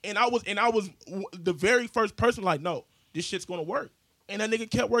 And I was the very first person like, no, this shit's gonna work. And that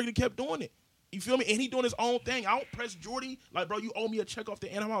nigga kept working and kept doing it. You feel me? And he doing his own thing. I don't press Jordy like, bro, you owe me a check off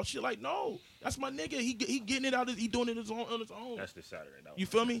the Animal House shit. Like, no, that's my nigga. He getting it out. He doing it on his own. That's this Saturday. You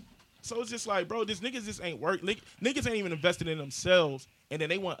feel me? So it's just like, bro, this niggas just ain't work. Niggas ain't even invested in themselves, and then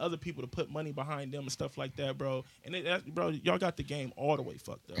they want other people to put money behind them and stuff like that, bro. And bro, y'all got the game all the way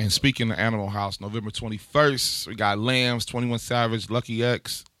fucked up. And speaking of Animal House, November 21st, we got Lambs, 21 Savage, Lucky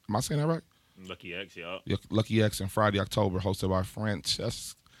X. Am I saying that right? Lucky X, yeah. Lucky X and Friday, October, hosted by France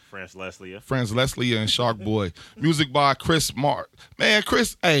Leslie and Shark Boy. Music by Chris Mark. Man,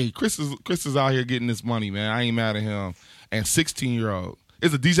 Chris is out here getting this money, man. I ain't mad at him. And 16-year-old.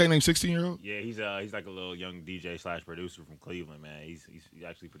 Is a DJ named 16-year-old? Yeah, he's like a little young DJ / producer from Cleveland, man. He's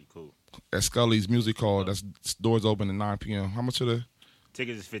actually pretty cool. At Scully's Music Hall, that's doors open at 9 p.m. How much are the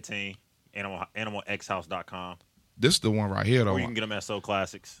tickets? Is $15. AnimalXHouse.com. This is the one right here, though. Or you can get them at Soul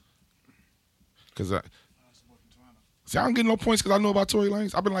Classics. Because see, I don't get no points because I know about Tory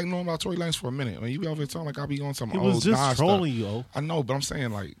Lanez. I've been knowing about Tory Lanez for a minute. I mean, you be over here talking like I be on some old was just trolling stuff. you. I know, but I'm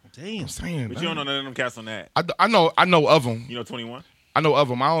saying damn. But you don't know none of them cats on that. I know of them. You know 21? I know of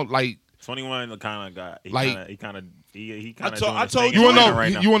them. I don't like 21. Kind of guy. He kind of. I told you. You want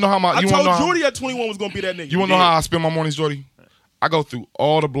to know how my? I told Jordy at 21 was gonna be that nigga. You want to know how I spend my mornings, Jordy? I go through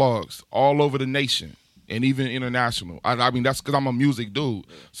all the blogs all over the nation and even international. I mean, that's because I'm a music dude.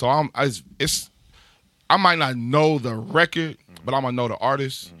 So I might not know the record, but I'm gonna know the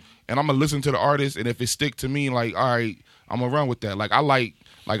artist, and I'm gonna listen to the artist. And if it stick to me, like, all right, I'm gonna run with that. Like I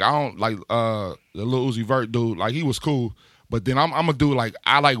don't like the Lil Uzi Vert dude. Like he was cool, but then I'm gonna do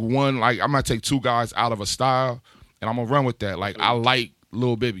I like one. Like I'm gonna take two guys out of a style, and I'm gonna run with that. Like I like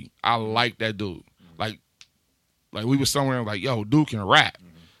Lil Bibby. I like that dude. Like we was somewhere like, yo, dude can rap.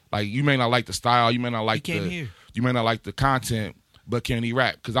 Like you may not like the style, you may not like you may not like the content. But can he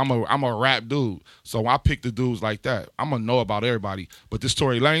rap? Because I'm a rap dude. So I pick the dudes like that. I'm gonna know about everybody. But this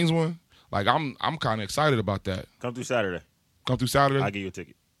Tory Lanez one, like I'm kind of excited about that. Come through Saturday. I'll give you a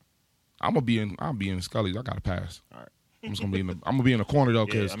ticket. I'll be in Scully's. I gotta pass. All right. I'm just gonna be in the corner though,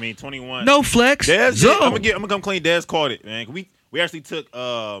 cause I mean 21. No flex. Dez, I'm gonna come clean. Dez caught it, man. We actually took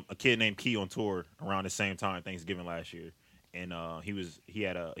a kid named Key on tour around the same time Thanksgiving last year, and he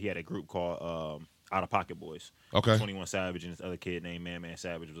had a group called Out of Pocket Boys. Okay. 21 Savage and this other kid named Man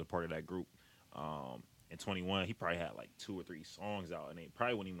Savage was a part of that group. And 21, he probably had 2 or 3 songs out, and they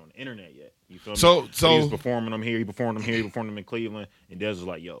probably weren't even on the internet yet. You feel me? So he was performing them here, he performed them here, he performed them in Cleveland, and Dez was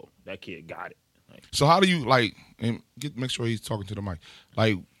like, "Yo, that kid got it." So how do you and make sure he's talking to the mic,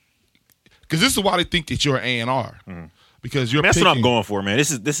 because this is why they think that you're an A&R. Mm-hmm. Because that's what I'm going for, man.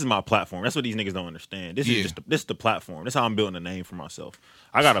 This is my platform. That's what these niggas don't understand. This is the platform. This is how I'm building a name for myself.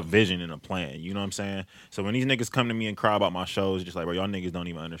 I got a vision and a plan. You know what I'm saying? So when these niggas come to me and cry about my shows, just like, bro, y'all niggas don't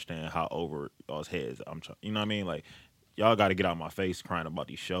even understand how over y'all's heads I'm trying. You know what I mean? Like, y'all got to get out my face crying about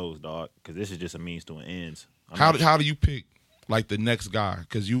these shows, dog. Because this is just a means to an ends. How do you pick the next guy?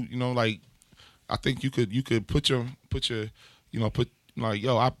 Because you I think you could put your you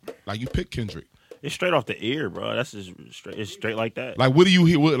pick Kendrick. It's straight off the ear, bro. That's just straight. It's straight like that. Like, what do you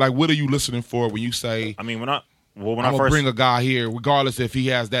hear? What are you listening for when you say? I mean, when I first bring a guy here, regardless if he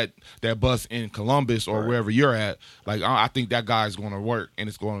has that bus in Columbus or wherever you're at, I think that guy is going to work and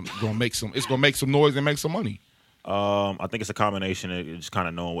it's going to make some noise and make some money. I think it's a combination of just kind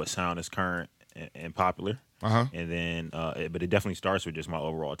of knowing what sound is current and popular, and then but it definitely starts with just my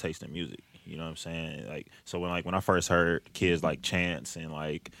overall taste in music. You know what I'm saying? So when I first heard kids like Chance and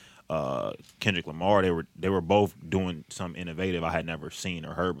Kendrick Lamar, they were both doing something innovative I had never seen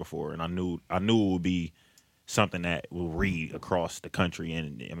or heard before, and I knew it would be something that will read across the country.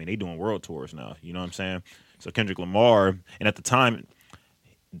 And I mean, they doing world tours now. You know what I'm saying? So Kendrick Lamar, and at the time,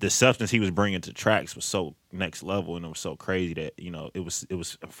 the substance he was bringing to tracks was so next level, and it was so crazy that it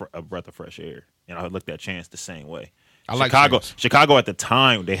was a breath of fresh air. And I looked at Chance the same way. Chicago at the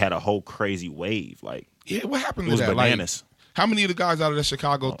time, they had a whole crazy wave. Like, yeah, what happened to to that? Bananas. How many of the guys out of the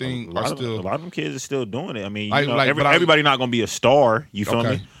Chicago thing are still? A lot of them kids are still doing it. I mean, everybody not going to be a star. You feel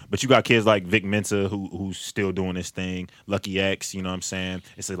me? But you got kids like Vic Mensa who's still doing this thing. Lucky X, you know what I'm saying?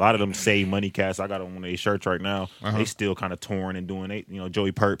 It's a lot of them Save Money cats. I got them on their shirts right now. They still kind of touring and doing it.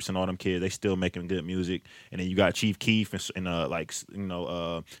 Joey Purps and all them kids. They still making good music. And then you got Chief Keef and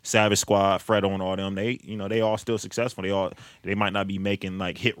Savage Squad, Fredo and all them. They all still successful. They might not be making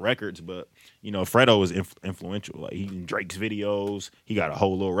like hit records, but Fredo is influential. Like he in Drake's videos. He got a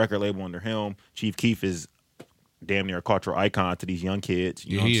whole little record label under him. Chief Keef is damn near a cultural icon to these young kids.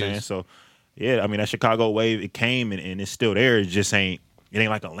 You know what I'm saying? So, yeah, I mean, that Chicago wave, it came and it's still there. It just ain't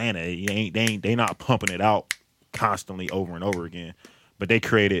like Atlanta. They not pumping it out constantly over and over again. But they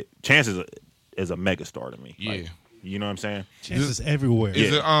created Chance is a megastar to me. Yeah. Like, you know what I'm saying? Chance is everywhere.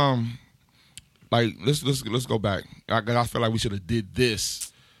 Is it like let's go back. I feel like we should have did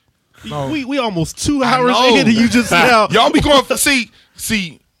this. No. We almost 2 hours in and you just now. Y'all be going for see.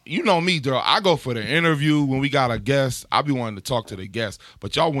 You know me, girl. I go for the interview when we got a guest. I be wanting to talk to the guest,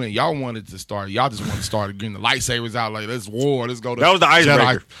 but y'all wanted to start. Y'all just want to start getting the lightsabers out. Like let's war. Let's go. That was the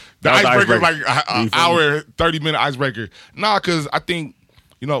icebreaker. The icebreaker, like an hour, 30-minute icebreaker. Nah, because I think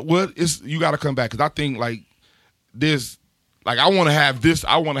you got to come back because I think like this. Like I want to have this.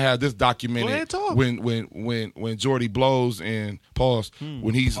 I want to have this documented when Jordy blows and pause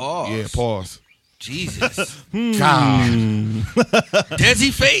when he's pause. Jesus. God.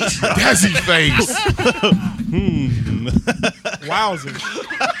 Desi face. Desi face. Wowzers.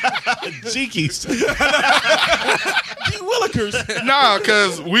 Cheekies. Gee Willikers. Nah,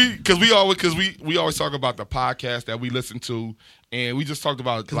 cause we always talk about the podcast that we listen to, and we just talked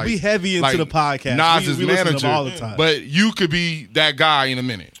about like we heavy into the podcast. Nas is manager all the time. But you could be that guy in a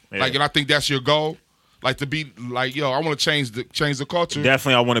minute. Yeah. Like, and I think that's your goal. Like to be like, I want to change the culture.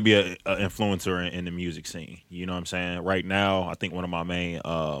 Definitely, I want to be an influencer in the music scene. You know what I'm saying? Right now, I think one of my main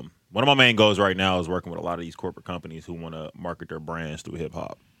goals right now is working with a lot of these corporate companies who want to market their brands through hip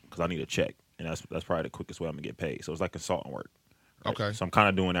hop because I need a check, and that's probably the quickest way I'm gonna get paid. So it's like consultant work. Right? Okay. So I'm kind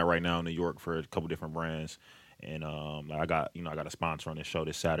of doing that right now in New York for a couple different brands, and I got a sponsor on this show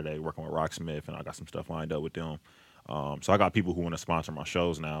this Saturday working with Rocksmith, and I got some stuff lined up with them. So I got people who want to sponsor my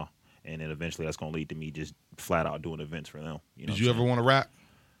shows now. And then eventually that's going to lead to me just flat out doing events for them. Did you ever want to rap?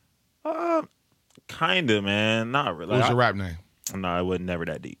 Kind of, man. Not really. What was your rap name? No, it wasn't never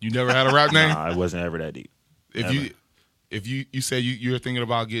that deep. You never had a rap name? Nah, it wasn't ever that deep. If you say you're thinking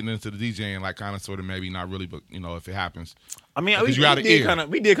about getting into the DJing, like kind of sort of maybe not really, but if it happens. I mean, we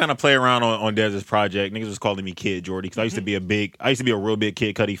did kind of play around on Dez's project. Niggas was calling me Kid Jordy because I used to be a real big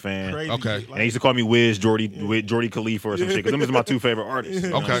Kid Cudi fan. Crazy. Okay, and they used to call me Wiz Jordy, Jordy Khalifa or some shit because them is my two favorite artists. You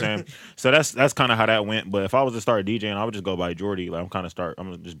know what I'm saying? So that's kind of how that went. But if I was to start DJing, I would just go by Jordy. Like I'm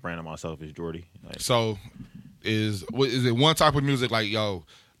just branding myself as Jordy. Like, so is it one type of music like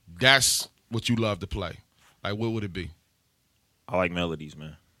that's what you love to play? Like what would it be? I like melodies,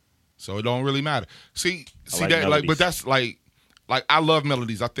 man. So it don't really matter. See like that, melodies. but that's like I love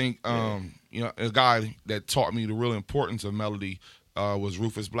melodies. I think a guy that taught me the real importance of melody was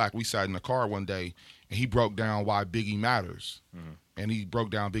Rufus Black. We sat in the car one day and he broke down why Biggie matters, and he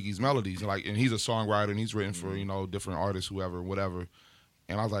broke down Biggie's melodies. And he's a songwriter and he's written for different artists, whoever, whatever.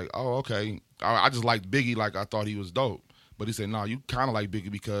 And I was like, oh okay. I just liked Biggie like I thought he was dope. But he said, no, you kind of like Biggie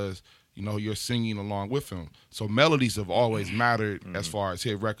because you're singing along with him. So melodies have always mattered as far as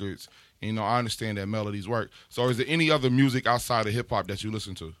hit records. And, I understand that melodies work. So is there any other music outside of hip hop that you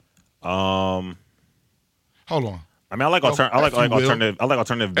listen to? Hold on. I mean, I like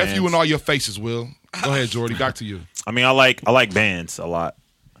alternative bands. F you and all your faces, Will. Go ahead, Jordy. Back to you. I mean, I like bands a lot.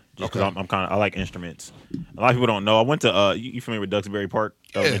 Just because I like instruments. A lot of people don't know. I went to you familiar with Duxbury Park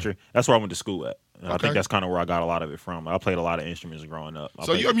Elementary? That's where I went to school at. I think that's kind of where I got a lot of it from. I played a lot of instruments growing up.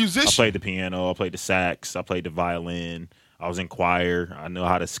 So you're a musician. I played the piano. I played the sax. I played the violin. I was in choir. I know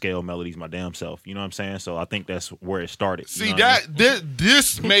how to scale melodies my damn self. You know what I'm saying? So I think that's where it started. See,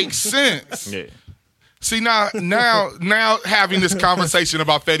 this makes sense. Yeah. See, now having this conversation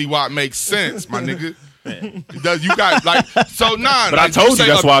about Fetty Wap makes sense, my nigga. You got But I told you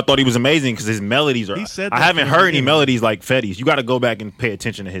that's why I thought he was amazing because his melodies are. I haven't heard any melodies like Fetty's. You got to go back and pay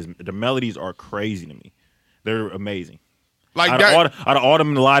attention to the melodies are crazy to me. They're amazing. Like out of all the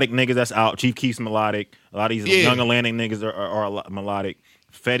melodic niggas that's out, Chief Keef's melodic. A lot of these young Atlantic niggas are melodic.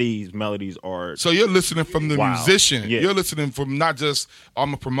 Fetty's melodies are. So you're listening from the musician. Yeah. You're listening from not just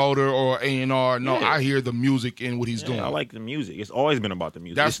I'm a promoter or A&R. No, Yeah. I hear the music and what he's doing. I like the music. It's always been about the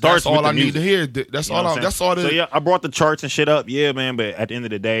music. That's all I need to hear. That's You know all. what I'm That's saying? all. So yeah, I brought the charts and shit up. Yeah, man. But at the end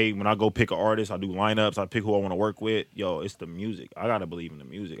of the day, when I go pick an artist, I do lineups. I pick who I want to work with. Yo, it's the music. I gotta believe in the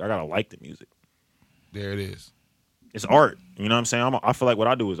music. I gotta like the music. There it is. It's art. You know what I'm saying? I feel like what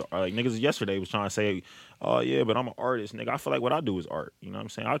I do is art. Like niggas yesterday was trying to say, oh yeah, but I'm an artist, nigga. I feel like what I do is art. You know what I'm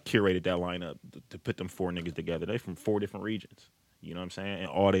saying? I curated that lineup to put them 4 niggas together. They from 4 different regions. You know what I'm saying? And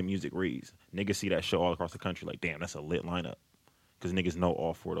all their music reads. Niggas see that show all across the country like, damn, that's a lit lineup. Because niggas know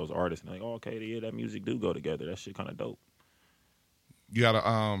all 4 of those artists. And they're like, oh, okay, yeah, that music do go together. That shit kind of dope. You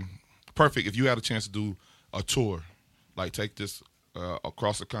gotta perfect. If you had a chance to do a tour, like take this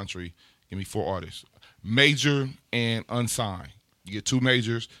across the country, give me 4 artists, major and unsigned. You get 2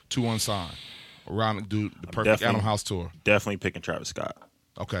 majors, 2 unsigned. Around and do the perfect Animal House tour. Definitely picking Travis Scott.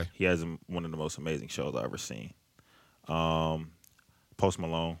 Okay. He has one of the most amazing shows I've ever seen. Post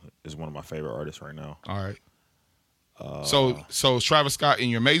Malone is one of my favorite artists right now. All right. So is Travis Scott in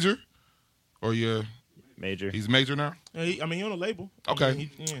your major or your major? He's major now? Yeah, he on a label. Okay.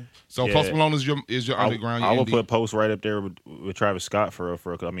 So Post Malone is your underground. I would put Post right up there with Travis Scott for.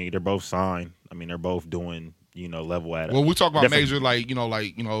 I mean, they're both signed. I mean, they're both doing level at it. Well, we talk about major,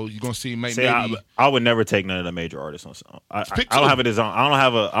 you're gonna see maybe. I would never take none of the major artists on. I don't have a desire. I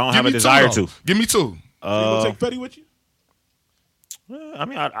don't have a desire to. Give me 2. So you gonna take Fetty with you? I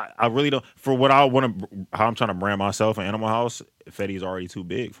mean, I really don't. For what I want to, how I'm trying to brand myself in Animal House, Fetty's already too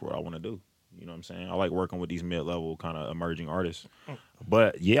big for what I want to do. You know what I'm saying? I like working with these mid-level kind of emerging artists.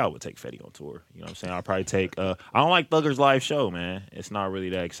 But yeah, I would take Fetty on tour. You know what I'm saying? I'd probably take. I don't like Thugger's live show, man. It's not really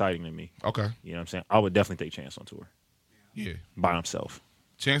that exciting to me. Okay. You know what I'm saying? I would definitely take Chance on tour. Yeah. By himself.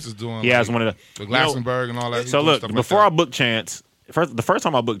 Chance is doing. He has one of the Glastonbury and all that. So look, before I booked Chance. The first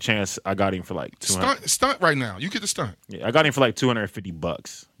time I booked Chance, I got him for like $200. Stunt right now. You get the stunt. Yeah, I got him for like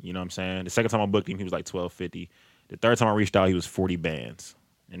 $250. You know what I'm saying? The second time I booked him, he was like $1,250. The third time I reached out, he was 40 bands,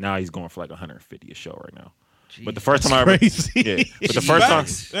 and now he's going for like $150 a show right now. Jeez, but the first time but the first time,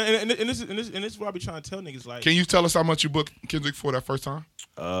 and this is what I be trying to tell niggas like. Can you tell us how much you booked Kendrick for that first time?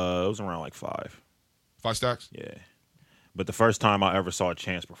 It was around like 5 stacks. Yeah. But the first time I ever saw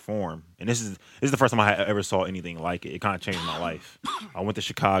Chance perform, and this is the first time I ever saw anything like it. It kind of changed my life. I went to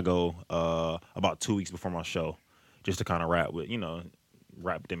Chicago about 2 weeks before my show, just to kind of rap with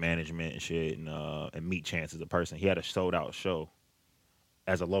the management and shit, and meet Chance as a person. He had a sold out show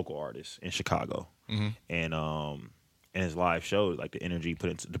as a local artist in Chicago, and his live show, like the energy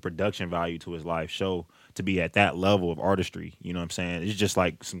put into the production value to his live show to be at that level of artistry. You know what I'm saying? It's just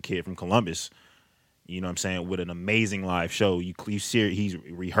like some kid from Columbus. You know what I'm saying? With an amazing live show. You see he's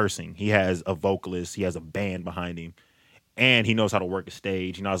rehearsing. He has a vocalist. He has a band behind him. And he knows how to work a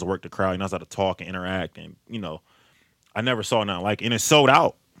stage. He knows how to work the crowd. He knows how to talk and interact. And, I never saw nothing like it. And it's sold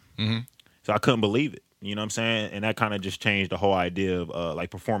out. So I couldn't believe it. You know what I'm saying? And that kind of just changed the whole idea of, like,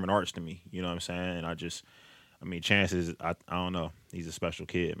 performing arts to me. You know what I'm saying? And Chance is, I don't know. He's a special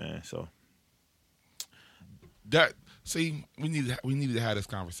kid, man. So. We needed to have this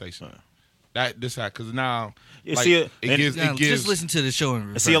conversation. Because now just listen to the show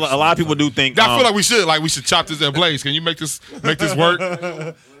and see a lot of people do think. I feel like we should chop this at Blaze. Can you make this work?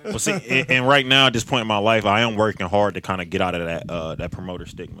 Well, see, and right now at this point in my life, I am working hard to kind of get out of that promoter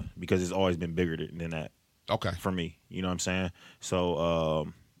stigma because it's always been bigger than that. Okay, for me, you know what I'm saying.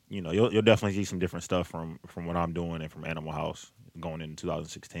 So, you'll definitely see some different stuff from what I'm doing and from Animal House going into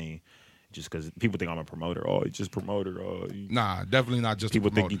 2016. Just because people think I'm a promoter. Oh, he's just promoter. Nah, definitely not just people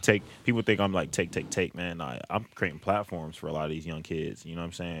a promoter. People think I'm like take, man. I'm creating platforms for a lot of these young kids. You know what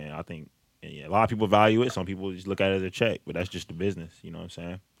I'm saying? I think a lot of people value it. Some people just look at it as a check, but that's just the business. You know what I'm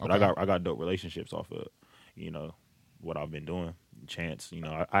saying? But I got dope relationships off of, what I've been doing. Chance,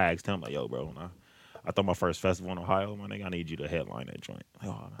 I asked him like, yo, bro, when I thought my first festival in Ohio, my nigga, I need you to headline that joint.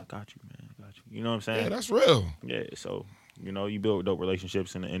 Like, oh, I got you, man. I got you. You know what I'm saying? Yeah, that's real. Yeah, so. You build dope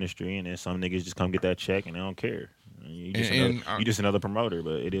relationships in the industry, and then some niggas just come get that check and they don't care. You just another promoter,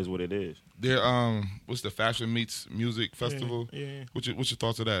 but it is what it is. There, what's the Fashion Meets Music Festival? Yeah. What's your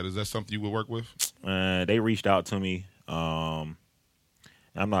thoughts of that? Is that something you would work with? They reached out to me. We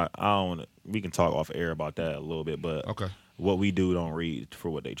can talk off air about that a little bit, but what we do don't read for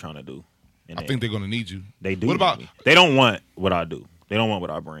what they trying to do. And I think they're gonna need you. They do. What about? They don't want what I do. They don't want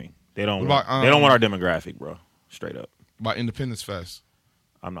what I bring. They don't want our demographic, bro. Straight up. About Independence Fest.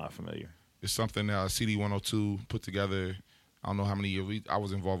 I'm not familiar. It's something that CD 102 put together. I don't know how many years. I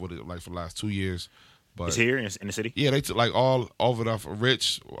was involved with it like for the last 2 years. But it's here in the city? Yeah, they took like all over the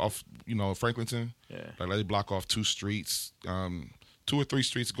Rich, off Franklinton. Yeah. Like they block off 2 streets, 2 2 or 3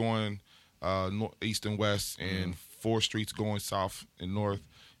 streets going east and west, and 4 streets going south and north.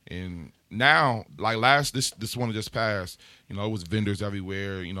 And now, like this one just passed, it was vendors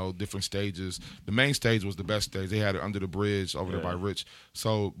everywhere, different stages. The main stage was the best stage. They had it under the bridge over there by Rich.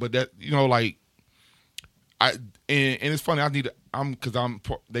 So, but that, and it's funny.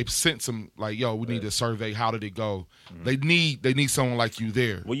 They sent some we need to survey. How did it go? They need someone like you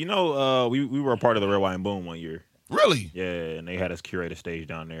there. Well, we were a part of the Red, White, and Boom one year. Really? Yeah, and they had us curate a stage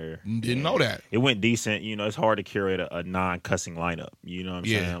down there. Didn't know that. It went decent. It's hard to curate a non-cussing lineup. You know what I'm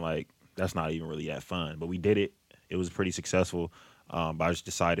saying? Like, that's not even really that fun. But we did it. It was pretty successful. But I just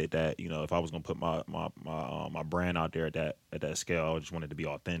decided that, if I was gonna put my brand out there at that scale, I just wanted to be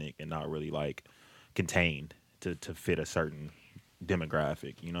authentic and not really like contained to fit a certain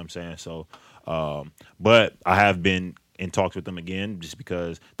demographic. You know what I'm saying? So, but I have been in talks with them again, just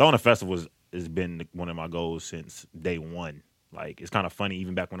because throwing a festival has been one of my goals since day one. Like, it's kind of funny,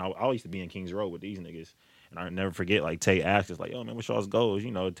 even back when I used to be in Kings Road with these niggas, and I never forget, like, Tay asked us, like, yo, man, what's y'all's goals?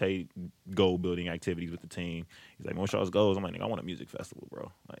 Tay goal building activities with the team. He's like, man, what's y'all's goals? I'm like, nigga, I want a music festival, bro.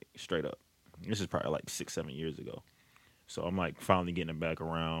 Like, straight up. This is probably like 6-7 years ago. So I'm like finally getting it back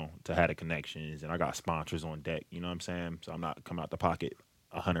around to have the connections, and I got sponsors on deck. You know what I'm saying? So I'm not coming out the pocket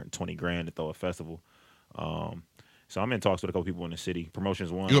 $120,000 to throw a festival. So I'm in talks with a couple people in the city. Promotions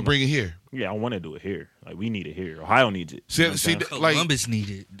one. You gonna bring it here? Yeah, I want to do it here. Like, we need it here. Ohio needs it. Columbus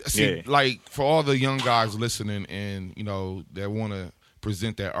need it. Like, for all the young guys listening, and that want to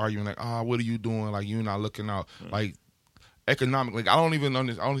present that argument, like, what are you doing? Like, you're not looking out. Like, economically, I don't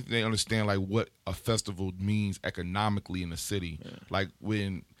think they understand like what a festival means economically in the city. Yeah. Like,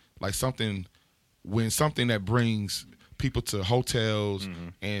 when something that brings people to hotels,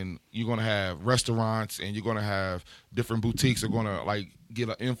 and you're gonna have restaurants, and you're gonna have different boutiques are gonna like get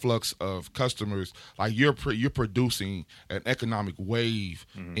an influx of customers. Like, you're producing an economic wave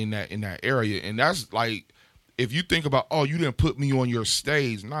in that area, and that's like, if you think about, you didn't put me on your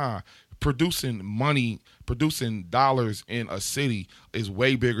stage, producing money, producing dollars in a city is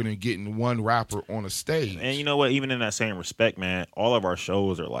way bigger than getting one rapper on a stage. And you know what? Even in that same respect, man, all of our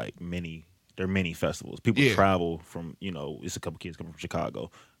shows are like they're mini festivals. People travel from, it's a couple kids coming from Chicago.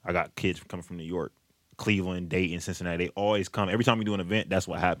 I got kids coming from New York, Cleveland, Dayton, Cincinnati. They always come. Every time we do an event, that's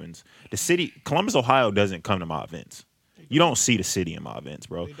what happens. The city, Columbus, Ohio, doesn't come to my events. You don't see the city in my events,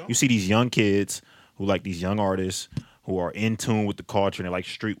 bro. You see these young kids who like these young artists who are in tune with the culture, and they like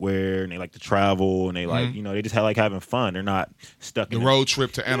streetwear, and they like to travel, and they like, they just like having fun. They're not stuck in the road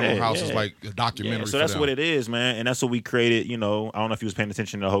trip to Animal House is like a documentary. Yeah, so that's what it is, man. And that's what we created. I don't know if you was paying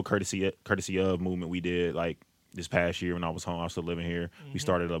attention to the whole courtesy of movement we did like this past year when I was home. I was still living here. We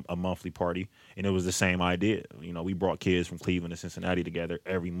started a monthly party, and it was the same idea. We brought kids from Cleveland and Cincinnati together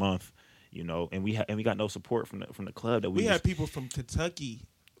every month. And we got no support from the club that we had people from Kentucky,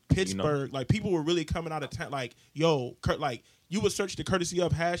 Pittsburgh, like people were really coming out of town. Like, yo, like you would search the Courtesy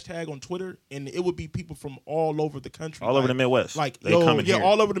Of hashtag on Twitter, and it would be people from all over the country, all over the Midwest. Like,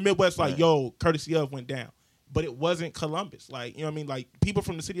 all over the Midwest. Like, yo, Courtesy Of went down, but it wasn't Columbus. Like, you know what I mean? Like, people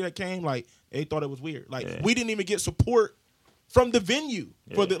from the city that came, like, they thought it was weird. Like, we didn't even get support from the venue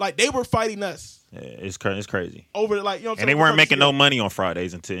for they were fighting us. Yeah, it's crazy over and they weren't making no money on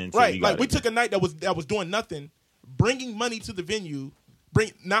Fridays until right. We took a night that was doing nothing, bringing money to the venue.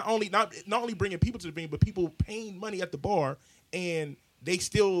 Not only bringing people to the venue, but people paying money at the bar, and they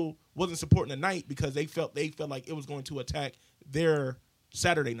still wasn't supporting the night because they felt like it was going to attack their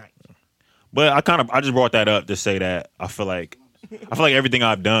Saturday night. But I just brought that up to say that I feel like everything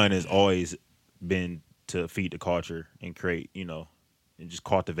I've done has always been to feed the culture and create, and just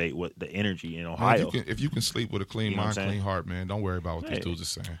cultivate what the energy in Ohio. If you can sleep with a clean mind, clean heart, man, don't worry about what these dudes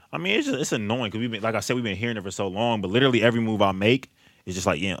are saying. I mean, it's annoying because like I said, we've been hearing it for so long, but literally every move I make. It's just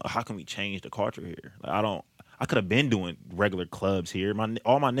like, how can we change the culture here? Like, I could have been doing regular clubs here.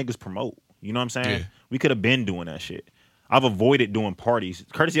 All my niggas promote. You know what I'm saying? Yeah. We could have been doing that shit. I've avoided doing parties.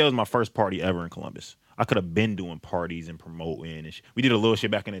 Courtesy Of was my first party ever in Columbus. I could have been doing parties and promoting and shit. We did a little shit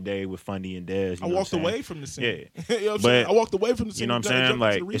back in the day with Fundy and Dez. I walked away from the scene. Yeah. You know what I'm saying? I walked away from the scene. You know what I'm saying?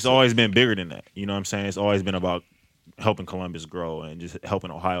 Like, it's always been bigger than that. You know what I'm saying? It's always been about helping Columbus grow and just helping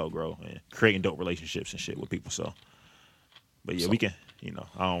Ohio grow and creating dope relationships and shit with people. So, but yeah, we can.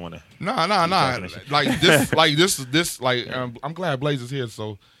 I don't want to. Nah. I'm glad Blaze is here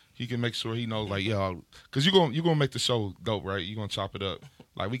so he can make sure he knows, like, because you're gonna make the show dope, right? You're gonna chop it up.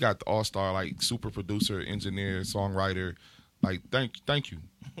 Like, we got the all-star, like, super producer, engineer, songwriter. Like, thank you.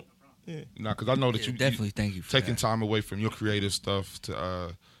 Yeah. Because I know that you definitely thank you for taking time away from your creative stuff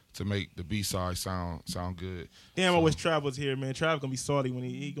to make the B-side sound good. Damn, I wish Trav was here, man. Trav gonna be salty when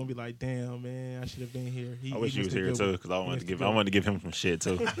he gonna be like, "Damn, man, I should have been here." I wish he was here too, because I wanted to give him some shit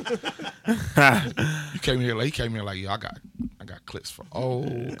too. You came here like he came here like, yeah, I got clips for got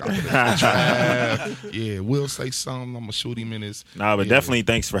clips for Trav. Yeah, Will say something. I'm gonna shoot him in his. Nah, but definitely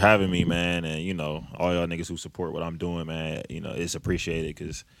thanks for having me, man, and you know all y'all niggas who support what I'm doing, man. You know it's appreciated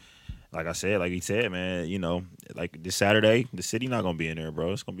because. Like he said, man, you know, like this Saturday, the city not going to be in there,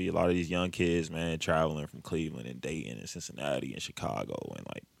 bro. It's going to be a lot of these young kids, man, traveling from Cleveland and Dayton and Cincinnati and Chicago and,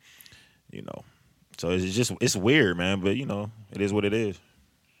 like, you know. So it's weird, man, but, you know, it is what it is.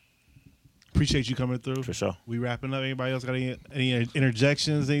 Appreciate you coming through. For sure. We wrapping up. Anybody else got any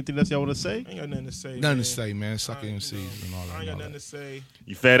interjections, anything else y'all want to say? I ain't got nothing to say. Nothing to say, man. Suck MCs and all that. I ain't got nothing to say.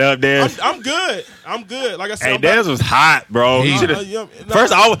 You fed up, Dez? I'm good. I'm good. Like I said, hey, Dez was hot, bro.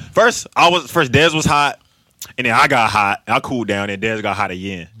 First Dez was hot, and then I got hot. I cooled down, and Dez got hot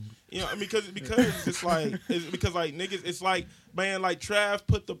again. You know, because it's like niggas. It's like, man, like Trav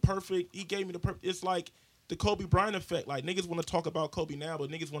put the perfect. He gave me the perfect. It's like the Kobe Bryant effect. Like niggas want to talk about Kobe now, but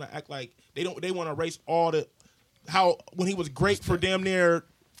niggas want to act like they don't. They want to erase all the how when he was great for damn near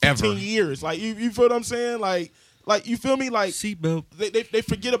 15 years. Like you feel what I'm saying? Like you feel me? Like seatbelt. They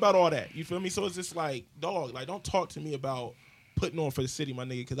forget about all that. You feel me? So it's just like, dog. Like don't talk to me about putting on for the city, my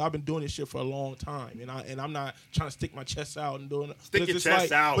nigga, because I've been doing this shit for a long time, and I'm not trying to stick my chest out and doing it. Stick your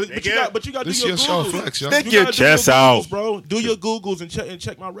chest out, but you got to do your Googles. Stick your chest out, bro. Do your Googles and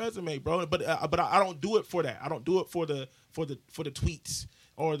check my resume, bro. But I don't do it for that. I don't do it for the tweets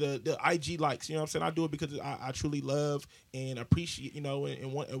or the IG likes. You know what I'm saying? I do it because I truly love and appreciate, you know,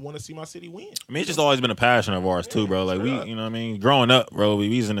 and want to see my city win. I mean, it's just always been a passion of ours too, bro. Like we, you know what I mean? Growing up, bro, we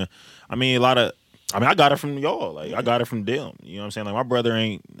using to. I got it from y'all. Like, I got it from them. You know what I'm saying? Like, my brother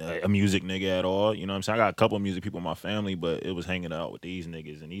ain't a music nigga at all. You know what I'm saying? I got a couple of music people in my family, but it was hanging out with these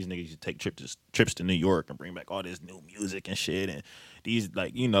niggas. And these niggas used to take trips to New York and bring back all this new music and shit. And these,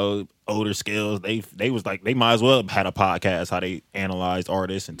 like, you know, older skills, they was like, they might as well have had a podcast how they analyzed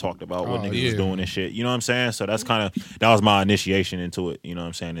artists and talked about what niggas was doing and shit. You know what I'm saying? So that's that was my initiation into it. You know what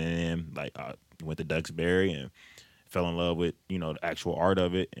I'm saying? And then, like, I went to Duxbury and fell in love with, you know, the actual art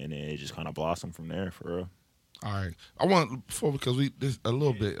of it, and then it just kind of blossomed from there, for real. All right, I want because a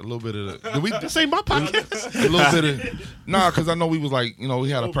little bit of the. This ain't my podcast. A little bit of because I know we was like, you know,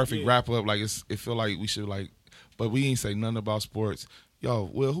 we had a perfect wrap up. Like it feel like we should like, but we ain't say nothing about sports. Yo,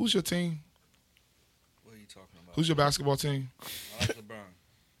 Will, who's your team? What are you talking about? Who's your basketball team? I like LeBron.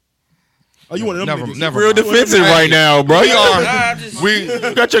 Oh, you want to never real defensive right now, bro. We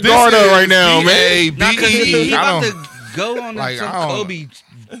got your guard up right now, man. Not because he about to go on some Kobe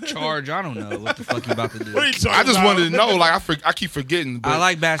charge. I don't know what the fuck you about to do. I just wanted to know. Like I keep forgetting. But I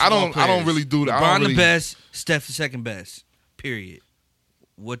like basketball. I don't really do that. LeBron the best. Steph the second best. Period.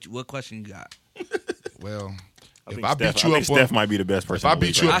 What question you got? Well, I think Steph might be the best person. If I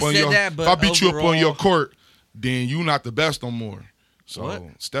beat you up on your court, then you not the best no more. So what?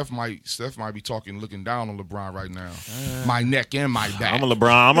 Steph might be looking down on LeBron right now. My neck and my back. I'm a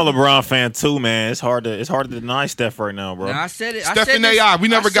LeBron fan too, man. It's hard to deny Steph right now, bro. Now, I said it. Steph and AI. We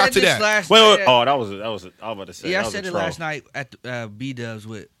never got to that. Well, that was. I was about to say. Yeah, I said it last night at B-Dubs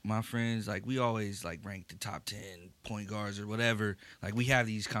with my friends. Like we always like rank the top 10 point guards or whatever. Like we have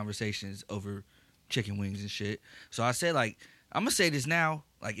these conversations over chicken wings and shit. So I said like I'm gonna say this now.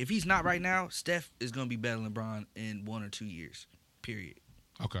 Like if he's not right now, Steph is gonna be better than LeBron in 1 or 2 years. Period.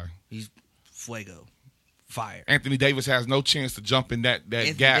 Okay. He's fuego. Fire. Anthony Davis has no chance to jump in that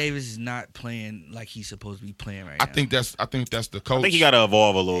Anthony gap. Anthony Davis is not playing like he's supposed to be playing right now. I think that's the coach. I think he got to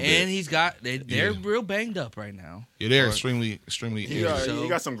evolve a little bit. And he's got they're real banged up right now. Yeah, they're extremely he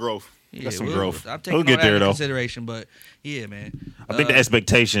got some growth. Growth. I'm taking all that into consideration, but yeah, man. I think the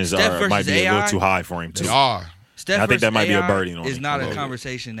expectations might be a little too high for him too. They are. Steph I think that might be a burden on him. It's not a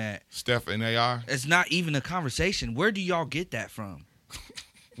conversation that Steph and AI. It's not even a conversation. Where do y'all get that from?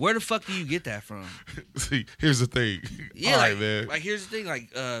 Where the fuck do you get that from? See, here's the thing. Yeah, all right, man. Like here's the thing.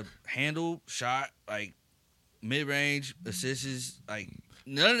 Like handle, shot, like mid range, assists, like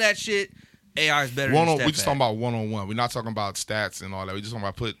none of that shit. AI is better than Steph. We just talking about 1-on-1. We're not talking about stats and all that. We just talking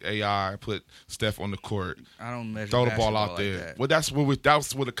about put Steph on the court. I don't measure throw the ball out like there. That. Well, that's what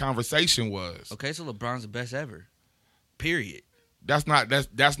the conversation was. Okay, so LeBron's the best ever. Period. That's not a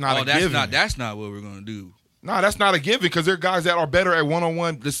given. That's not what we're gonna do. No, that's not a given because there are guys that are better at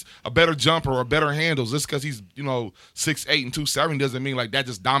 1-on-1, just a better jumper or better handles. Just because he's 6'8" and 270 doesn't mean like that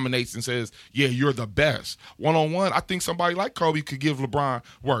just dominates and says, yeah, you're the best. 1-on-1, I think somebody like Kobe could give LeBron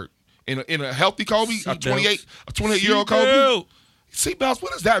work. In a healthy Kobe, a 28-year-old Kobe. Seatbelts,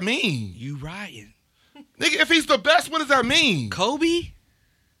 what does that mean? You riding. Nigga, if he's the best, what does that mean? Kobe?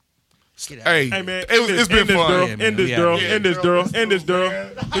 Hey, Hey man, it's been fun. End this drill.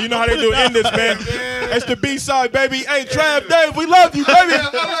 So you know how they do end this, man. It's the B-side, baby. Hey, Trav Dave, we love you, baby.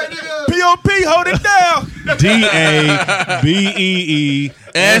 POP, hold it down.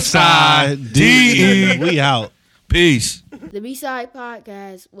 DABEESIDE. We out. Peace. The B-Side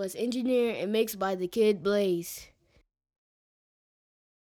Podcast was engineered and mixed by The Kid Blaze.